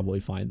story you'll probably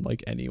find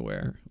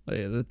anywhere.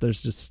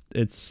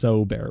 It's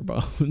so bare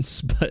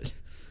bones, but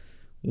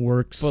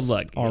works. But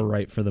look, all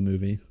right for the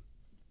movie.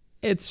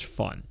 It's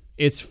fun.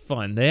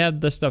 They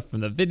had the stuff from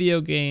the video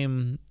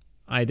game.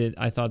 I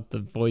thought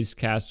the voice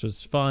cast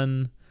was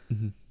fun.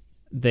 Mm-hmm.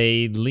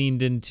 They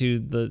leaned into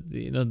the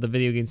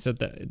video game stuff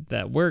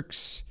that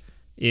works.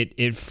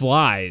 It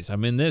flies. I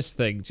mean, this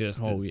thing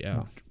just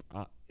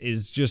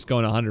is just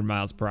going 100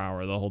 miles per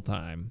hour the whole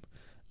time.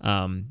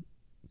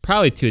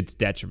 Probably to its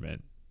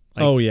detriment.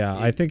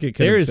 I think it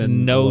could. There is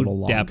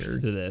no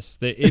depth to this.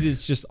 It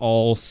is just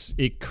all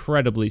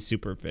incredibly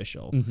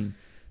superficial. Mm-hmm.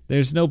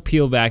 There's no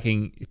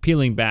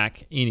peeling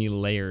back any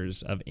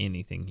layers of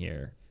anything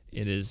here.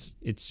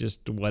 It's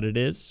just what it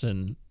is,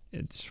 and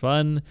it's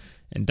fun,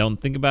 and don't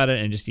think about it,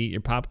 and just eat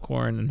your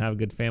popcorn and have a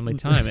good family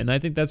time. And I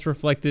think that's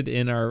reflected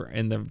in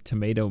the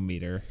tomato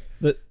meter,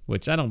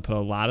 which I don't put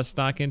a lot of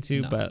stock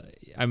into, but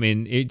I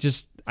mean,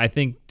 I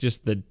think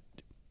just the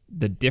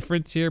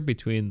difference here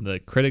between the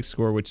critic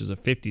score, which is a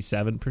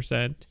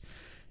 57%,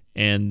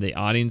 and the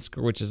audience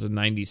score, which is a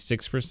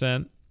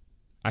 96%,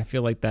 I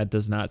feel like that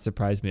does not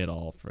surprise me at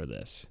all for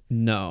this.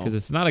 No, because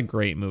it's not a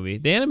great movie.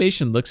 The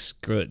animation looks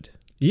good.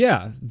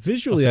 Yeah,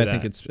 visually, I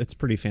think it's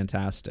pretty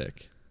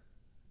fantastic.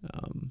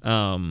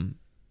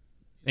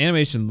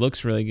 Animation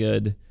looks really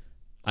good.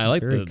 I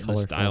like the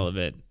style of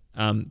it.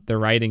 The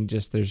writing,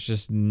 there's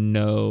just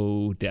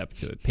no depth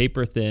to it.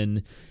 Paper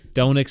thin.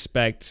 Don't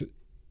expect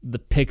the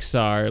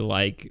Pixar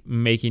like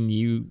making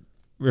you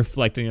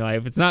reflect on your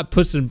life. It's not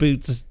Puss in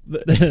Boots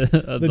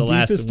the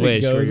Last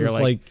Wish where you're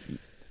like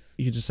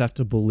you just have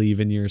to believe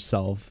in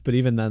yourself. But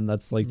even then,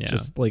 that's like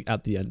just like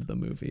at the end of the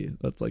movie.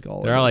 That's like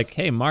all. They're all like,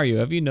 "Hey Mario,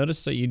 have you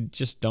noticed that you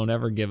just don't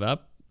ever give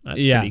up?"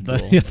 That's pretty cool.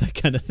 That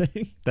kind of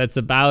thing. That's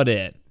about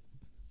it.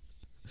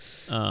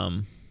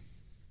 No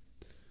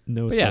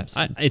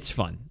substance. It's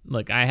fun.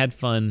 Look, I had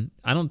fun.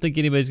 I don't think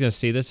anybody's gonna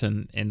see this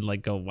and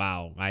like go,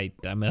 "Wow,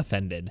 I'm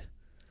offended."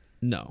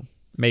 No,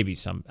 maybe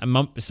some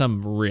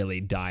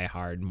really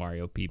diehard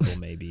Mario people,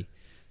 maybe,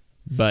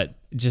 but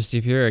just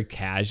if you're a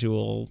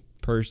casual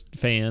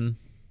fan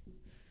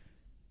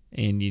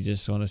and you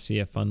just want to see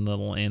a fun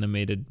little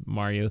animated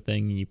Mario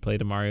thing, and you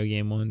played a Mario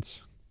game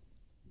once,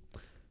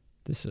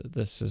 this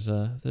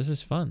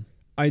is fun.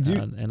 I do,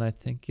 and I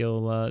think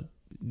you'll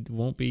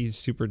won't be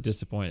super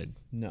disappointed.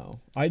 No,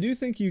 I do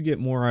think you get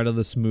more out of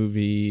this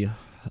movie,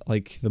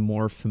 like the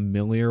more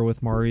familiar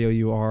with Mario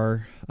you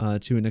are,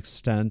 to an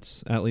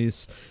extent, at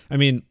least. I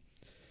mean,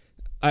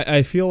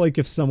 I feel like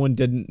if someone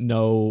didn't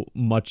know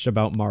much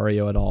about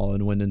Mario at all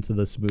and went into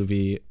this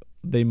movie,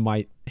 they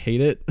might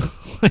hate it.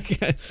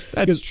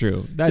 That's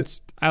true.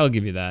 I'll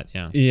give you that.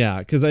 Yeah. Yeah,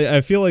 because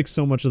I feel like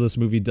so much of this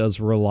movie does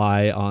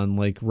rely on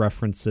like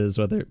references,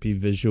 whether it be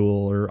visual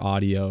or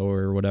audio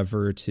or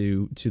whatever,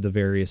 to the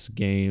various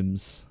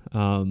games.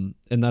 And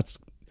that's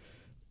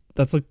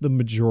like the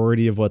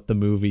majority of what the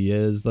movie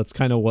is. That's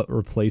kind of what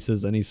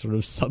replaces any sort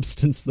of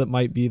substance that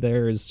might be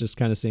there, is just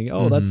kind of saying,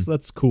 oh,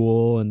 that's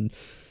cool, and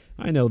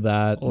I know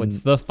that. Oh,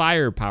 it's the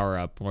fire power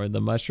up, or the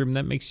mushroom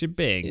that makes you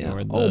big,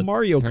 or the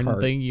Mario Kart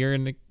thing. You're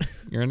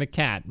in a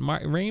cat.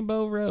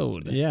 Rainbow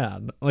Road. Yeah,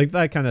 like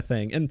that kind of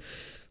thing. And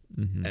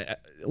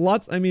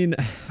lots. I mean,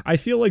 I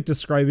feel like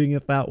describing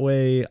it that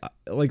way,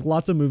 like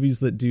lots of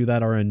movies that do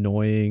that are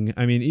annoying.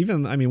 I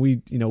mean,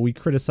 we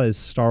criticize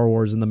Star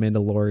Wars and The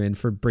Mandalorian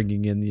for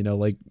bringing in,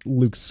 like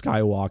Luke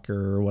Skywalker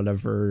or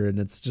whatever, and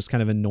it's just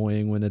kind of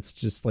annoying when it's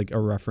just like a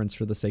reference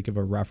for the sake of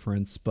a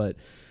reference. But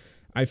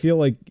I feel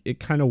like it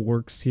kind of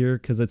works here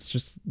because it's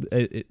just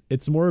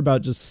it's more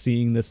about just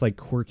seeing this like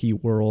quirky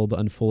world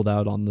unfold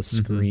out on the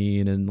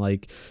screen, and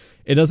like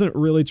it doesn't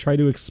really try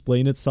to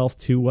explain itself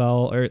too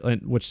well,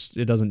 which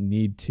it doesn't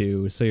need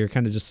to. So you're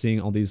kind of just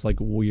seeing all these like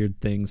weird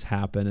things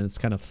happen, and it's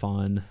kind of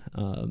fun.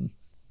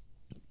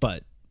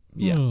 But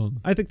yeah,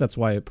 I think that's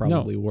why it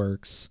probably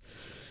works.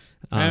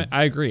 I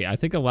agree. I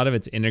think a lot of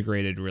it's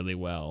integrated really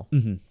well.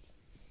 Mm-hmm.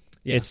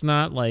 Yeah. It's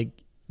not like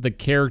the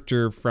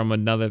character from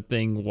another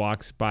thing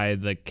walks by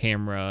the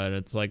camera and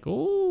it's like,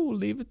 oh,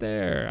 leave it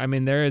there. I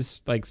mean, there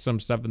is like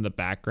some stuff in the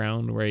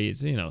background where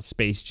it's,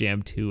 Space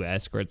Jam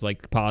 2-esque, where it's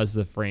like pause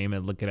the frame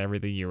and look at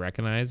everything you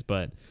recognize,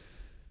 but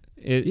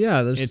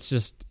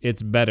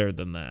it's better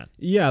than that.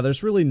 Yeah,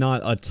 there's really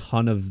not a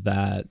ton of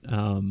that,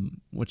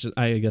 which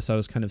I guess I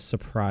was kind of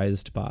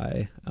surprised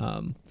by.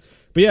 But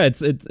yeah,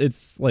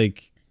 it's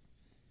like,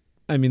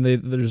 I mean,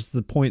 there's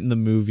the point in the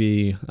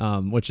movie,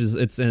 which is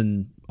it's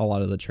in a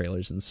lot of the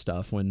trailers and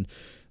stuff, when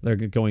they're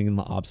going in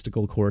the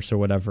obstacle course or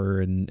whatever,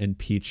 and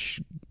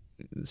Peach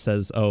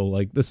says, "Oh,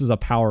 like this is a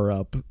power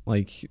up,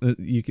 like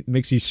it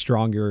makes you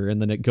stronger, and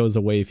then it goes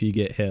away if you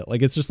get hit."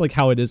 Like it's just like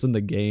how it is in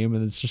the game,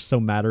 and it's just so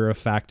matter of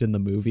fact in the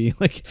movie.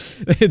 Like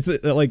it's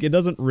like it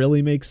doesn't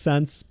really make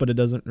sense, but it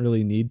doesn't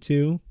really need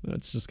to.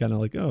 It's just kind of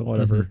like, oh,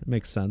 whatever, it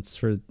makes sense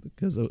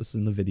because it was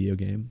in the video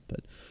game,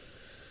 but.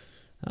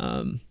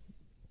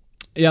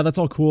 Yeah, that's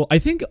all cool. I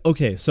think,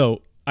 okay,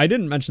 so I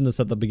didn't mention this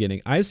at the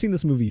beginning. I've seen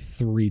this movie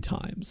 3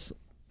 times.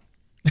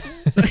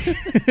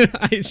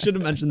 I should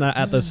have mentioned that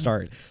at the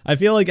start. I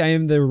feel like I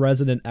am the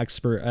resident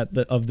expert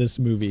of this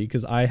movie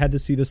because I had to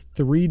see this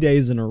 3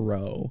 days in a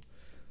row.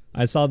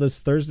 I saw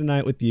this Thursday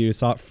night with you,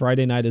 saw it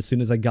Friday night as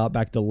soon as I got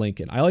back to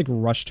Lincoln. I like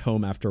rushed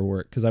home after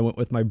work because I went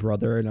with my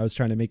brother and I was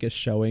trying to make a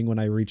showing when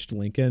I reached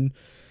Lincoln.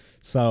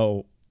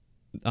 So,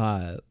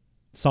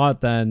 saw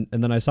it then,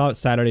 and then I saw it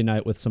Saturday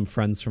night with some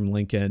friends from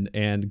Lincoln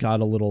and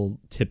got a little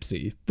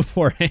tipsy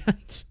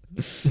beforehand.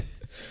 So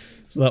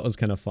that was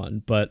kind of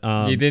fun. But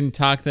you didn't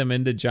talk them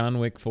into John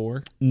Wick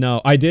 4? No,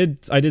 I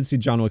did see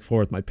John Wick 4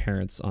 with my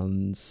parents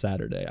on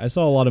Saturday. I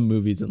saw a lot of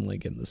movies in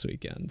Lincoln this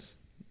weekend. Just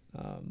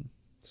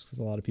because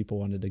a lot of people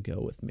wanted to go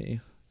with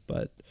me.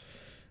 But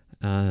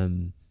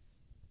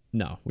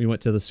no, we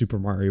went to the Super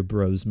Mario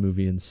Bros.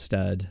 Movie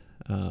instead.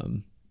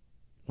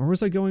 where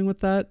was I going with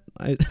that?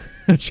 I'm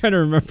trying to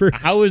remember.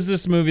 How is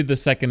this movie the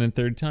second and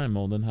third time,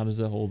 Molden? How does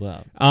it hold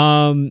up?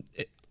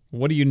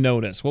 What do you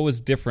notice? What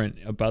was different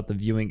about the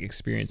viewing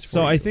experience?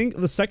 So I think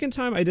the second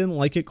time I didn't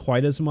like it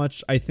quite as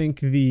much. I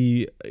think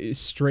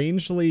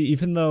strangely,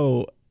 even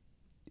though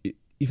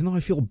I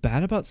feel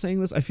bad about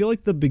saying this, I feel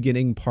like the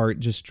beginning part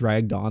just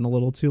dragged on a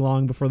little too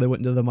long before they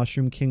went into the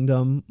Mushroom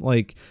Kingdom.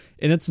 Like,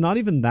 and it's not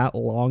even that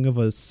long of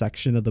a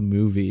section of the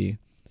movie.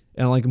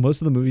 And like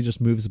most of the movie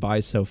just moves by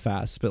so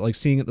fast. But like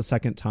seeing it the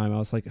second time, I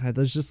was like,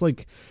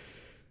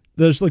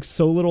 there's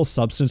so little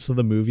substance to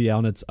the movie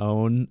on its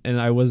own. And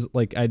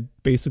I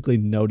basically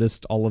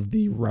noticed all of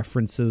the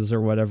references or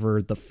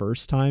whatever the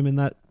first time in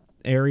that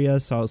area.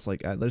 So I was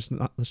like, there's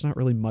not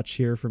really much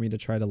here for me to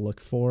try to look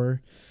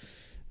for.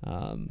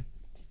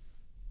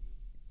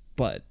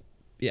 But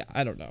yeah,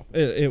 I don't know.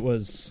 It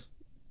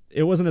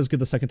wasn't as good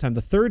the second time.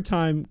 The third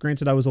time,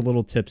 granted, I was a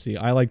little tipsy.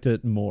 I liked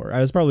it more. I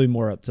was probably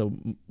more up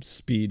to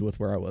speed with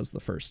where I was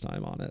the first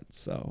time on it.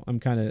 So I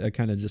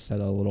kind of just had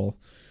a little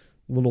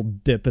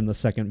dip in the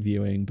second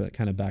viewing, but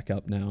kind of back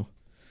up now.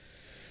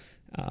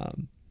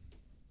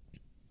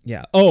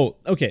 Yeah. Oh,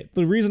 okay.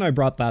 The reason I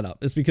brought that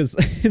up is because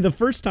the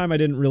first time I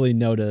didn't really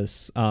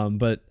notice,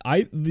 but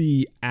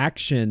the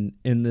action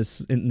in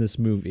this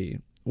movie,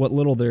 what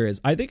little there is,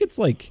 I think it's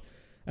like,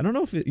 I don't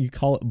know if you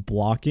call it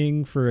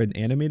blocking for an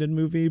animated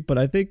movie, but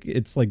I think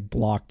it's like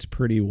blocked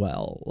pretty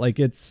well. Like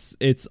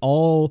it's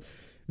all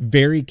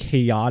very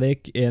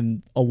chaotic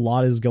and a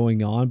lot is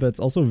going on, but it's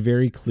also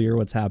very clear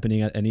what's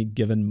happening at any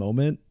given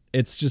moment.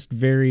 It's just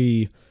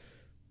very,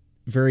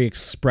 very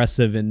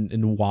expressive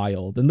and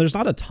wild. And there's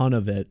not a ton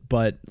of it,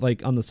 but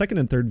like on the second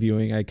and third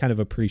viewing, I kind of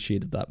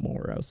appreciated that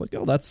more. I was like,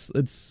 oh,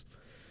 it's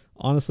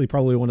honestly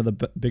probably one of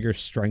the bigger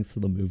strengths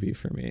of the movie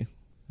for me.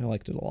 I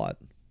liked it a lot.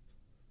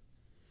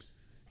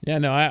 Yeah,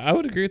 no, I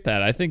would agree with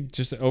that. I think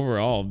just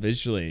overall,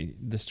 visually,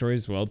 the story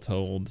is well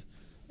told.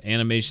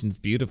 Animation's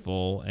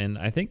beautiful. And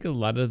I think a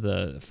lot of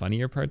the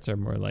funnier parts are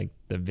more like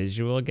the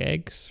visual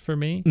gags for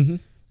me. Mm-hmm.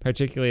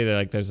 Particularly,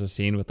 like there's a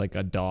scene with like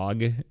a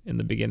dog in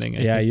the beginning.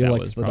 I think you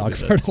liked the dog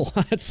part a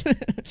lot. I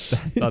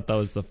thought that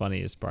was the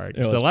funniest part.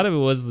 So a lot of it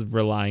was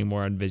relying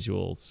more on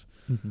visuals,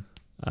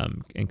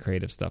 and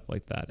creative stuff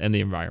like that, and the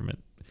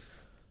environment.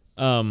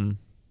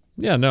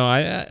 Yeah, no,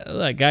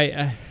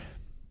 I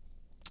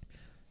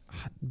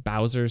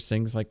Bowser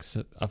sings like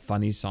a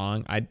funny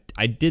song.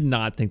 I did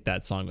not think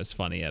that song was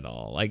funny at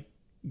all. Like,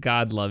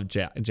 God love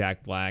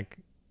Jack Black,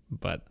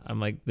 but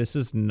I'm like, this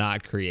is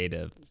not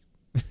creative.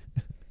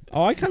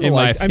 Oh, I kind of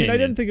liked. I mean, I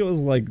didn't think it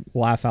was like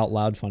laugh out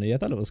loud funny. I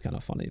thought it was kind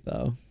of funny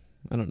though.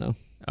 I don't know.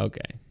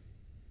 Okay.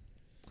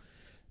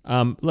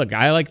 Look,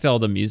 I liked all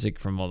the music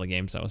from all the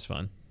games. That was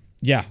fun.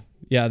 Yeah,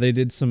 they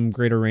did some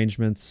great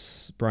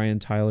arrangements. Brian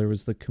Tyler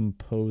was the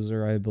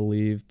composer, I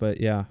believe. But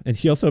yeah, and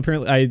he also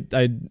apparently,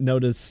 I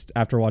noticed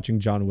after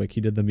watching John Wick,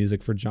 he did the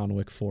music for John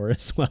Wick 4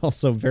 as well.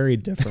 So very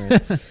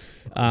different.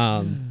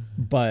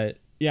 But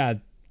yeah,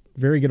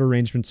 very good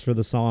arrangements for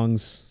the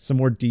songs. Some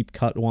more deep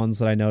cut ones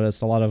that I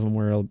noticed. A lot of them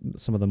were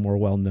some of the more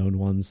well-known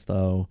ones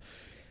though.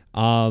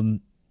 The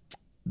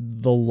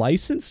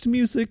licensed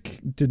music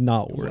did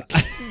not work.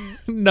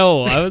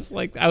 No, I was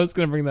going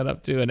to bring that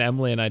up too. And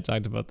Emily and I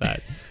talked about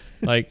that.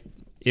 Like,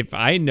 if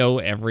I know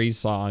every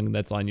song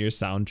that's on your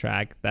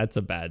soundtrack, that's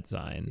a bad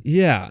sign.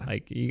 Yeah.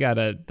 Like,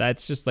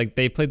 that's just like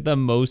they played the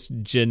most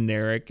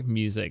generic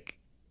music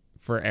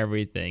for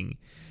everything.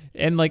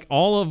 And like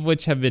all of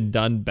which have been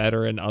done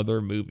better in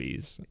other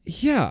movies.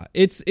 Yeah.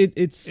 It's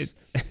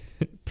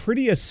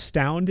pretty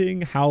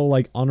astounding how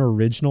like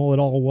unoriginal it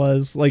all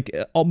was. Like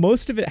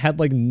most of it had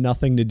like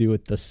nothing to do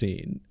with the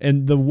scene,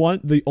 and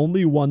the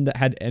only one that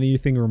had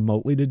anything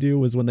remotely to do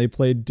was when they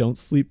played Don't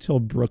Sleep Till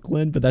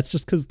Brooklyn, but that's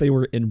just because they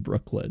were in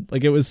Brooklyn.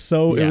 Like it was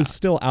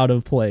still out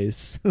of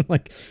place.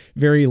 Like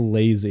very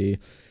lazy.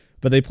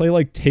 But they play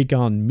like Take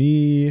On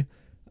Me,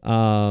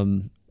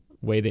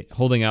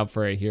 Holding Out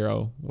for a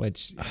Hero,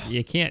 which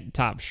you can't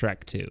top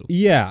Shrek 2.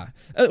 Yeah.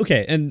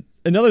 Okay, and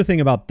another thing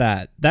about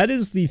that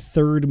is the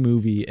third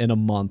movie in a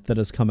month that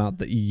has come out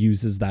that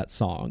uses that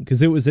song,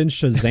 because it was in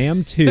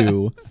Shazam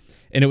 2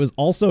 and it was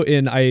also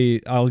in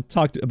I'll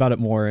talk about it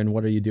more in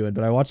What Are You Doing,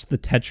 but I watched the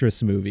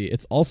Tetris movie.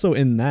 It's also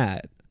in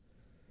that.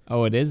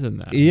 Oh, it is in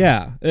that.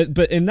 Yeah,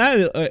 but in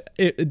that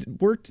it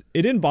worked.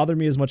 It didn't bother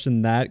me as much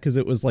in that because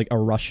it was like a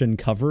Russian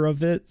cover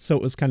of it, so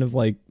it was kind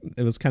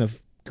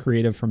of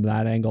creative from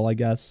that angle, I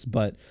guess.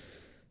 But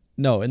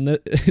no, and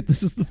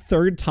this is the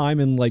third time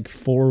in like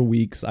 4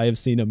 weeks I have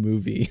seen a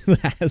movie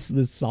that has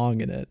this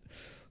song in it.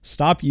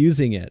 Stop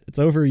using it. It's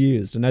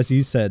overused. And as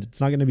you said, it's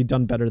not going to be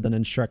done better than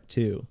in Shrek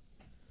 2.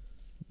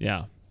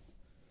 Yeah.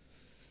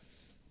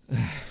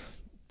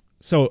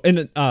 So,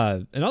 and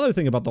another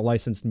thing about the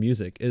licensed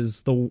music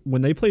is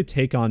when they play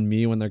Take On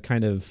Me, when they're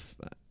kind of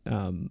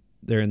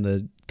they're in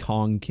the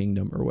Kong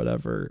Kingdom or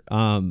whatever.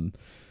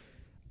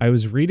 I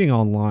was reading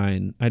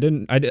online.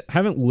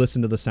 Haven't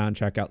listened to the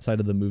soundtrack outside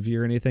of the movie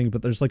or anything,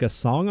 but there's like a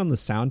song on the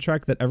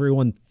soundtrack that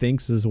everyone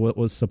thinks is what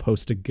was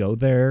supposed to go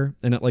there,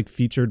 and it like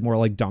featured more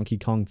like Donkey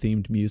Kong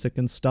themed music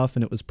and stuff,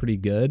 and it was pretty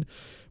good.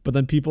 But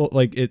then people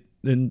like it,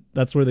 and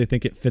that's where they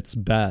think it fits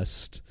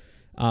best.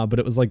 But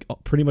it was like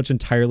pretty much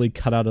entirely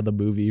cut out of the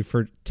movie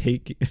for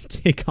Take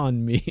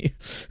on Me,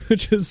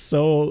 which is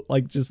so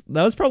like just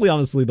that was probably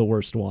honestly the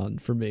worst one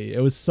for me.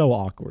 It was so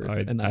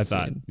awkward in that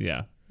scene.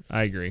 Yeah,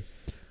 I agree.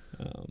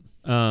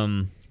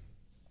 I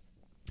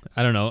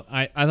don't know.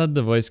 I thought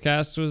the voice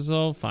cast was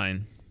all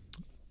fine.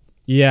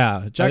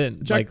 Yeah,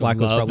 Jack Black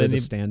was probably the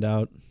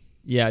standout.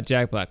 Yeah,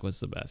 Jack Black was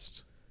the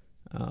best.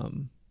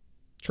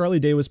 Charlie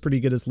Day was pretty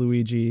good as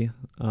Luigi.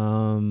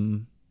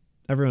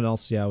 Everyone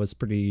else, was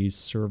pretty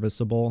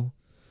serviceable.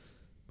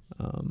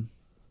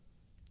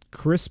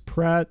 Chris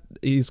Pratt,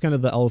 he's kind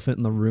of the elephant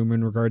in the room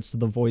in regards to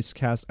the voice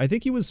cast. I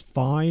think he was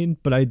fine,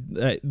 but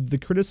the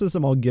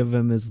criticism I'll give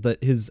him is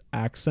that his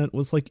accent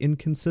was like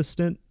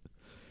inconsistent.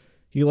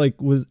 He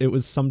it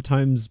was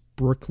sometimes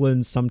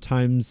Brooklyn,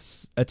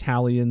 sometimes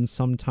Italian,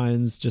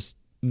 sometimes just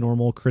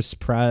normal Chris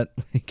Pratt.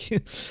 Like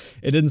it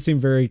didn't seem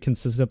very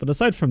consistent. But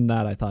aside from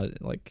that, I thought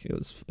it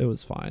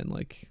was fine.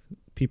 Like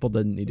people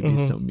didn't need to be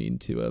so mean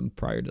to him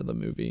prior to the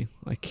movie.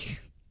 Like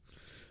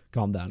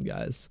calm down,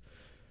 guys.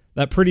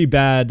 That pretty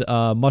bad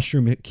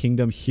Mushroom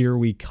Kingdom Here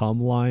We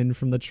Come line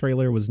from the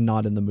trailer was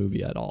not in the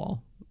movie at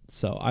all.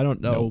 So I don't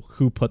know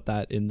who put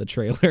that in the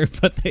trailer,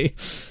 but they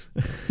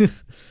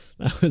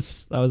that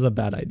was a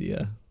bad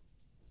idea.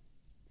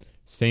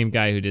 Same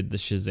guy who did the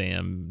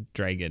Shazam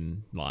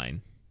dragon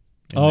line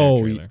in their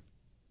trailer.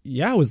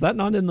 Yeah, was that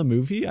not in the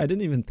movie? I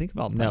didn't even think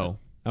about that. No.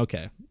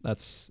 Okay,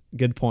 that's a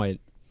good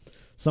point.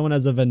 Someone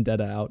has a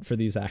vendetta out for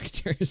these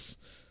actors.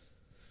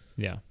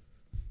 Yeah.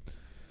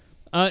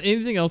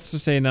 Anything else to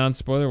say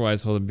non-spoiler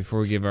wise, Holden, before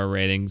we give our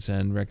ratings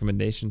and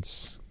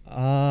recommendations?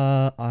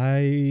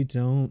 I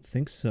don't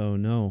think so.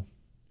 No,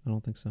 I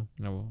don't think so.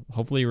 No, well,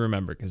 hopefully you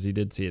remember because he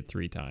did see it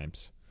 3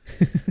 times.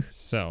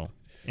 So,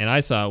 and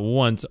I saw it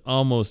once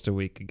almost a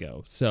week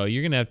ago. So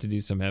you're going to have to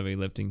do some heavy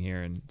lifting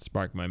here and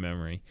spark my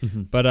memory.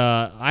 Mm-hmm. But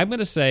I'm going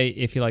to say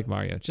if you like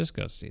Mario, just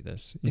go see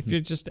this. Mm-hmm. If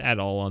you're just at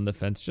all on the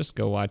fence, just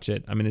go watch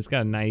it. I mean, it's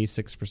got a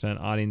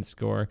 96% audience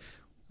score.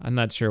 I'm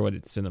not sure what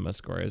its cinema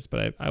score is,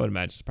 but I would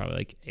imagine it's probably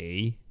like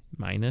A-.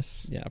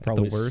 Yeah,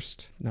 probably the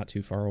worst. Not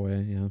too far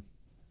away, yeah.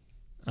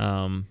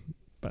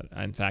 But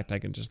in fact, I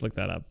can just look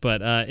that up.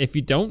 But if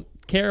you don't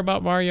care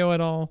about Mario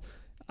at all,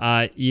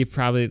 you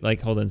probably,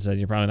 like Holden said,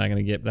 you're probably not going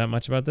to get that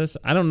much about this.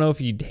 I don't know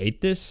if you'd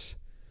hate this.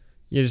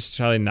 You're just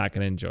probably not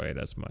going to enjoy it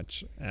as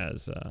much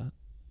as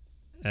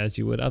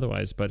you would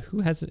otherwise. But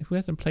who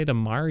hasn't played a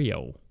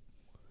Mario?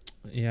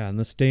 Yeah, in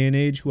this day and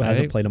age, who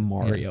hasn't played a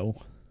Mario?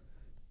 Yeah.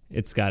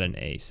 It's got an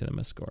A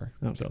cinema score.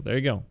 Okay. So there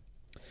you go.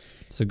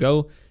 So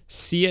go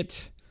see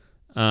it.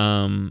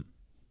 Go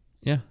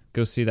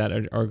see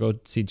that or go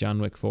see John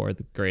Wick 4,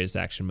 the greatest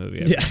action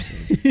movie I've ever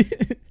seen.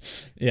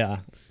 Yeah,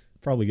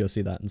 probably go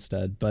see that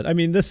instead. But I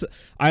mean,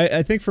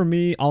 I think for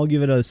me, I'll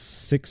give it a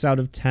 6 out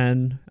of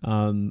 10.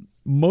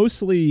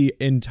 Mostly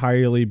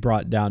entirely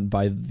brought down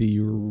by the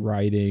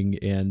writing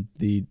and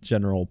the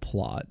general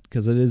plot,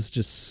 because it is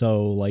just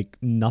so like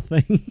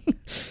nothing.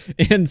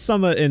 And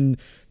some in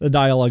the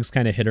dialogue's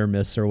kind of hit or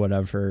miss or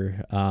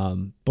whatever.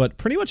 But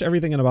pretty much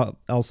everything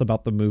else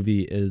about the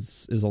movie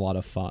is a lot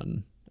of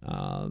fun.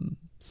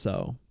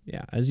 So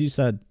yeah, as you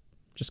said,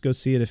 just go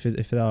see it if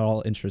it at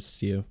all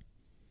interests you.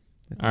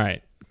 All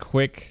right,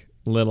 quick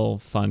little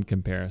fun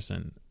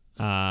comparison.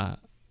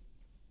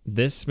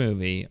 This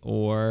movie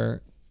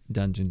or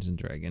Dungeons and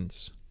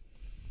Dragons?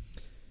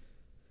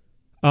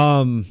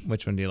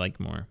 Which one do you like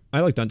more?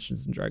 I like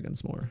Dungeons and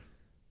Dragons more.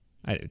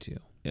 I do too.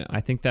 Yeah. I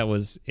think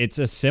it's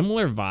a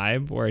similar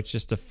vibe where it's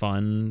just a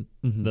fun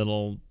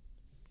little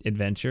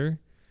adventure.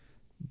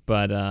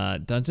 But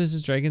Dungeons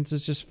and Dragons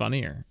is just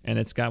funnier and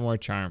it's got more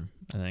charm,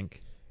 I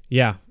think.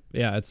 Yeah.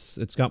 Yeah,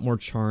 it's got more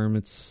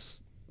charm.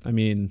 I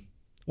mean,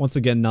 once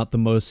again, not the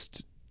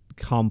most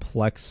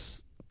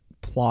complex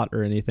plot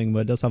or anything, but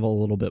it does have a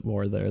little bit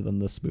more there than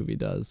this movie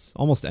does.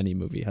 Almost any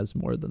movie has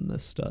more than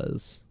this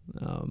does.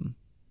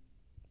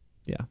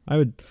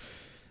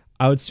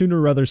 I would sooner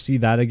rather see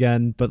that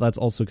again, but that's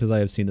also because I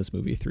have seen this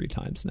movie 3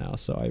 times now,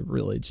 so I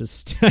really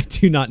just I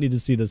do not need to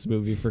see this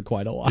movie for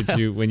quite a while. Did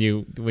you when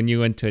you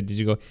went to it, did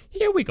you go,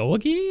 here we go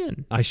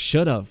again? I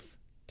should have.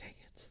 Dang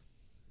it.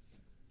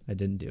 I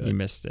didn't do it. You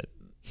missed it.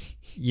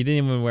 You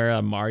didn't even wear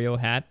a Mario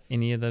hat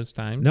any of those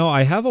times? No,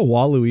 I have a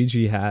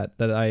Waluigi hat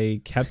that I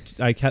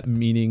kept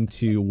meaning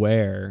to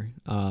wear,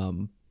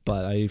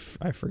 but I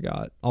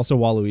forgot. Also,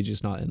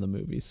 Waluigi's not in the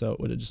movie, so it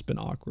would have just been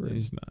awkward.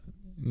 He's not.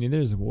 Neither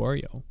is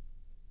Wario.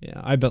 Yeah,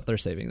 I bet they're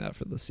saving that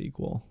for the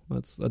sequel.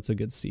 That's a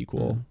good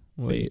sequel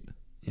bait.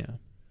 Yeah.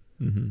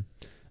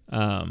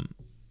 Mm-hmm.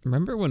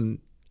 Remember when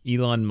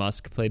Elon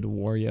Musk played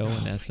Wario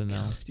in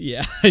SNL?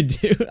 Yeah, I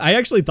do. I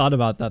actually thought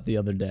about that the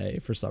other day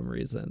for some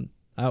reason.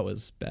 That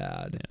was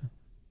bad. Yeah.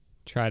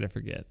 Try to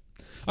forget.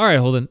 All right,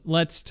 Holden,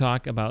 let's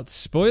talk about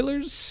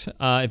spoilers.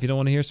 If you don't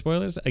want to hear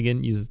spoilers,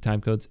 again, use the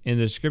time codes in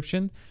the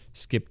description.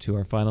 Skip to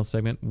our final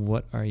segment.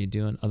 What are you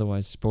doing?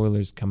 Otherwise,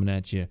 spoilers coming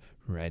at you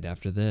right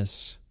after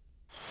this.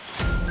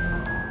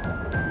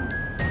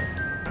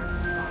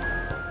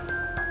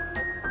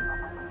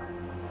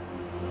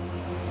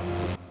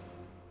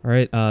 All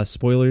right,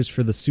 spoilers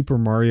for the Super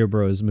Mario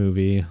Bros.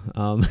 Movie.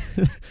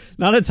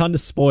 Not a ton to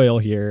spoil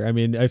here. I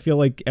mean, I feel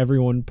like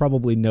everyone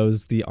probably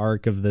knows the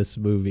arc of this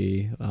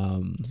movie.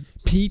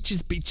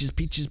 Peaches.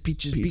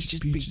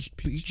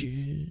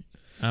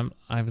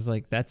 I was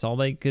like, that's all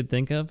they could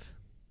think of?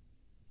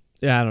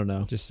 Yeah, I don't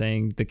know. Just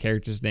saying the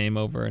character's name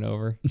over and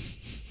over.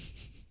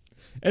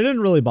 It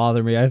didn't really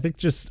bother me. I think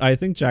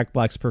Jack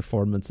Black's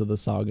performance of the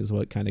song is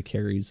what kind of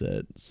carries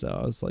it. So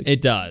I was like,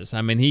 it does.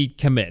 I mean, he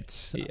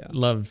commits. Yeah.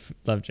 Love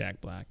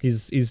Jack Black.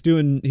 He's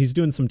doing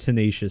some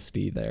tenacious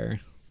D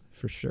there,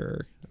 for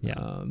sure.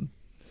 Yeah.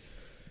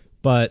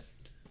 But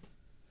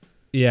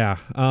yeah,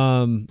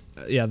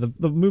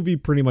 the movie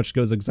pretty much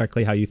goes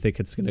exactly how you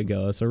think it's gonna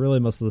go. So really,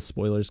 most of the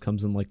spoilers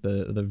comes in like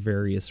the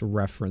various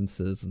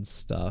references and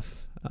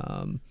stuff.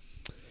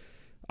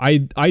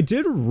 I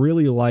did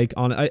really like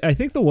I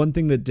think the one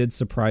thing that did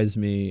surprise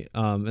me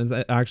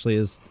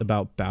is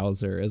about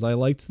Bowser is I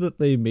liked that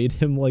they made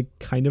him like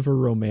kind of a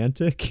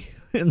romantic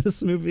in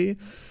this movie.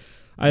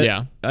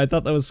 I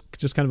thought that was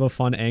just kind of a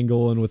fun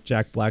angle, and with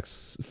Jack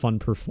Black's fun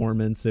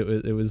performance,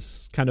 it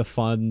was kind of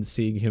fun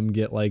seeing him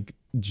get like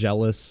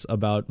jealous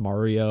about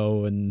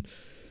Mario and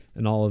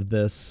all of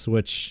this,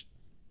 which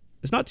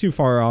it's not too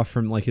far off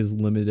from like his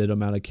limited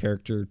amount of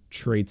character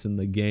traits in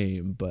the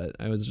game, but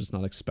I was just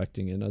not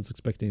expecting it. I was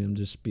expecting him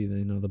to just be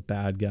the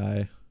bad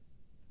guy,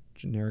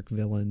 generic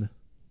villain.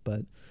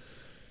 But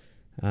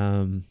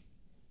yeah,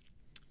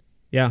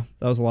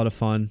 that was a lot of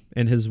fun.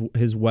 And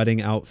his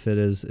wedding outfit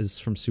is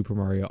from Super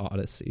Mario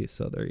Odyssey.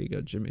 So there you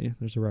go, Jimmy.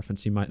 There's a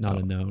reference you might not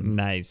have known.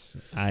 Nice.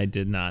 I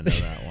did not know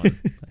that one.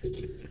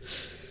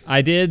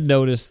 I did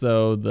notice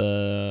though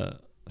the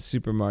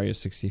Super Mario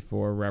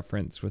 64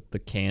 reference with the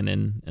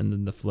cannon and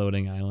then the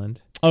floating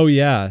island. Oh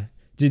yeah,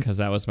 because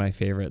that was my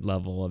favorite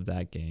level of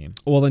that game.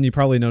 Well, then you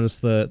probably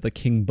noticed the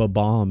King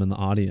Bomb in the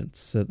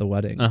audience at the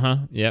wedding.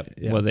 Yep.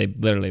 Yeah. Well, they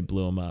literally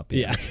blew him up.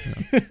 Yeah.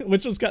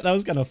 Which was that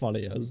was kind of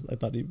funny. I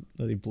thought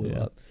he blew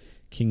up.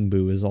 King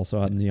Boo is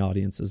also out in the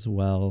audience as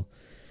well.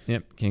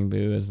 Yep, King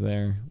Boo is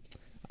there,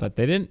 but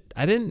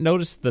I didn't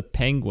notice the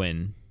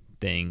penguin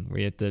thing where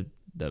you have to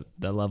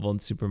the level in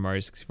Super Mario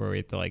 64 where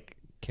you have to like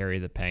carry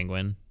the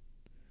penguin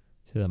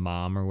to the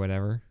mom or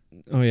whatever.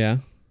 Oh yeah.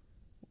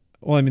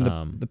 Well, I mean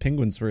the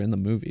penguins were in the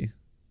movie.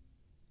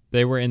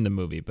 They were in the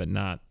movie, but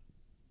not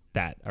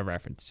a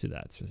reference to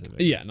that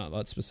specifically. Yeah, not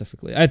that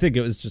specifically. I think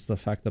it was just the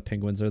fact the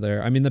penguins are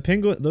there. I mean,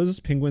 those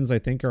penguins I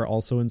think are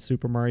also in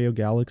Super Mario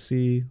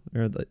Galaxy,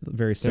 or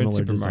very similar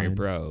They're in Super design. Mario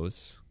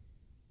Bros.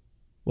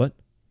 What?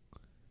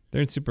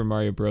 They're in Super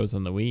Mario Bros.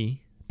 On the Wii.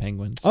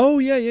 Penguins. Oh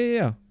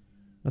yeah.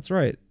 That's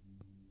right.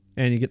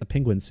 And you get the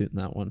penguin suit in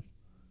that one.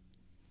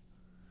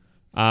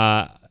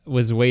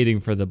 Was waiting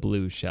for the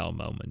blue shell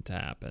moment to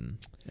happen,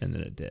 and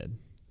then it did.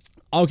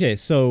 Okay,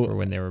 so for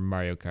when they were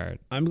Mario Kart.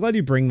 I'm glad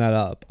you bring that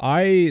up.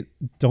 I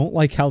don't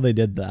like how they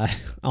did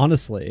that,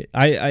 honestly.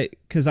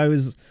 Because I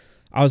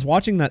was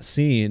watching that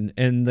scene,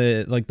 and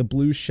the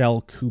blue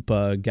shell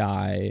Koopa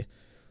guy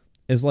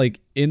is like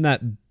in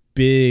that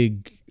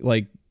big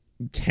like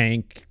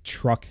tank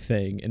truck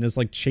thing, and is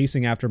like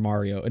chasing after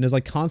Mario, and is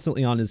like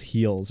constantly on his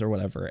heels or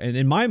whatever. And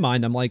in my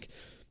mind, I'm like,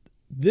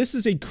 this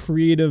is a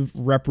creative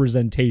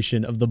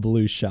representation of the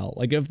blue shell.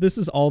 Like, if this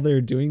is all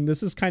they're doing,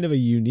 this is kind of a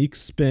unique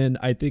spin.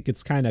 I think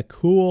it's kind of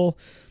cool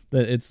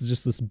that it's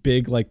just this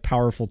big, like,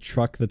 powerful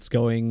truck that's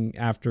going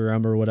after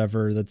him or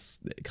whatever, that's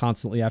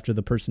constantly after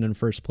the person in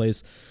first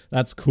place.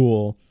 That's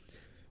cool.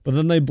 But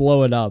then they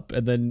blow it up,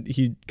 and then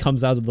he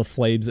comes out of the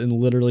flames and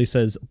literally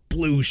says,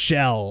 blue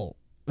shell,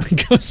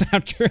 and goes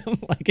after him.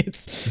 Like, it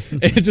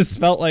just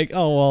felt like,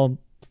 oh, well,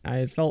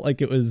 I felt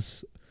like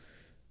it's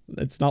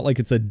not like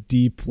it's a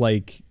deep,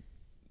 like,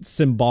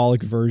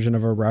 symbolic version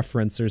of a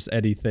reference or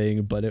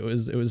anything, but it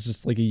was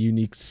just like a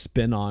unique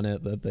spin on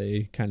it that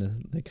they kind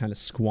of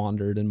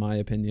squandered, in my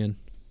opinion.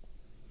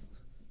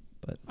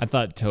 But I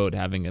thought Toad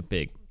having a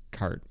big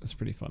cart was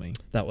pretty funny.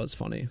 That was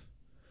funny.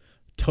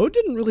 Toad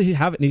didn't really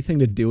have anything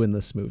to do in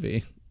this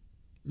movie.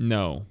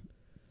 No,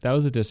 that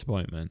was a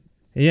disappointment.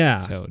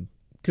 Yeah, Toad.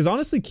 Because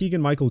honestly,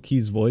 Keegan-Michael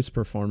Key's voice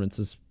performance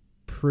is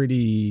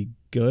pretty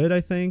good,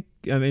 I think.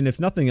 I mean, if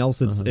nothing else,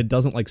 it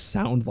doesn't like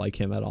sound like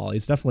him at all.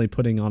 He's definitely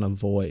putting on a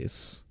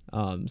voice,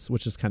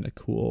 which is kind of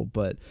cool.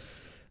 But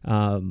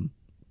yeah,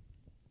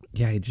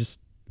 he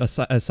just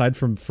aside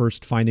from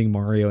first finding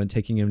Mario and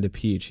taking him to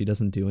Peach, he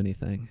doesn't do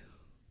anything.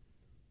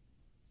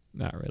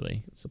 Not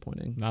really.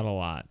 Disappointing. Not a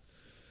lot.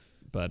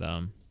 But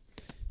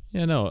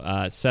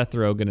Seth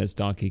Rogen as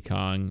Donkey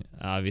Kong,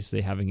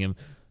 obviously having him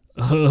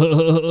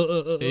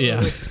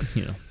yeah.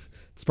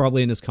 It's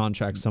probably in his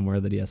contract somewhere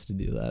that he has to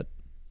do that.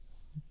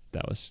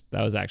 That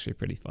was actually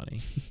pretty funny.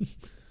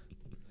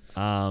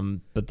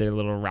 But their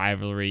little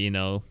rivalry,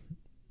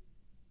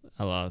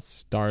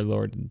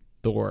 Star-Lord and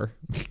Thor.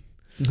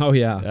 Oh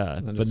yeah,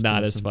 but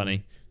not as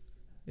funny.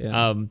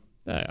 Yeah.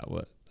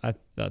 I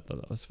thought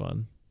that was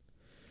fun.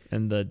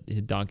 And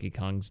his Donkey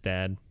Kong's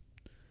dad.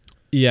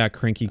 Yeah,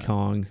 Cranky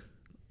Kong.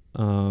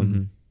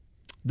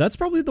 That's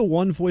probably the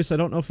one voice I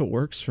don't know if it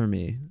works for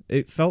me.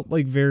 It felt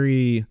like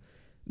very,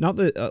 not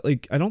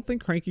that I don't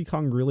think Cranky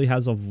Kong really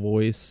has a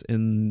voice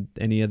in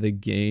any of the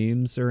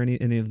games or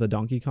any of the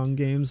Donkey Kong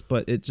games,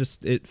 but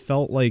it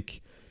felt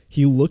like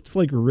he looked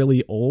like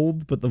really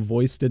old, but the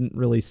voice didn't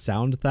really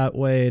sound that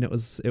way, and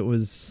it's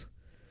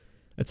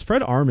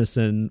Fred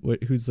Armisen,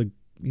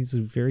 he's a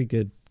very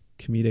good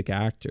comedic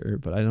actor,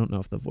 but I don't know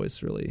if the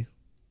voice really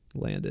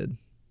landed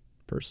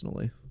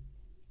personally.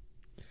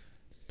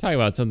 Talking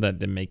about something that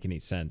didn't make any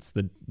sense.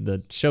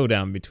 The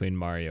showdown between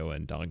Mario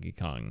and Donkey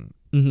Kong,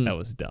 that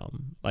was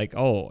dumb. Like,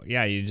 oh,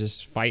 yeah, you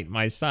just fight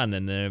my son,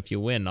 and then if you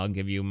win, I'll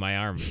give you my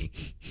army.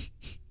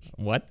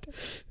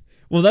 What?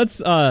 Well,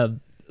 that's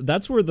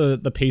where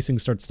the pacing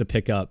starts to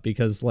pick up,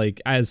 because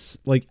as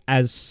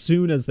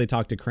soon as they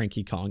talk to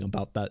Cranky Kong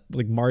about that,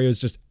 like, Mario's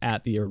just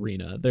at the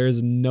arena. There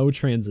is no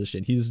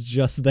transition. He's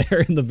just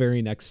there in the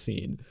very next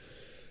scene.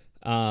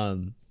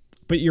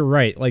 But you're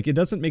right. Like, it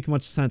doesn't make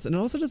much sense. And it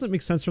also doesn't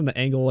make sense from the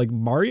angle, like,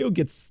 Mario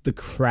gets the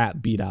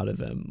crap beat out of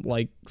him,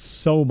 like,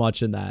 so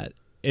much in that.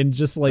 And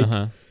just, like,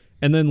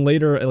 and then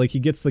later, like, he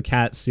gets the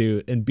cat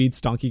suit and beats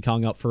Donkey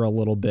Kong up for a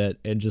little bit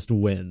and just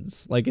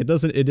wins. Like,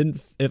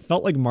 it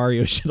felt like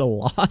Mario should have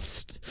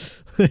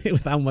lost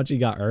with how much he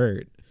got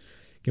hurt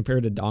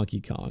compared to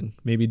Donkey Kong.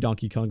 Maybe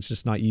Donkey Kong's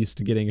just not used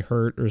to getting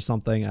hurt or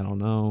something. I don't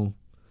know.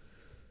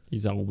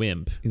 He's a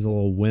wimp. He's a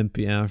little wimp,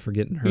 yeah, for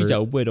getting hurt. He's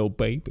a widow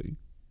baby.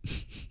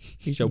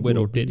 He's a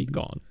widow Diddy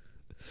Kong.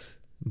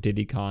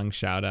 Diddy Kong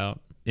shout out.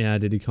 Yeah,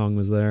 Diddy Kong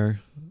was there.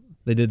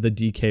 They did the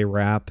DK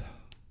rap.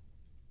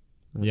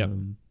 Yep.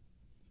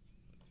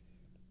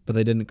 But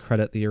they didn't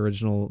credit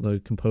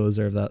the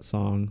composer of that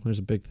song. There's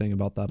a big thing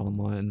about that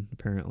online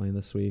apparently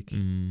this week.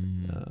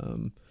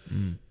 The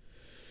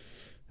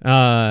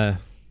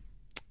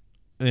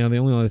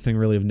only other thing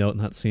really of note in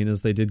that scene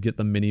is they did get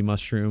the mini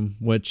mushroom,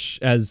 which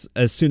as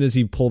soon as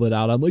he pulled it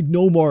out, I'm like,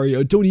 no,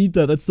 Mario, don't eat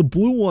that. That's the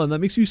blue one. That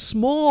makes you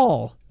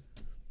small.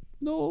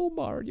 No,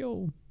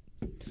 Mario.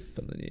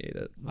 But then he ate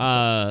it.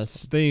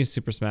 The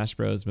Super Smash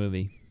Bros.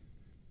 Movie.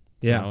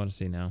 That's what I want to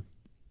see now.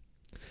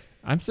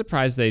 I'm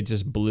surprised they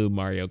just blew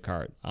Mario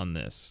Kart on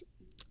this.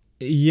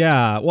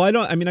 Yeah. Well,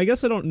 I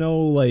guess I don't know,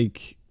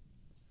 like,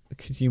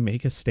 could you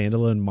make a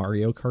standalone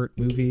Mario Kart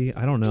movie?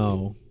 I don't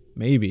know.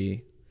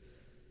 Maybe.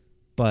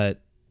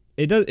 But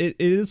it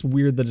is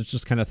weird that it's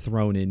just kind of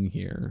thrown in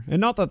here.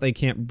 And not that they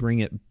can't bring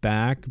it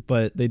back,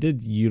 but they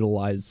did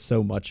utilize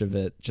so much of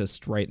it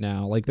just right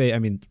now. Like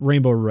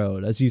Rainbow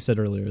Road, as you said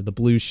earlier, the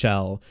blue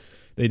shell.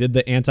 They did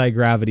the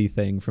anti-gravity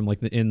thing from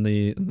like in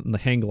the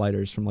hang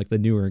gliders from like the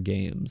newer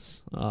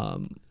games.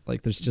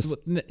 Like there's just,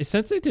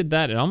 since they did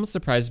that, it almost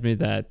surprised me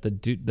that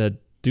the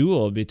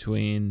duel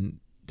between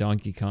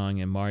Donkey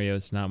Kong and Mario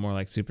is not more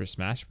like Super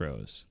Smash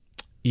Bros.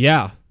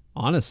 Yeah.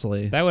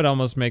 Honestly, that would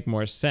almost make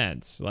more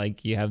sense.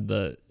 Like you have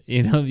the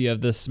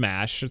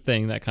smash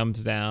thing that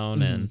comes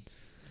down and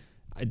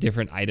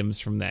different items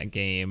from that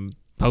game,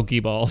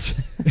 Pokeballs.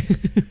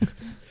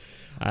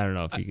 I don't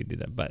know if you could do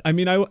that, but I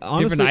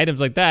honestly, different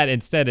items like that.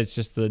 Instead, it's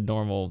just the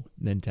normal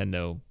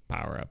Nintendo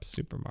power-ups,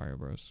 Super Mario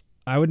Bros.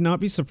 I would not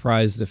be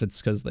surprised if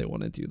it's because they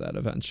want to do that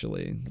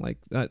eventually. Like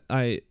that,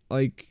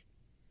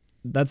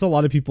 that's a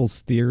lot of people's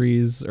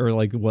theories, or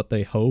like what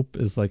they hope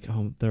is like,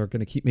 oh, they're going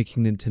to keep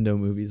making Nintendo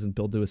movies and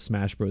build to a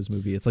Smash Bros.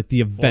 Movie. It's like the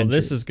Avengers. Well,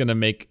 this is going to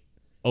make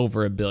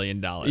over $1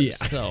 billion. Yeah.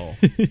 So,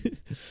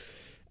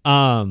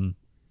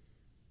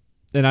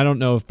 and I don't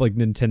know if like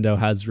Nintendo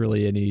has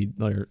really any,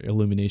 or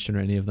Illumination or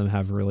any of them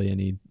have really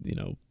any,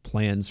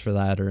 plans for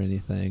that or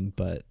anything,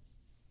 but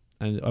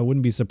I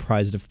wouldn't be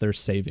surprised if they're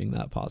saving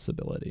that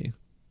possibility.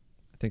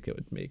 I think it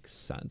would make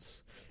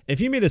sense. If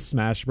you made a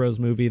Smash Bros.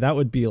 Movie, that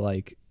would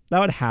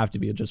have to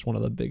be just one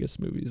of the biggest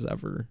movies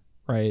ever,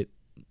 right?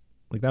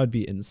 Like that would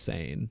be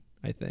insane,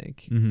 I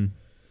think.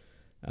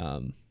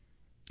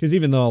 Because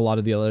even though a lot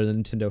of the other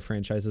Nintendo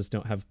franchises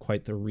don't have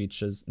quite the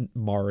reach as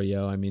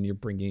Mario, I mean, you're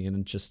bringing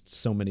in just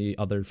so many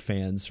other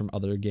fans from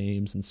other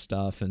games and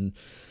stuff. And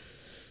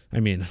I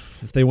mean,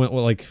 if they went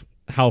with like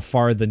how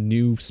far the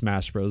new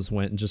Smash Bros.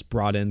 Went and just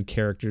brought in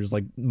characters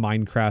like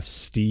Minecraft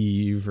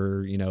Steve,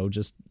 or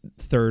just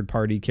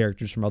third-party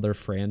characters from other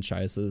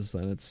franchises,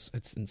 then it's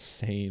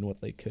insane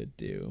what they could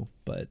do.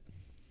 But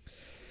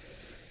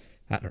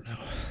I don't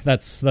know.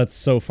 That's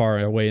so far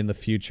away in the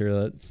future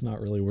that it's not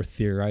really worth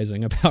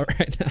theorizing about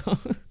right now.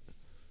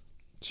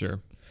 Sure.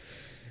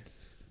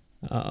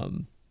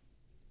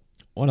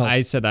 What else?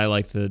 I said I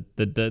liked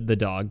the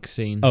dog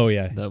scene. Oh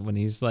yeah, when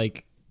he's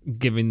like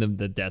giving them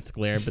the death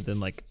glare, but then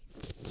like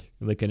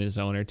licking his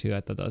owner too.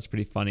 I thought that was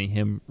pretty funny.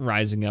 Him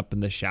rising up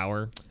in the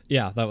shower.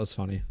 Yeah, that was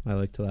funny. I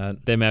liked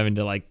that. Them having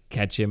to like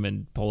catch him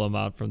and pull him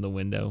out from the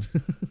window.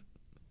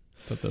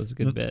 Thought that was a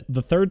good bit.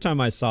 The third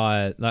time I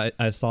saw it,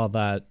 I saw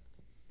that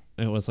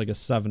It was like a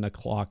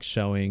 7:00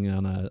 showing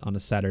on a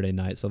Saturday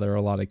night, so there were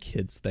a lot of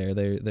kids there.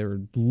 They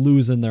were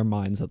losing their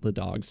minds at the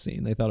dog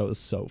scene. They thought it was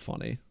so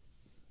funny.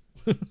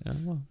 Yeah,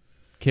 well,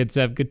 kids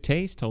have good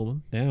taste,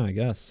 Holden. Yeah, I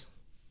guess.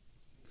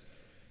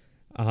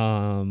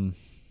 Gosh,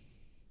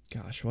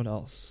 what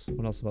else?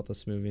 What else about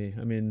this movie?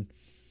 I mean,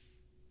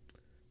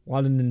 a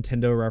lot of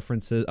Nintendo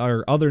references,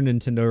 or other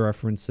Nintendo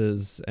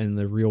references in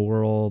the real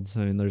world.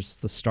 I mean, there's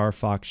the Star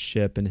Fox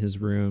ship in his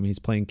room. He's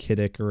playing Kid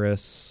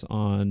Icarus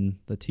on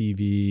the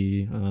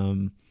TV.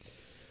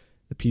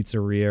 The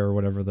pizzeria or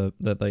whatever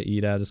that they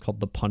eat at is called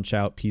the Punch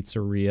Out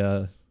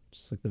Pizzeria,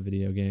 just like the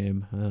video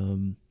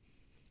game.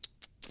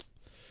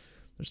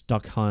 There's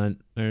Duck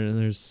Hunt.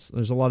 There's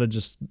a lot of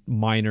just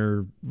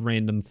minor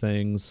random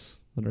things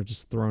that are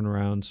just thrown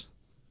around.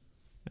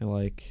 I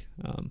like,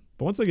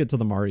 but once I get to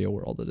the Mario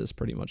world, it is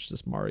pretty much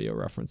just Mario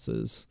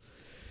references.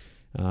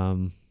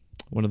 One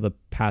of the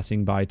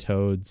passing by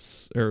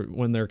toads, or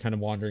when they're kind of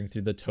wandering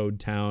through the Toad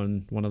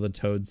Town, one of the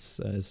toads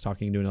is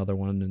talking to another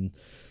one, and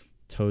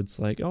Toad's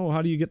like, "Oh,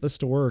 how do you get this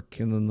to work?"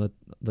 And then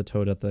the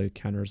toad at the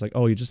counter is like,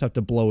 "Oh, you just have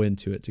to blow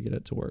into it to get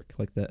it to work,"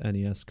 like the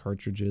NES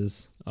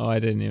cartridges. Oh, I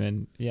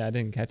didn't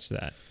catch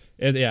that.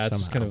 It's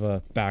just kind of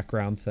a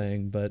background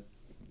thing, but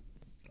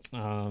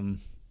yeah.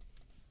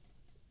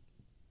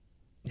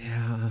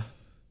 I'm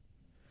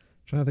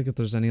trying to think if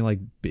there's any like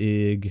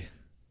big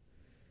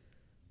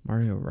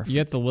Mario reference. You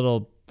get the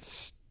little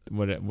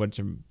what's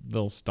a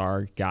little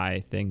star guy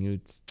thing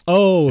who's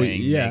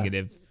saying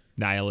negative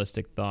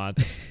nihilistic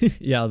thoughts.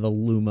 Yeah, the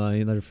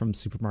Luma. They're from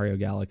Super Mario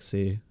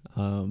Galaxy.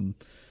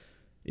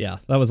 Yeah,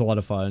 that was a lot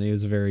of fun. He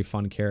was a very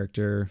fun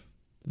character,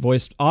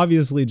 voiced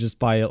obviously just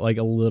by like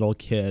a little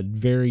kid.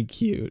 Very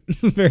cute,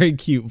 very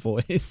cute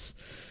voice,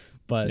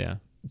 but yeah,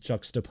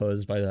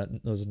 juxtaposed by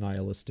those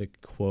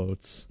nihilistic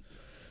quotes.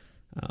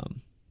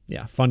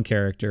 Yeah, fun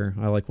character.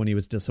 I like when he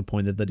was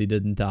disappointed that he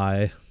didn't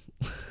die.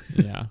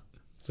 Yeah,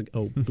 it's like,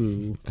 oh,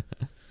 boo.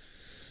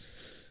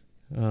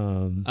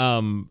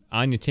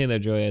 Anya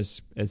Taylor-Joy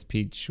as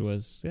Peach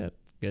was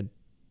good.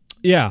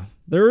 Yeah,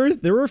 there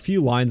were a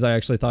few lines I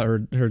actually thought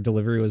her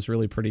delivery was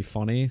really pretty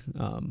funny.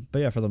 But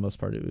yeah, for the most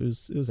part, it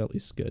was at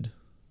least good,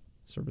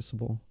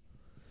 serviceable.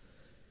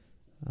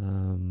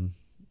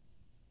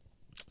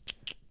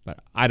 But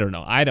I don't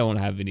know. I don't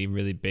have any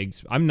really big.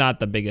 I'm not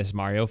the biggest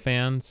Mario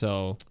fan,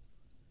 so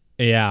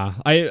yeah,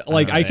 I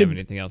could have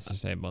anything else to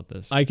say about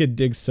this. I could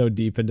dig so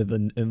deep into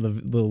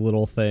the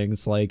little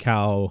things, like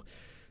how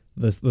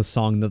the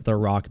song that the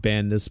rock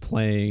band is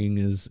playing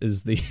is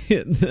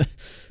the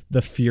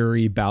the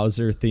Fury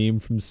Bowser theme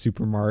from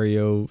Super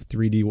Mario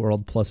 3D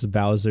World plus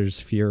Bowser's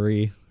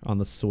Fury on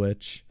the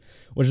Switch,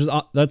 which is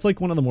that's like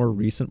one of the more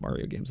recent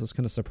Mario games. I was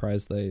kind of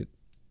surprised it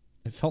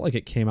felt like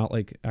it came out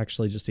like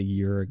actually just a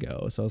year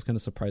ago, so I was kind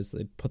of surprised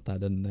they put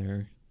that in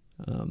there.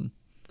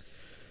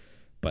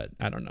 But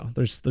I don't know.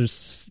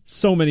 There's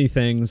so many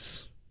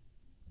things.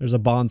 There's a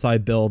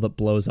bonsai bill that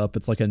blows up.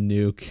 It's like a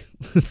nuke.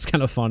 It's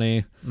kind of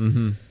funny.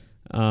 Mm-hmm.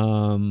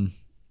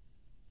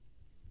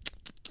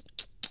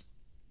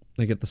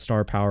 They get the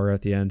star power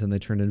at the end and they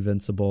turn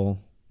invincible,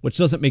 which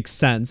doesn't make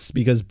sense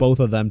because both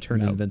of them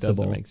turn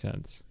invincible. Doesn't make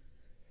sense.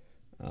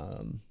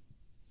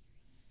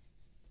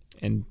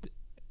 And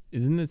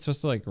isn't it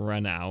supposed to like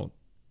run out?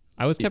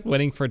 I was kept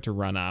waiting for it to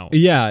run out.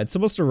 Yeah, it's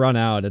supposed to run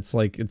out. It's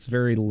like it's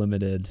very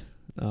limited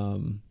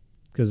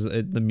because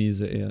the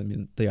music. I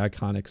mean, the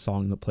iconic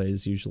song that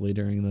plays usually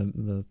during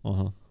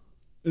the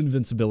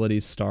invincibility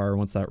star.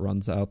 Once that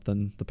runs out,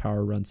 then the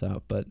power runs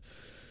out. But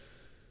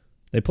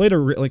they played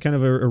a kind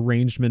of a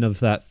arrangement of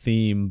that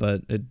theme,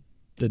 but it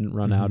didn't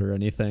run out or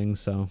anything.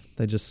 So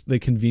they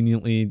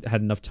conveniently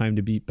had enough time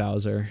to beat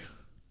Bowser.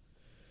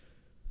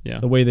 Yeah,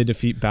 the way they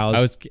defeat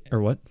Bowser.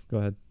 Or what? Go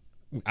ahead.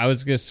 I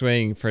was just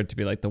waiting for it to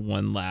be like the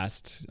one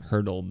last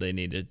hurdle they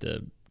needed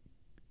to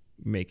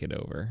make it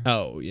over.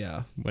 Oh,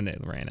 yeah. When it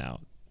ran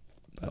out.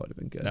 That would have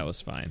been good. That was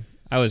fine.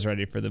 I was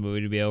ready for the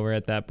movie to be over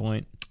at that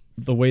point.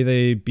 The way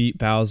they beat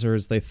Bowser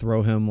is they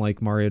throw him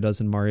like Mario does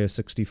in Mario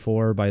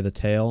 64 by the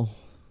tail.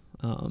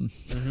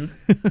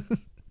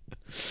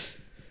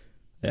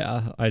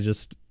 Yeah,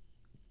 just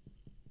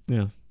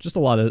a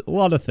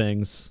lot of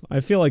things. I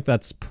feel like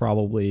that's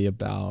probably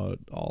about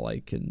all I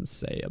can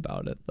say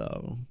about it,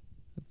 though.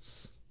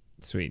 It's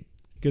sweet.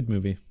 Good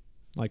movie.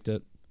 Liked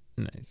it.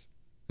 Nice.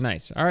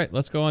 All right,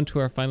 let's go on to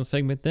our final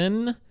segment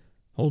then.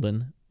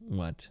 Holden,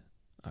 what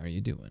are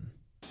you doing?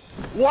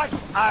 What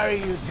are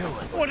you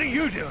doing? What are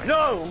you doing?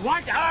 No,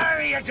 what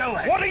are you doing?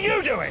 What are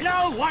you doing?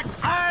 No, what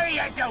are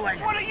you doing?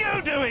 What are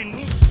you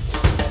doing?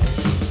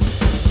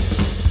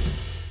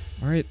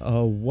 All right,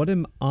 what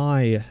am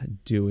I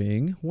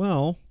doing?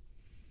 Well,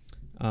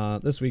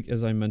 this week,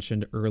 as I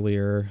mentioned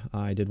earlier,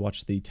 I did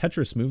watch the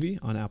Tetris movie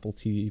on Apple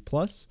TV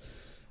Plus.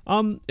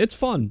 It's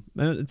fun.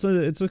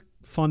 It's a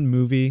fun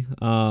movie.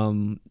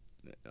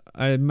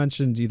 I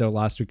mentioned either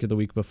last week or the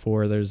week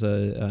before, there's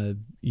a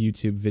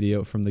YouTube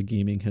video from the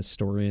gaming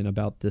historian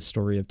about the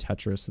story of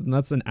Tetris, and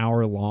that's an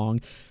hour long.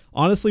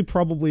 Honestly,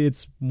 probably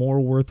it's more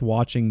worth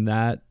watching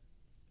that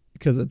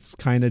because it's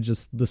kind of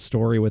just the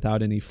story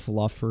without any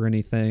fluff or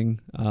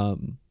anything.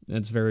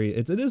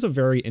 It is a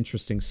very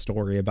interesting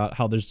story about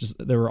how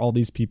there were all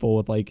these people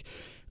with like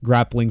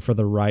grappling for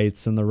the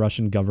rights, and the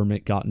Russian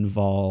government got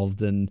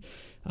involved, and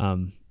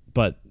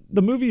but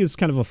the movie is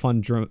kind of a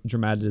fun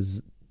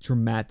dramatization.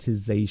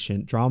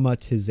 Dramatization.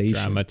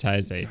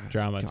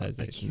 God,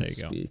 there you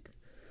speak.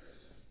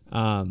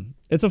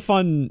 It's a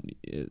fun,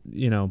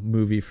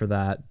 movie for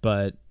that,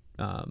 but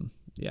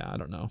yeah, I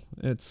don't know.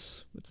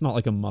 It's not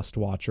like a must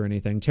watch or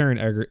anything.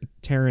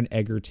 Taron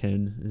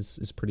Egerton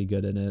is pretty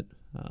good in it.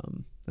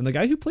 And the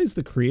guy who plays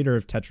the creator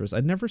of Tetris,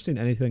 I'd never seen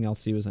anything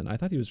else he was in. I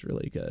thought he was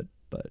really good,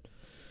 but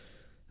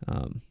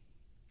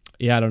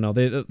yeah, I don't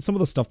know. Some of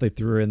the stuff they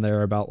threw in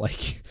there about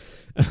like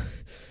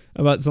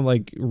about some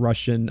like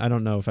Russian, I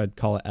don't know if I'd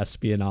call it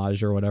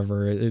espionage or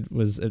whatever.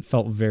 It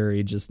felt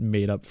very just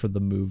made up for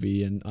the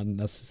movie and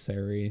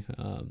unnecessary.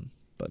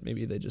 But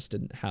maybe they just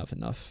didn't have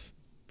enough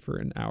for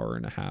an hour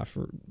and a half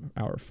or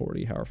hour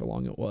 40, however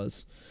long it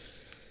was.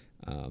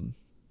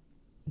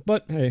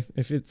 But hey,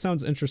 if it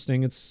sounds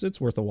interesting, it's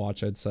worth a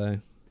watch, I'd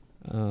say.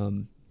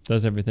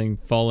 Does everything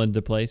fall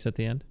into place at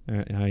the end?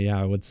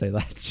 Yeah, I would say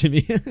that,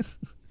 Jimmy.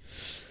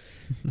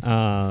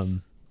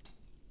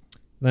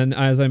 Then,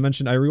 as I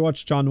mentioned, I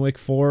rewatched John Wick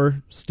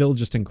 4. Still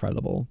just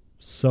incredible,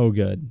 so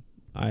good.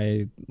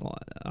 There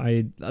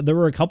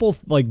were a couple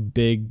like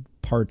big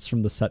parts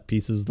from the set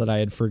pieces that I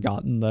had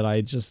forgotten that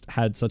I just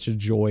had such a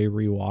joy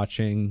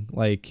rewatching.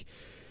 Like,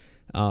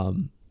 I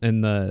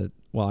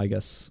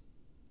guess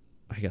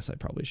I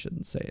probably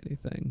shouldn't say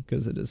anything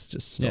because it is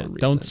just so recent.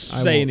 Don't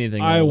say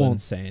anything. I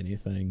won't say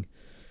anything.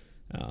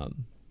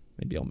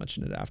 Maybe I'll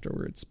mention it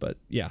afterwards. But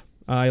yeah,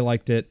 I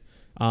liked it.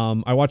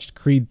 I watched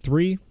Creed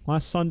 3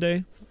 last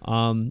Sunday.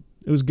 It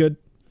was good.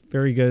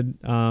 Very good.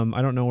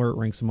 I don't know where it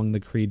ranks among the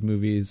Creed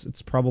movies.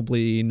 It's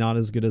probably not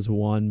as good as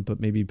 1, but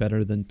maybe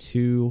better than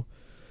 2.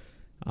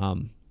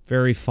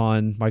 Very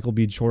fun. Michael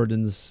B.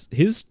 Jordan's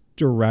his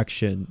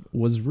direction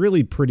was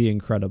really pretty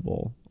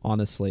incredible,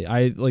 honestly.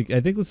 I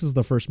think this is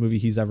the first movie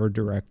he's ever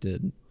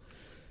directed.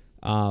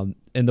 And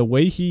the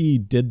way he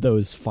did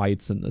those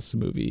fights in this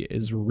movie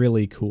is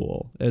really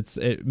cool.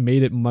 It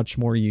made it much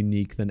more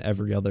unique than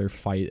every other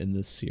fight in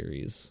this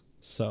series.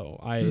 So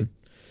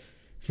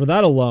for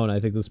that alone, I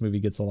think this movie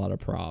gets a lot of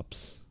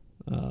props.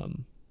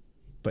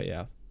 But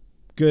yeah,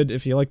 good.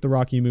 If you like the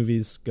Rocky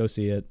movies, go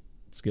see it.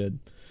 It's good.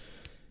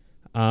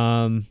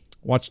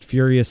 Watched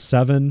Furious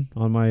 7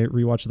 on my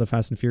rewatch of the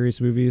Fast and Furious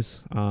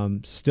movies.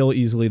 Still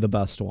easily the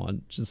best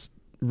one. Just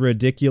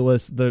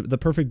ridiculous, the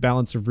perfect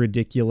balance of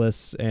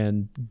ridiculous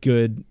and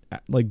good,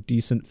 like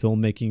decent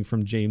filmmaking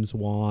from James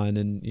Wan,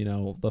 and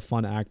the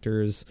fun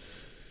actors.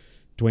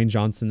 Dwayne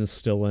Johnson is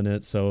still in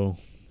it, so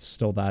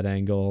still that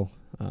angle.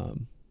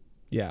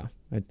 Yeah,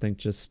 I think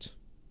just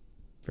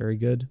very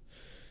good.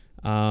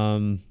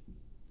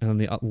 And then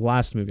the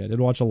last movie, I did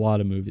watch a lot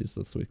of movies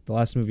this week. The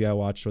last movie I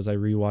watched was I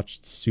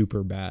rewatched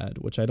Superbad,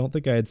 which I don't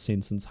think I had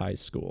seen since high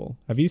school.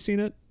 Have you seen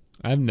it?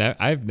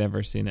 I've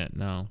never seen it.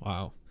 No.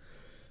 Wow.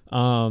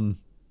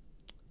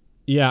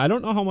 Yeah, I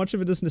don't know how much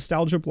of it is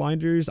nostalgia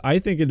blinders. I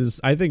think it is.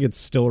 I think it's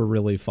still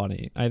really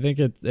funny. I think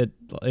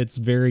it's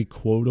very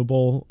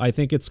quotable. I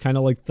think it's kind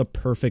of like the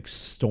perfect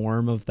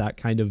storm of that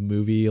kind of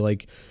movie,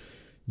 like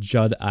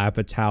Judd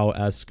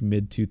Apatow-esque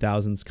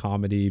mid-2000s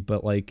comedy.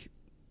 But like,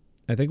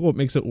 I think what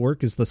makes it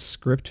work is the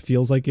script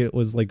feels like it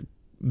was like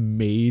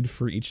made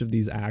for each of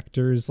these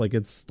actors. Like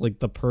it's like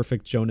the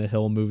perfect Jonah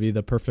Hill movie,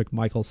 the perfect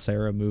Michael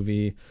Cera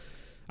movie.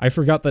 I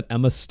forgot that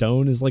Emma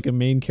Stone is like a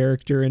main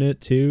character in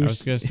it too. I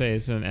was gonna say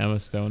it's an Emma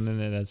Stone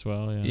in it as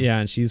well. Yeah,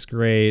 and she's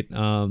great.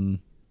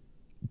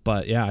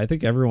 But yeah, I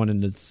think everyone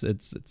in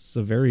it's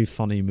a very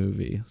funny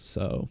movie.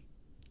 So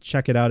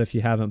check it out if you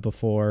haven't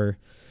before.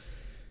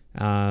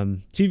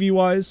 TV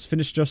wise,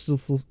 finished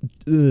Justice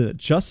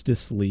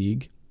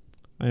League.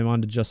 I am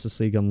on to Justice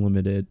League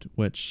Unlimited,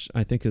 which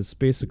I think is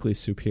basically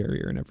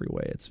superior in every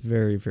way. It's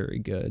very, very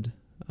good.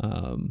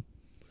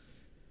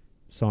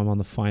 So I'm on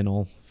the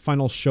final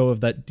show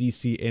of that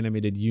DC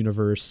animated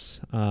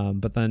universe.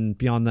 But then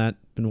beyond that,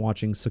 been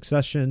watching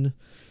Succession.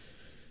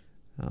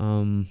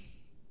 I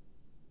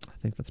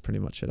think that's pretty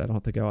much it. I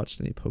don't think I watched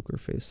any Poker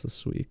Face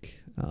this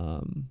week.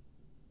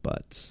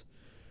 But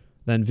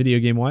then video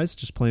game wise,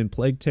 just playing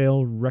Plague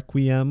Tale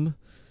Requiem.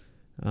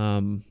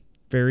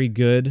 Very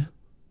good.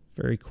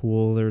 Very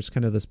cool. There was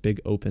kind of this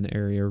big open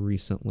area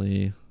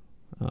recently.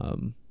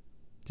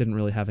 Didn't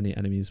really have any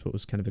enemies, but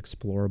was kind of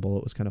explorable.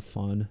 It was kind of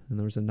fun. And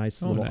there was a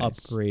nice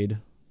upgrade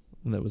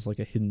that was like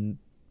a hidden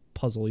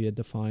puzzle you had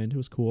to find. It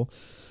was cool.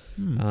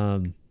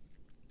 I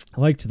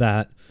liked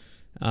that.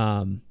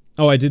 I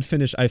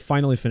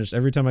finally finished.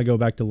 Every time I go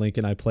back to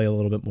Lincoln, I play a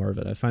little bit more of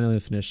it. I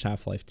finally finished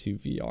Half-Life 2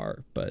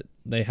 VR, but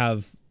they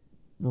have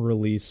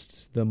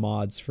released the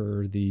mods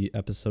for the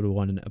Episode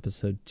 1 and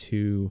Episode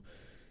 2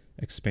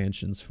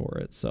 expansions for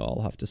it, so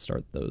I'll have to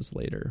start those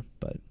later.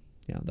 But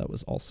yeah, that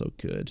was also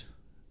good.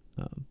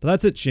 But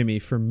that's it, Jimmy,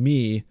 for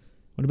me.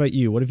 What about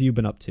you? What have you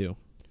been up to?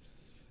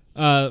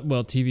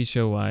 Well, TV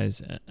show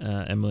wise,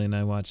 Emily and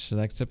I watched the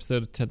next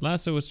episode of Ted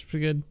Lasso, which is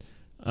pretty good.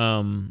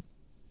 And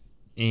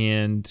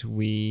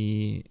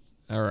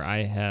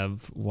I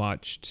have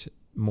watched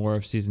more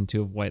of season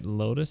 2 of White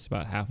Lotus,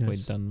 about halfway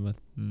done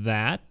with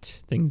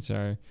that. Things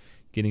are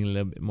getting a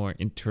little bit more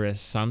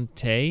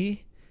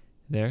interessante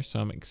there, so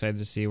I'm excited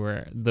to see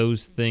where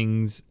those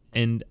things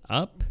end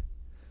up.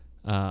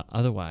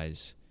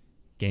 Otherwise,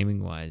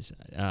 gaming-wise,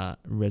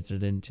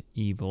 Resident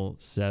Evil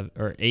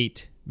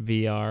 8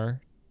 VR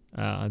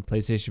on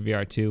PlayStation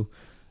VR 2,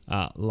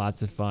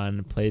 lots of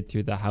fun. Played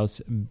through the House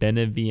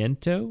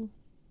Beneviento.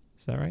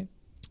 Is that right?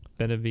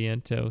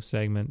 Beneviento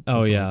segment.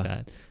 Oh yeah. Like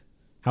that.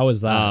 How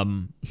was that?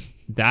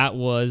 That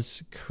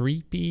was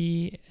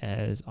creepy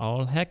as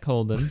all heck,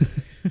 Holden.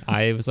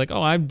 I was like,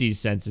 oh, I'm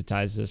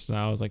desensitized to this. And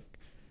I was like,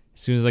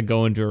 as soon as I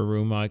go into a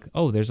room, I'm like,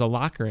 oh, there's a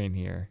locker in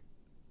here.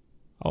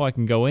 Oh, I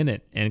can go in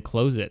it and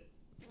close it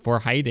for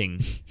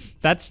hiding.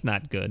 That's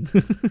not good.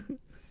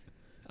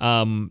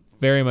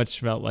 Very much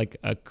felt like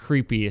a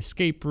creepy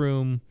escape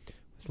room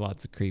with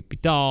lots of creepy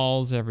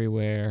dolls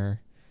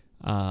everywhere.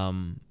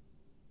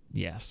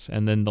 Yes,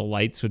 and then the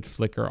lights would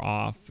flicker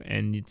off,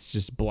 and it's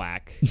just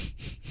black,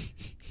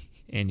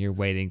 and you're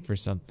waiting for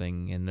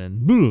something, and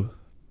then boo!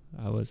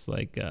 I was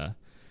like,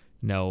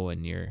 no,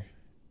 and you're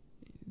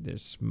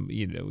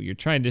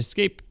trying to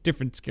escape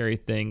different scary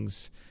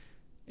things,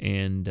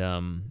 and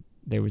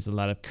there was a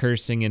lot of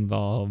cursing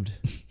involved,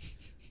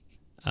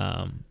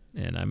 and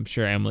I'm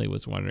sure Emily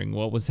was wondering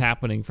what was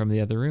happening from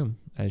the other room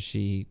as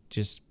she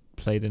just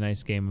played a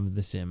nice game of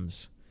The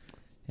Sims,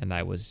 and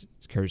I was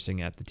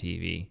cursing at the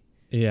TV.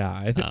 Yeah,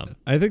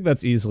 I think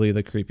that's easily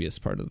the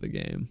creepiest part of the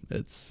game.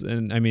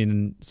 And I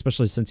mean,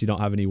 especially since you don't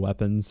have any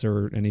weapons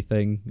or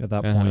anything at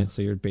that point,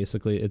 so it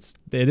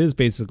is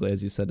basically,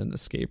 as you said, an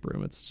escape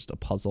room. It's just a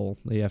puzzle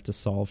that you have to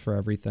solve for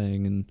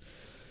everything, and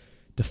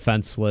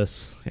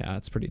defenseless. Yeah,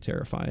 it's pretty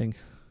terrifying.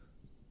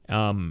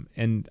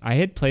 And I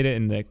had played it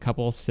in a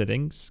couple of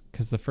sittings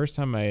because the first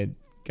time I had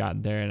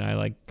gotten there and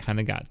I kind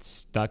of got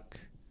stuck.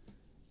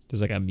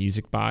 There's a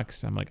music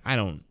box. I'm like, I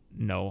don't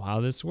know how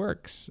this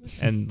works,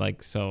 and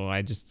so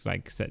I just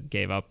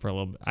gave up for a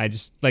little bit. I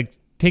just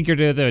tinkered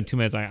with it 2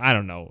 minutes. I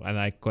don't know, and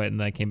I quit.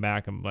 And I came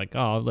back. I'm like,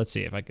 oh, let's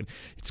see if I can.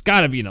 It's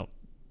gotta be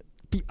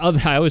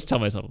I always tell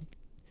myself,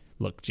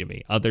 look,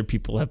 Jimmy, other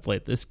people have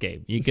played this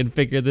game. You can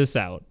figure this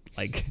out.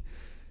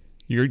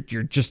 You're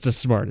just as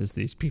smart as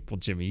these people,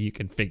 Jimmy. You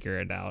can figure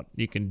it out.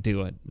 You can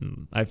do it.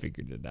 And I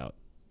figured it out.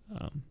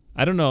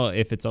 I don't know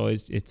if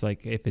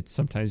if it's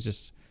sometimes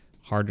just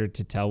harder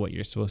to tell what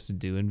you're supposed to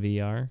do in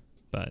VR.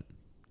 But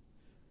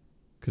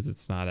because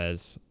it's not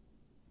as,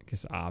 I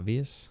guess,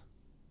 obvious.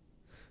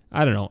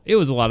 I don't know. It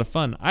was a lot of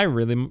fun. I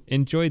really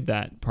enjoyed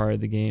that part of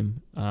the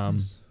game.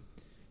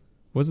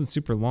 Wasn't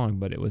super long,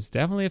 but it was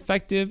definitely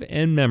effective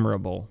and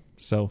memorable.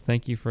 So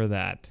thank you for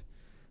that,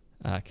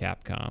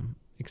 Capcom.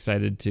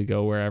 Excited to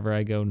go wherever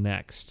I go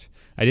next.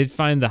 I did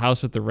find the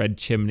house with the red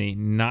chimney,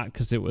 not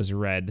because it was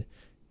red,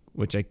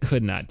 which I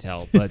could not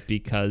tell, but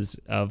because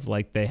of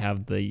they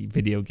have the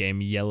video game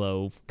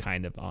yellow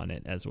kind of on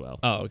it as well.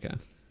 Oh, okay.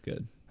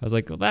 Good. I was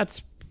like, well,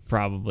 that's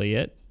probably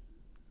it.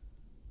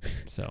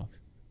 So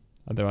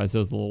otherwise I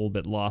was a little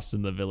bit lost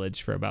in the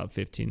village for about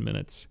 15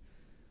 minutes.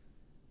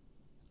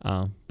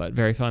 But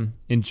very fun.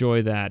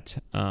 Enjoy that.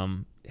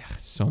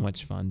 So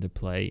much fun to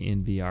play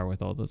in VR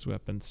with all those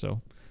weapons.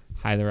 So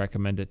highly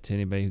recommend it to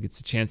anybody who gets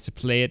a chance to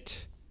play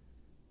it.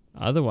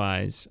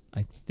 Otherwise,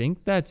 I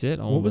think that's it.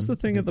 What was the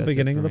thing at the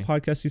beginning of the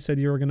podcast you said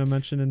you were going to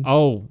mention?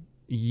 Oh,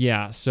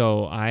 yeah.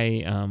 So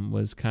I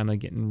was kind of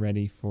getting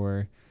ready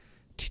for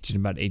teaching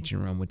about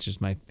ancient Rome, which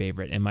is my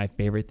favorite. And my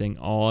favorite thing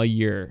all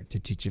year to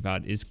teach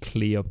about is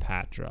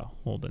Cleopatra,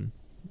 Holden.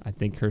 I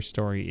think her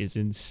story is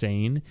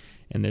insane.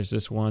 And there's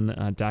this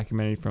one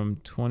documentary from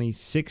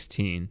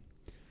 2016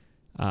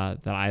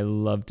 that I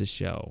love to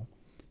show.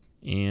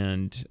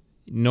 And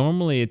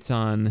normally it's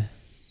on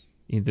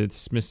either the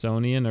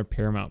Smithsonian or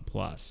Paramount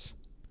Plus.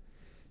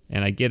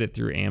 And I get it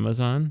through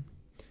Amazon.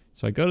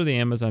 So I go to the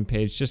Amazon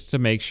page just to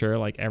make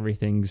sure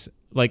everything's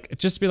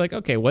just be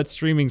okay, what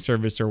streaming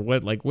service or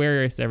what,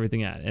 where is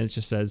everything at? And it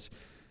just says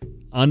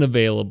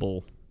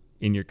unavailable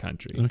in your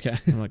country. Okay.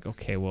 I'm like,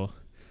 okay, well,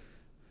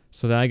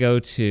 so then I go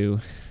to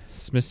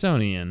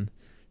Smithsonian.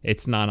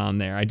 It's not on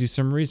there. I do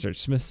some research.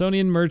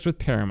 Smithsonian merged with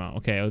Paramount.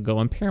 Okay, I'll go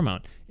on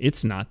Paramount.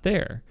 It's not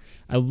there.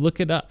 I look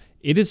it up.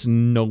 It is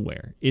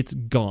nowhere. It's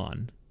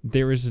gone.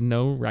 There is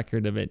no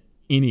record of it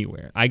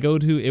anywhere.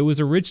 It was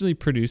originally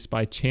produced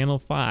by Channel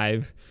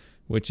 5,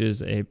 which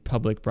is a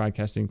public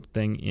broadcasting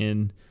thing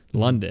in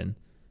London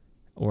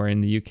or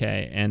in the UK,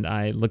 and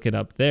I look it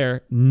up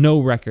there. No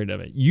record of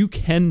it. You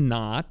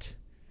cannot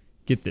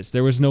get this.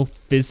 There was no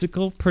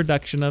physical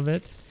production of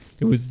it.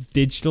 It was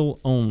digital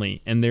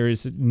only, and there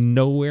is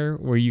nowhere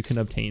where you can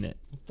obtain it.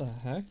 What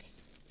the heck?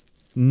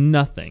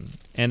 Nothing.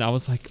 And I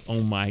was like,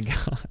 oh my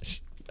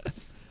gosh.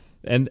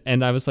 And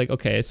I was like,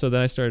 okay. So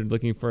then I started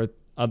looking for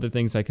other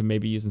things I could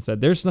maybe use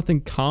instead. There's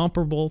nothing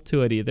comparable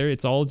to it either.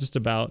 It's all just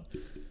about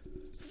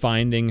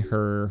finding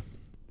her.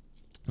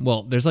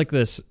 Well, there's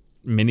this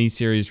mini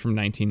series from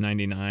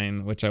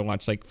 1999, which I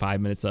watched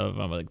 5 minutes of.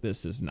 I'm like,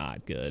 this is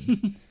not good.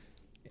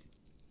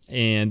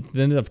 And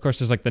then, of course,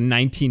 there's like the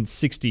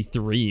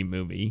 1963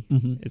 movie.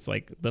 Mm-hmm. It's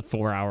like the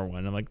 4-hour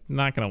one. I'm like,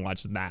 not going to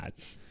watch that.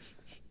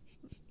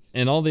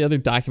 And all the other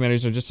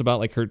documentaries are just about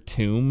like her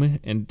tomb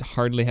and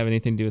hardly have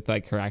anything to do with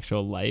like her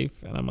actual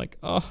life. And I'm like,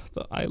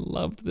 I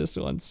loved this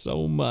one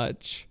so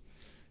much.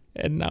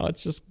 And now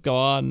it's just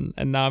gone.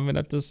 And now I'm going to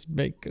have to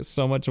make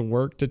so much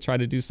work to try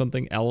to do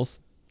something else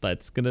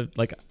that's going to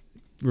like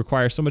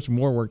require so much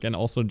more work and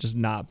also just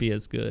not be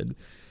as good.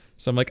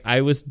 So I'm like,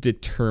 I was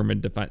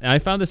determined to find, and I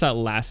found this out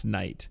last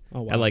night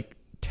at like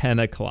 10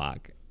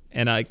 o'clock.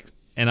 And I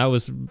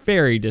was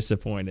very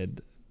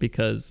disappointed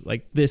because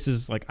like, this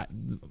is like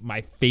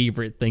my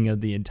favorite thing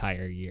of the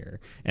entire year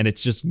and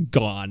it's just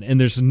gone and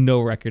there's no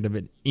record of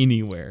it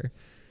anywhere.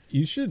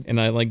 You should. And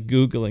I like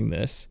Googling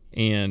this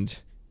and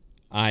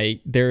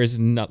there is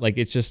not like,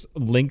 it's just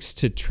links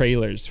to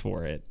trailers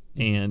for it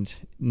and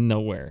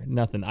nowhere,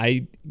 nothing.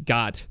 I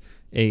got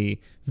a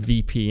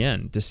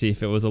VPN to see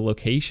if it was a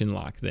location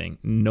lock thing.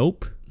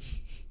 Nope,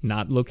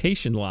 not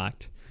location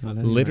locked.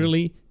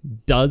 Literally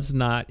does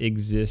not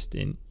exist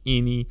in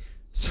any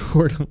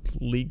sort of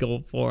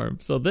legal form.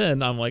 So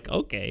then I'm like,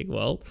 okay,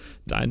 well,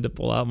 time to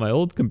pull out my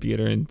old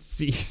computer and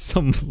see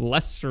some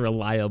less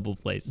reliable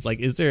place. Like,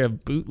 is there a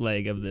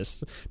bootleg of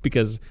this?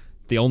 Because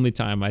the only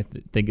time I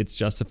think it's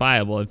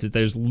justifiable if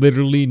there's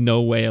literally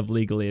no way of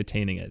legally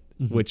obtaining it,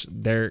 which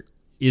there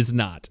is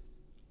not.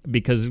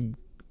 Because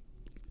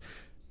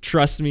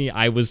trust me,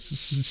 I was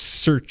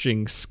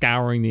searching,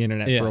 scouring the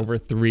internet for over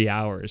 3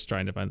 hours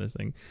trying to find this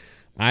thing.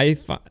 I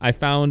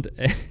found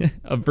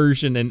a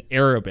version in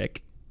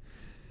Arabic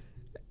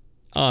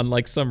on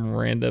like some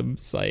random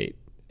site.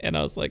 And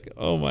I was like,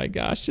 oh my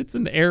gosh, it's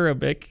in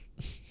Arabic.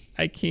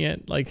 I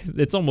can't, like,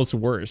 it's almost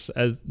worse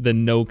as the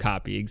no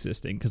copy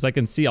existing because I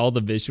can see all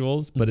the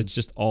visuals, but it's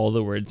just all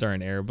the words are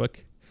in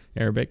Arabic.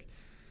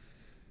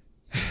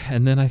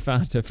 And then I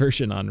found a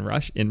version in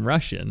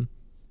Russian.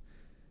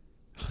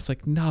 I was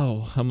like,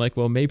 no. I'm like,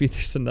 well, maybe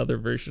there's another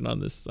version on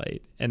this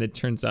site. And it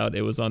turns out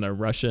it was on a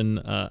Russian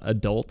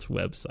adult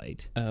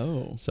website.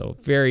 Oh. So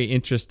very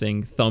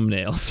interesting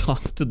thumbnails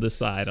off to the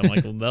side. I'm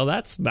like, well, no,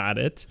 that's not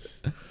it.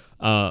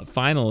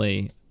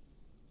 Finally,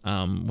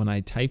 when I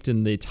typed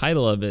in the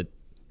title of it,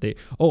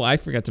 I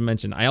forgot to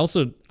mention,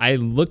 I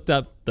looked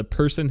up the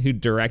person who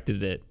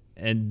directed it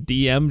and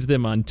DM'd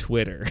them on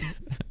Twitter.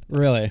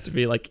 Really? To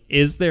be like,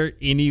 is there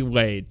any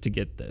way to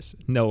get this?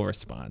 No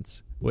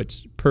response,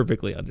 which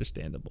perfectly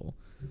understandable.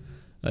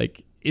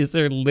 Like, is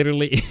there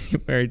literally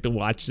anywhere to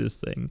watch this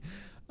thing?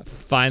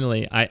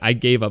 Finally, I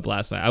gave up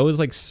last night. I was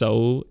like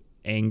so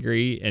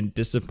angry and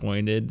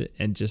disappointed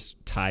and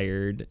just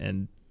tired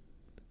and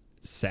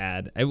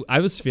sad.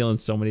 I was feeling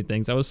so many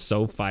things. I was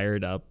so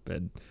fired up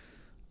and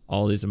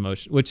all these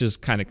emotions, which is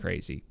kind of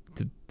crazy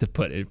to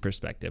put in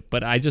perspective.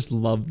 But I just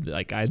loved,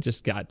 like, I've been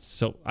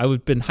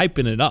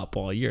hyping it up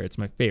all year. It's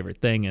my favorite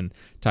thing. And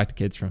talk to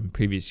kids from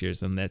previous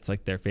years and that's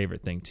like their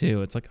favorite thing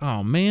too. It's like,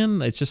 oh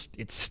man,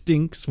 it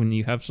stinks when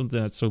you have something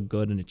that's so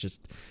good and it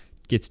just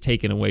gets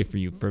taken away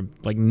from you for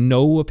like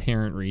no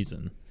apparent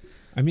reason.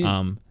 I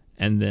mean,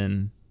 and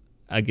then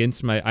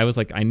I was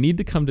like, I need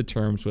to come to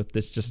terms with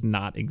this just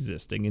not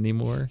existing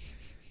anymore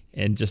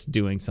and just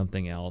doing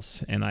something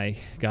else. And I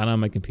got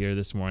on my computer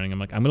this morning. I'm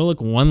like, I'm going to look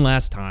one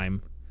last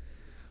time.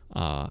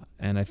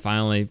 And I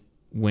finally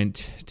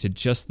went to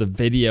just the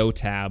video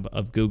tab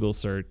of Google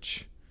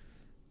search,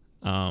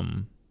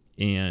 and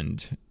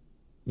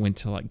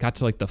got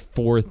to like the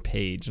 4th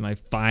page, and I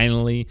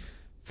finally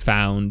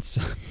found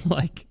some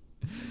like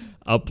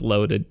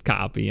uploaded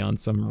copy on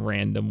some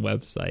random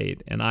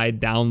website, and I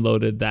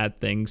downloaded that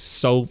thing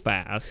so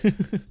fast.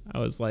 I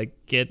was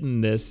like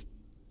getting this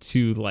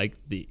to like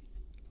the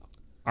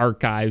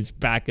archives,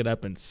 back it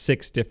up in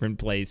 6 different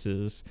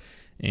places,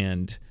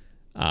 and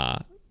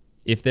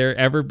if there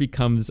ever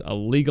becomes a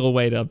legal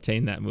way to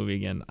obtain that movie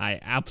again,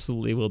 I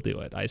absolutely will do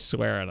it. I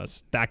swear on a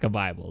stack of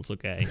Bibles,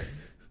 okay?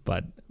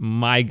 But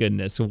my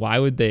goodness, why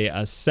would a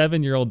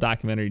 7-year-old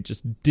documentary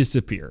just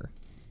disappear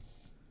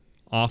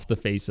off the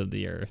face of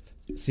the earth?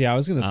 See, I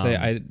was going to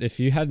say, if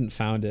you hadn't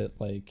found it,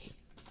 like,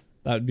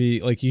 that would be,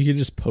 like, you could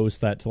just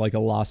post that to, like, a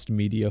lost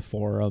media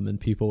forum and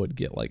people would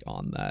get, like,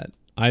 on that.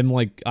 I'm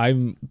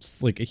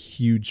a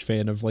huge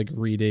fan of like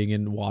reading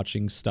and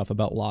watching stuff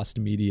about lost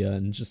media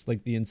and just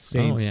like the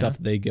insane stuff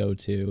they go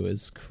to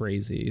is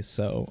crazy.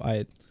 So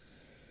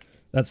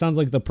that sounds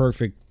like the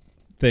perfect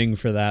thing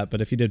for that.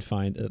 But if you did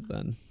find it,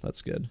 then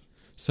that's good.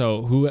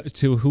 So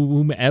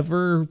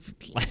whomever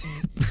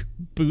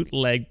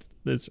bootlegged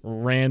this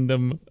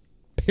random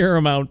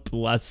Paramount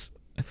Plus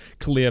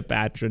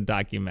Cleopatra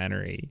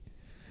documentary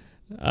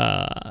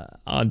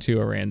onto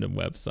a random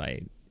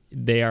website,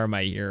 they are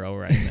my hero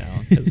right now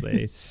because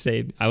they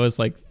saved. I was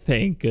like,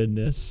 thank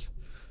goodness,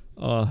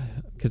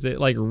 because it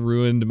like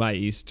ruined my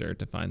Easter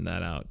to find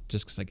that out.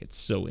 Just because I get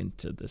so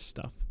into this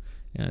stuff,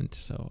 and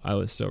so I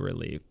was so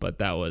relieved. But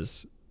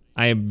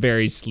I am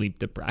very sleep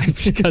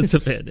deprived because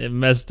of it. It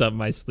messed up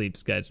my sleep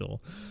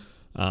schedule.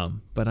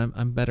 But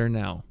I'm better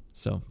now.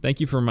 So thank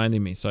you for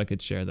reminding me so I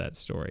could share that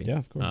story. Yeah,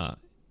 of course.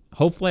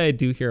 Hopefully I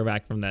do hear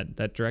back from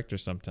that director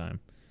sometime.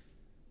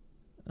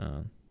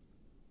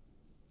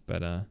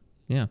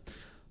 Yeah.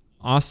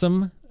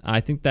 Awesome. I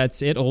think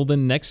that's it,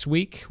 Holden. Next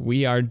week,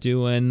 we are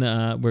doing,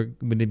 we're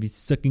going to be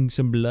sucking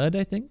some blood,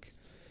 I think.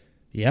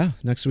 Yeah,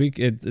 next week.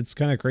 It's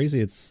kind of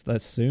crazy. It's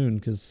that soon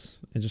because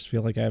I just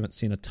feel like I haven't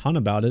seen a ton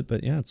about it.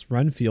 But yeah, it's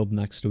Renfield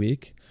next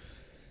week.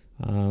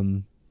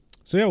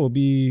 So yeah, we'll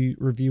be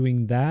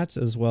reviewing that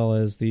as well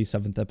as the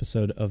 7th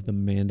episode of The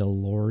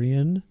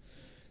Mandalorian.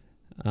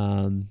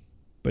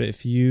 But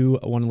if you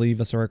want to leave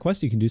us a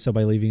request, you can do so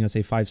by leaving us a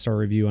 5-star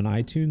review on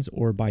iTunes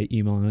or by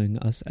emailing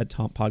us at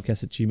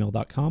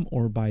tompodcast@gmail.com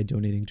or by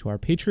donating to our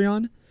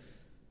Patreon. I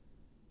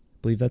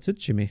believe that's it,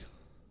 Jimmy.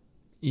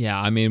 Yeah,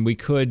 I mean, we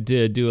could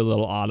do a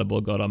little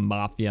Audible, go to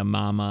Mafia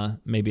Mama,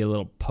 maybe a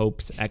little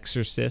Pope's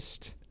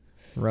Exorcist,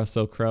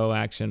 Russell Crowe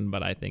action,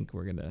 but I think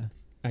we're gonna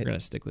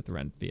stick with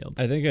Renfield.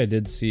 I think I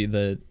did see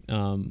that.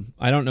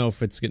 I don't know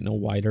if it's getting a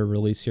wider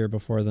release here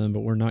before then, but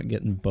we're not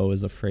getting Beau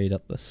is Afraid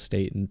at the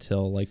State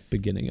until like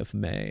beginning of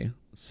May.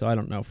 So I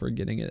don't know if we're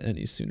getting it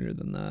any sooner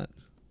than that.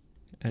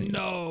 Anyway.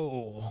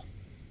 No.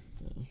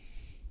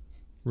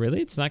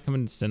 Really? It's not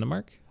coming to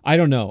Cinemark? I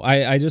don't know.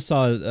 I just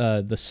saw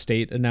the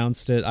State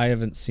announced it. I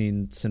haven't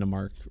seen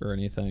Cinemark or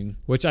anything.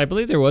 Which I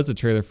believe there was a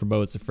trailer for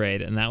Beau is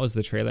Afraid, and that was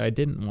the trailer I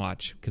didn't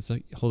watch because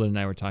Holden and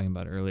I were talking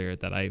about earlier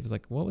that I was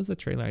like, what was the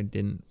trailer I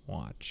didn't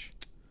watch?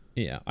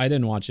 Yeah, I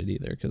didn't watch it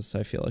either because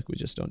I feel like we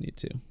just don't need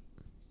to.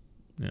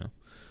 Yeah.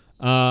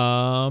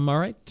 All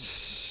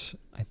right.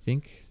 I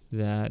think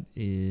that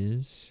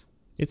is...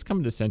 It's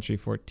coming to Century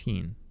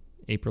 14,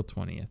 April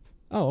 20th.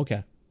 Oh,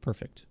 okay.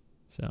 Perfect.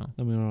 So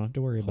then we don't have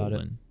to worry about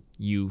it.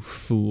 You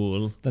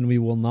fool. Then we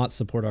will not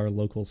support our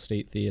local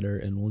state theater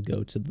and we'll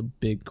go to the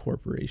big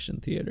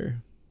corporation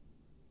theater.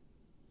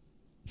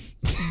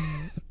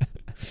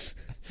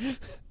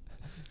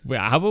 Well,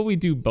 how about we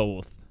do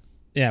both?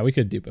 Yeah, we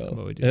could do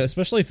both.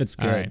 Especially if it's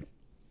good. All right.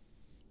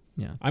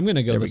 Yeah. I'm going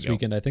to go this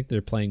weekend. I think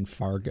they're playing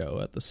Fargo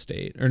at the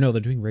State. Or no,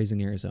 they're doing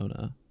Raising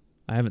Arizona.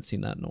 I haven't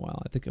seen that in a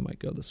while. I think I might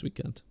go this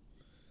weekend.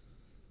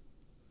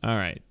 All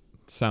right.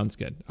 Sounds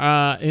good.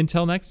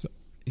 Until next...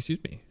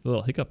 Excuse me, a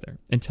little hiccup there.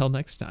 Until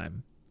next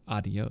time,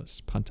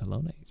 adios,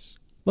 pantalones.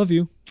 Love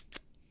you.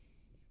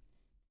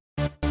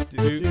 That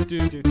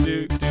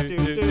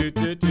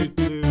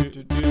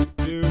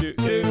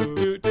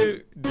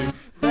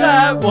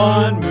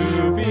One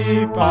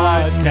Movie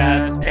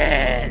Podcast.